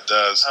yeah, it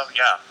does. Oh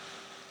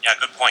yeah,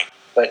 good point.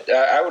 But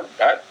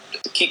I'd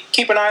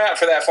keep an eye out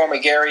for that for me,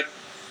 Gary.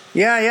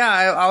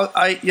 Yeah.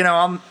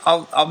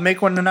 I'll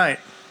make one tonight.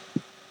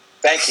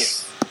 Thank you.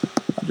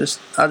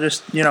 I'll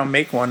just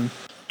make one.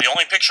 The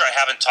only picture I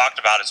haven't talked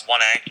about is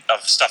one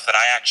of stuff that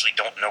I actually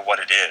don't know what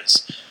it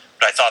is.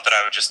 But I thought that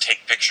I would just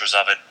take pictures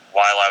of it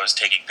while I was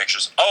taking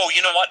pictures. Oh,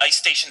 you know what? Ice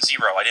Station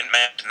Zero. I didn't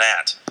mention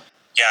that.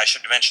 Yeah, I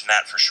should mention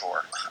that for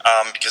sure.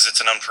 Because it's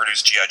an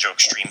unproduced G.I. Joe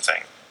Extreme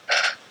thing.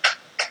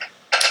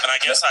 And I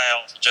guess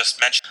I'll just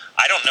mention,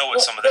 I don't know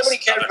what some of this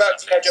Nobody cares about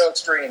G.I. Joe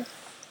Extreme.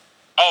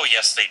 Oh,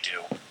 yes, they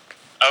do.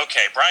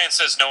 Okay, Brian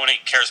says no one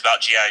cares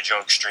about G.I.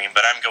 Joe Extreme,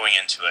 but I'm going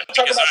into it.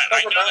 Because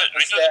I know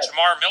that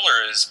Jamar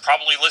Miller is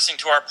probably listening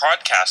to our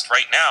podcast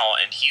right now,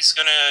 and he's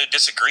going to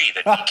disagree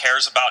that he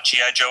cares about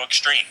G.I. Joe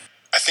Extreme.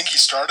 I think he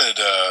started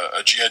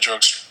a G.I. Joe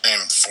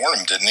Extreme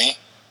forum, didn't he?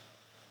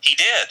 He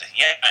did,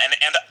 yeah.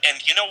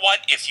 And you know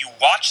what? If you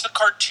watch the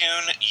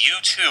cartoon,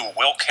 you too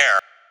will care.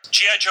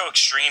 G.I. Joe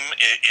Extreme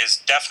is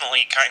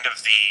definitely kind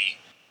of the...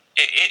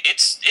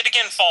 It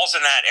again falls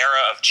in that era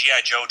of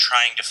G.I. Joe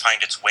trying to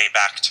find its way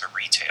back to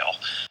retail.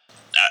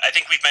 I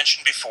think we've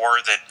mentioned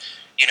before that,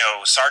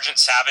 Sergeant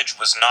Savage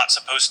was not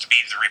supposed to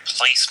be the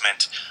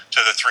replacement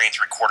to the 3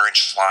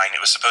 3/4-inch line. It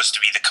was supposed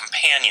to be the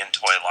companion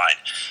toy line.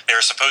 They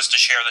were supposed to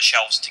share the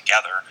shelves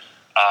together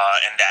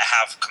and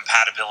have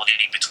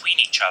compatibility between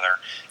each other.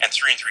 And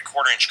 3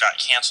 3/4-inch got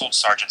canceled.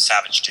 Sergeant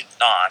Savage did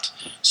not.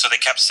 So they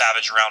kept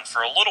Savage around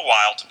for a little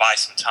while to buy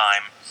some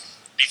time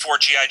before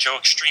G.I. Joe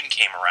Extreme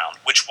came around,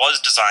 which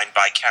was designed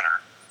by Kenner.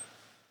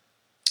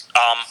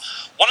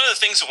 One of the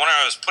things that when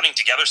I was putting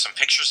together some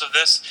pictures of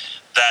this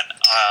that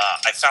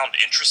I found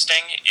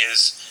interesting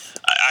is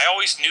I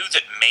always knew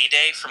that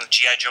Mayday from the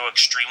G.I. Joe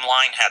Extreme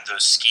line had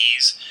those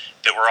skis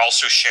that were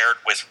also shared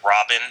with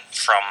Robin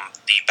from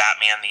the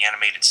Batman the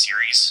Animated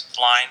Series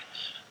line.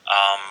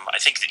 I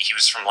think that he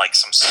was from like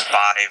some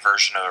spy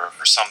version or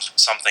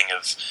something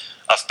of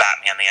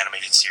Batman the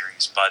Animated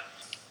Series. But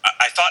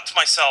I thought to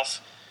myself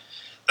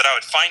that I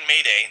would find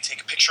Mayday and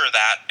take a picture of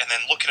that and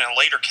then look in a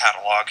later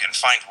catalog and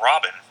find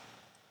Robin.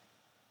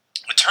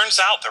 It turns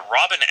out that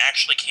Robin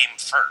actually came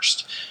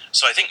first.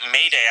 So I think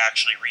Mayday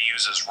actually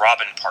reuses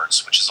Robin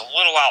parts, which is a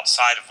little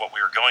outside of what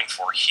we were going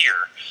for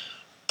here.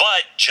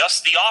 But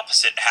just the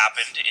opposite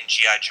happened in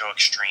G.I. Joe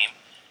Extreme,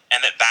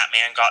 and that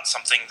Batman got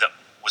something that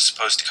was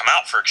supposed to come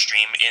out for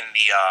Extreme in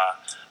the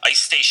Ice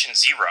Station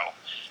Zero.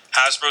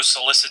 Hasbro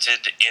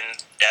solicited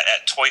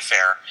at Toy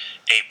Fair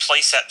a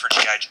playset for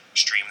G.I. Joe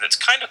Extreme that's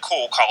kind of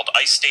cool called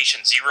Ice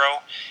Station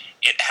Zero.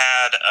 It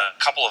had a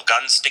couple of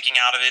guns sticking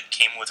out of it,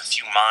 came with a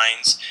few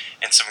mines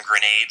and some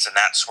grenades and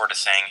that sort of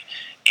thing.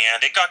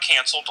 And it got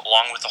canceled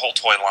along with the whole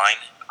toy line.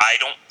 I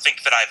don't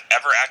think that I've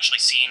ever actually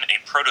seen a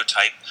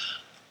prototype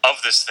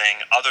of this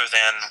thing other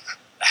than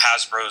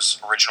Hasbro's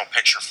original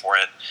picture for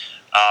it.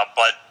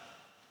 But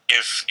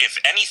if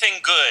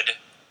anything good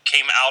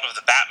came out of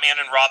the Batman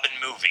and Robin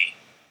movie,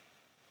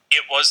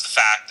 it was the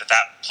fact that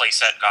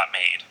playset got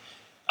made.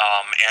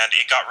 And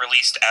it got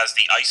released as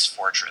the Ice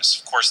Fortress.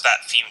 Of course,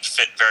 that theme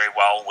fit very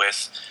well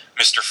with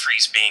Mr.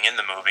 Freeze being in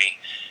the movie.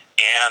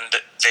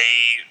 And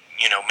they,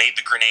 made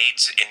the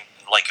grenades in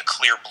like a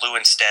clear blue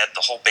instead.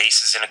 The whole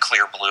base is in a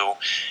clear blue.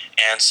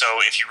 And so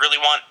if you really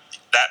want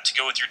that to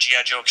go with your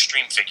G.I. Joe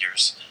Extreme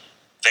figures,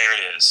 there it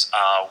is.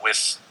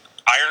 With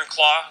Iron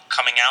Claw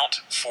coming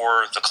out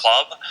for the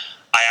club,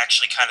 I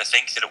actually kind of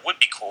think that it would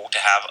be cool to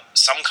have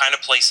some kind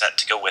of playset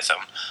to go with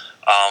them.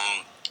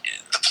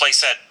 The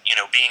playset,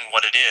 being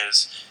what it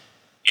is,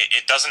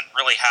 it doesn't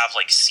really have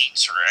like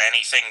seats or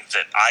anything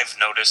that I've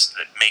noticed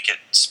that make it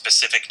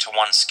specific to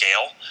one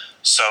scale.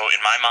 So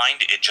in my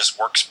mind, it just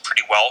works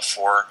pretty well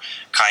for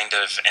kind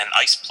of an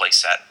ice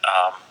playset.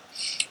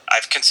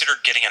 I've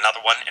considered getting another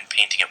one and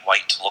painting it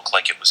white to look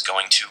like it was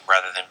going to,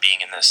 rather than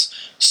being in this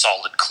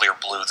solid clear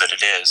blue that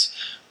it is.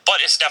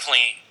 But it's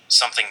definitely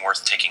something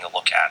worth taking a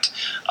look at.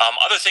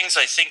 Other things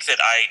I think that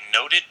I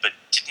noted but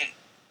didn't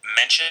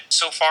mention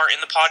so far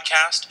in the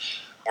podcast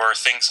were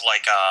things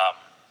like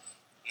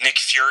Nick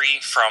Fury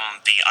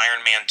from the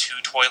Iron Man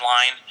 2 toy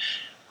line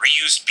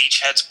reused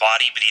Beachhead's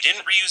body, but he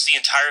didn't reuse the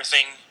entire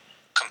thing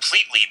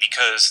completely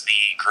because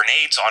the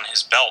grenades on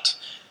his belt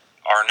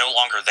are no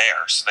longer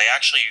there. So they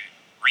actually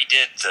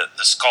redid the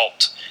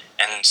sculpt,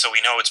 and so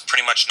we know it's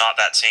pretty much not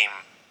that same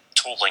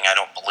tooling, I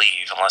don't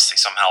believe, unless they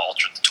somehow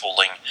altered the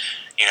tooling,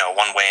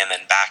 one way and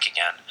then back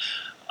again.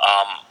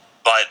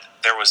 But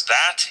there was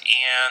that,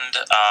 and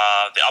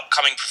the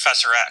upcoming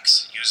Professor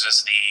X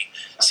uses the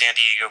San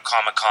Diego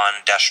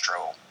Comic-Con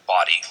Destro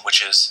body,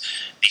 which is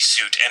the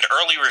suit. And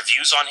early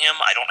reviews on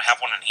him, I don't have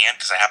one in hand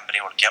because I haven't been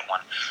able to get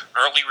one.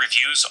 Early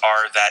reviews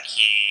are that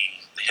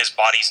his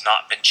body's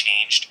not been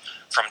changed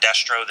from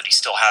Destro, that he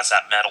still has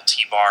that metal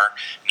T-bar,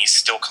 and he's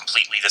still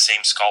completely the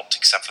same sculpt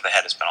except for the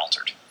head has been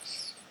altered.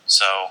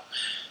 So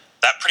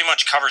that pretty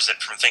much covers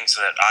it from things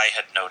that I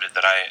had noted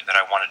that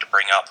I wanted to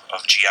bring up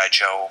of G.I.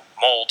 Joe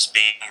molds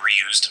being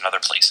reused in other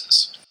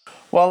places.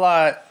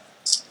 Well,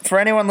 for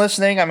anyone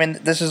listening, I mean,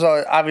 this has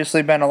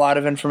obviously been a lot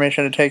of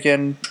information to take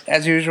in,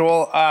 as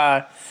usual.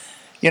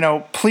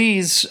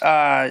 Please,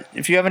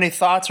 if you have any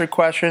thoughts or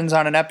questions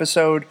on an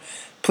episode,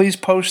 please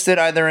post it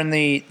either in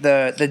the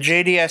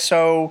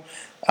JDSO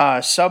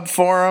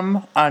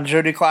sub-forum on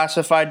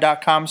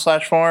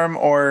jodeclassified.com/forum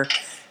or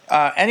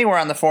anywhere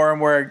on the forum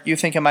where you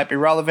think it might be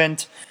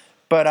relevant.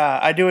 But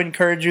I do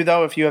encourage you,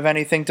 though, if you have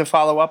anything to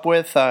follow up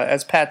with,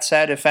 as Pat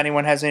said, if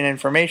anyone has any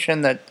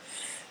information that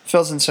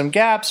fills in some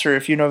gaps, or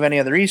if you know of any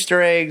other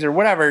Easter eggs or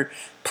whatever,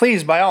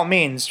 please, by all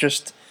means,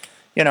 just,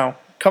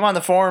 come on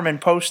the forum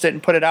and post it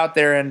and put it out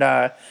there,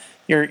 and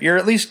you're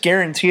at least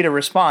guaranteed a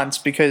response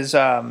because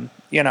we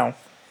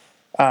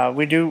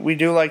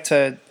do like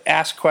to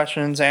ask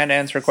questions and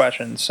answer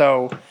questions.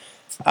 So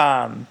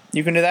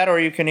you can do that, or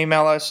you can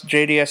email us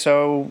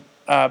JDSO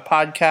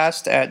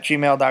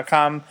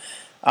podcast@gmail.com.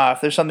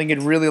 If there's something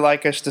you'd really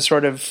like us to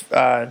sort of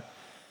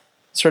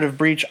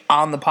breach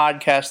on the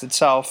podcast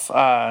itself.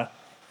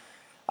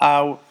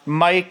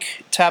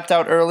 Mike tapped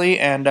out early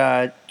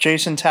and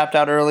Jason tapped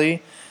out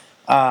early.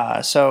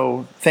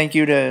 So thank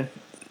you to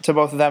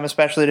both of them,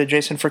 especially to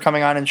Jason for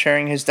coming on and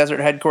sharing his Desert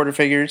Headquarter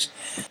figures.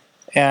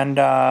 And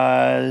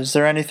is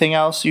there anything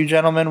else you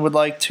gentlemen would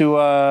like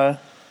to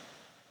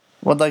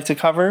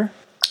cover?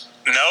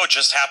 No,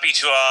 just happy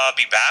to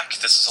be back.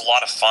 This is a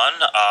lot of fun.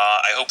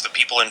 I hope that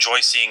people enjoy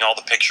seeing all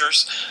the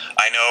pictures.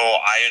 I know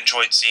I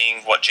enjoyed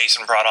seeing what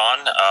Jason brought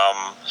on.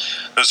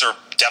 Those are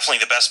definitely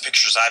the best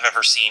pictures I've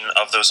ever seen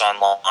of those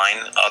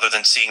online, other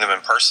than seeing them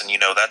in person.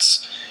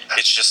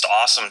 It's just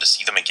awesome to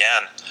see them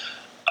again.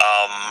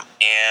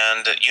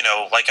 And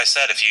like I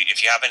said, if you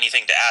have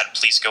anything to add,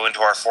 please go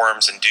into our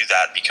forums and do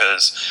that,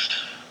 because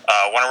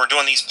when we're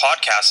doing these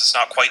podcasts, it's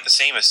not quite the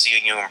same as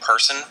seeing you in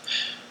person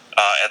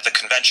at the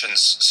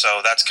conventions.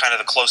 So that's kind of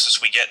the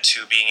closest we get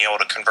to being able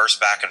to converse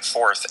back and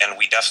forth, and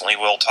we definitely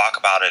will talk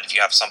about it if you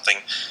have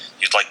something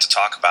you'd like to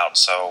talk about.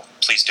 So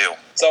please do.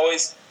 It's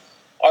always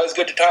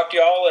good to talk to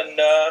y'all, and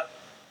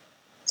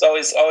it's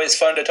always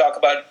fun to talk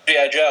about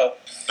G.I. Joe.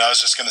 No, I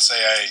was just going to say,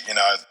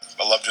 I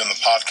love doing the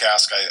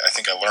podcast. I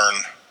think I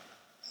learn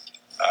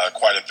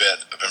quite a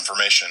bit of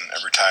information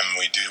every time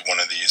we do one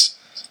of these.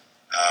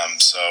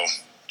 So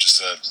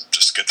just a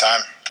good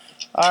time.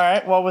 All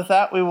right. Well, with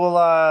that, we will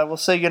we'll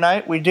say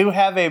goodnight. We do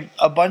have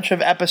a bunch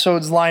of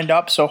episodes lined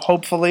up, so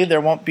hopefully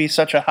there won't be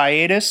such a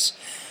hiatus.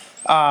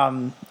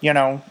 Between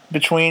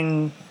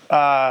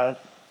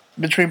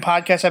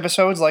podcast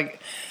episodes, like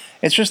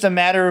it's just a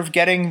matter of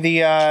getting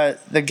the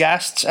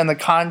guests and the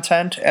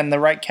content and the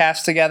right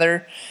cast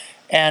together,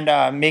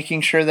 and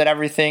making sure that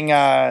everything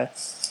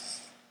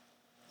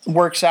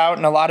works out.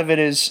 And a lot of it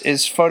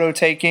is photo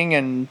taking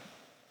and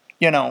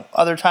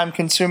other time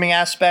consuming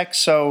aspects.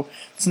 So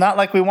it's not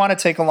like we want to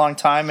take a long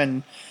time.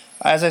 And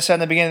as I said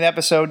in the beginning of the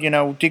episode,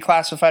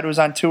 Declassified was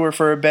on tour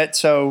for a bit,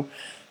 so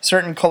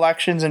certain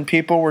collections and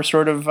people were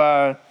sort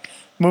of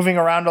moving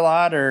around a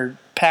lot or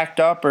packed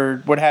up or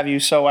what have you.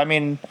 So,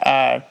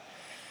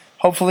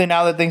 hopefully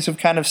now that things have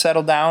kind of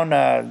settled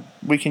down,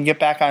 we can get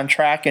back on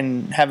track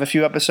and have a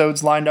few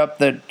episodes lined up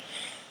that,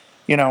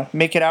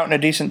 make it out in a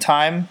decent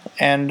time.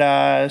 And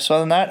so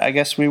other than that, I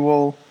guess we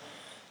will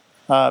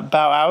bow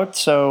out.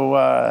 So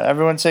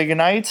everyone say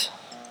goodnight.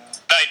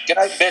 Good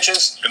night,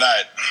 bitches. Good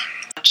night.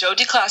 Joe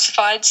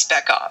Declassified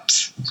Spec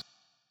Ops.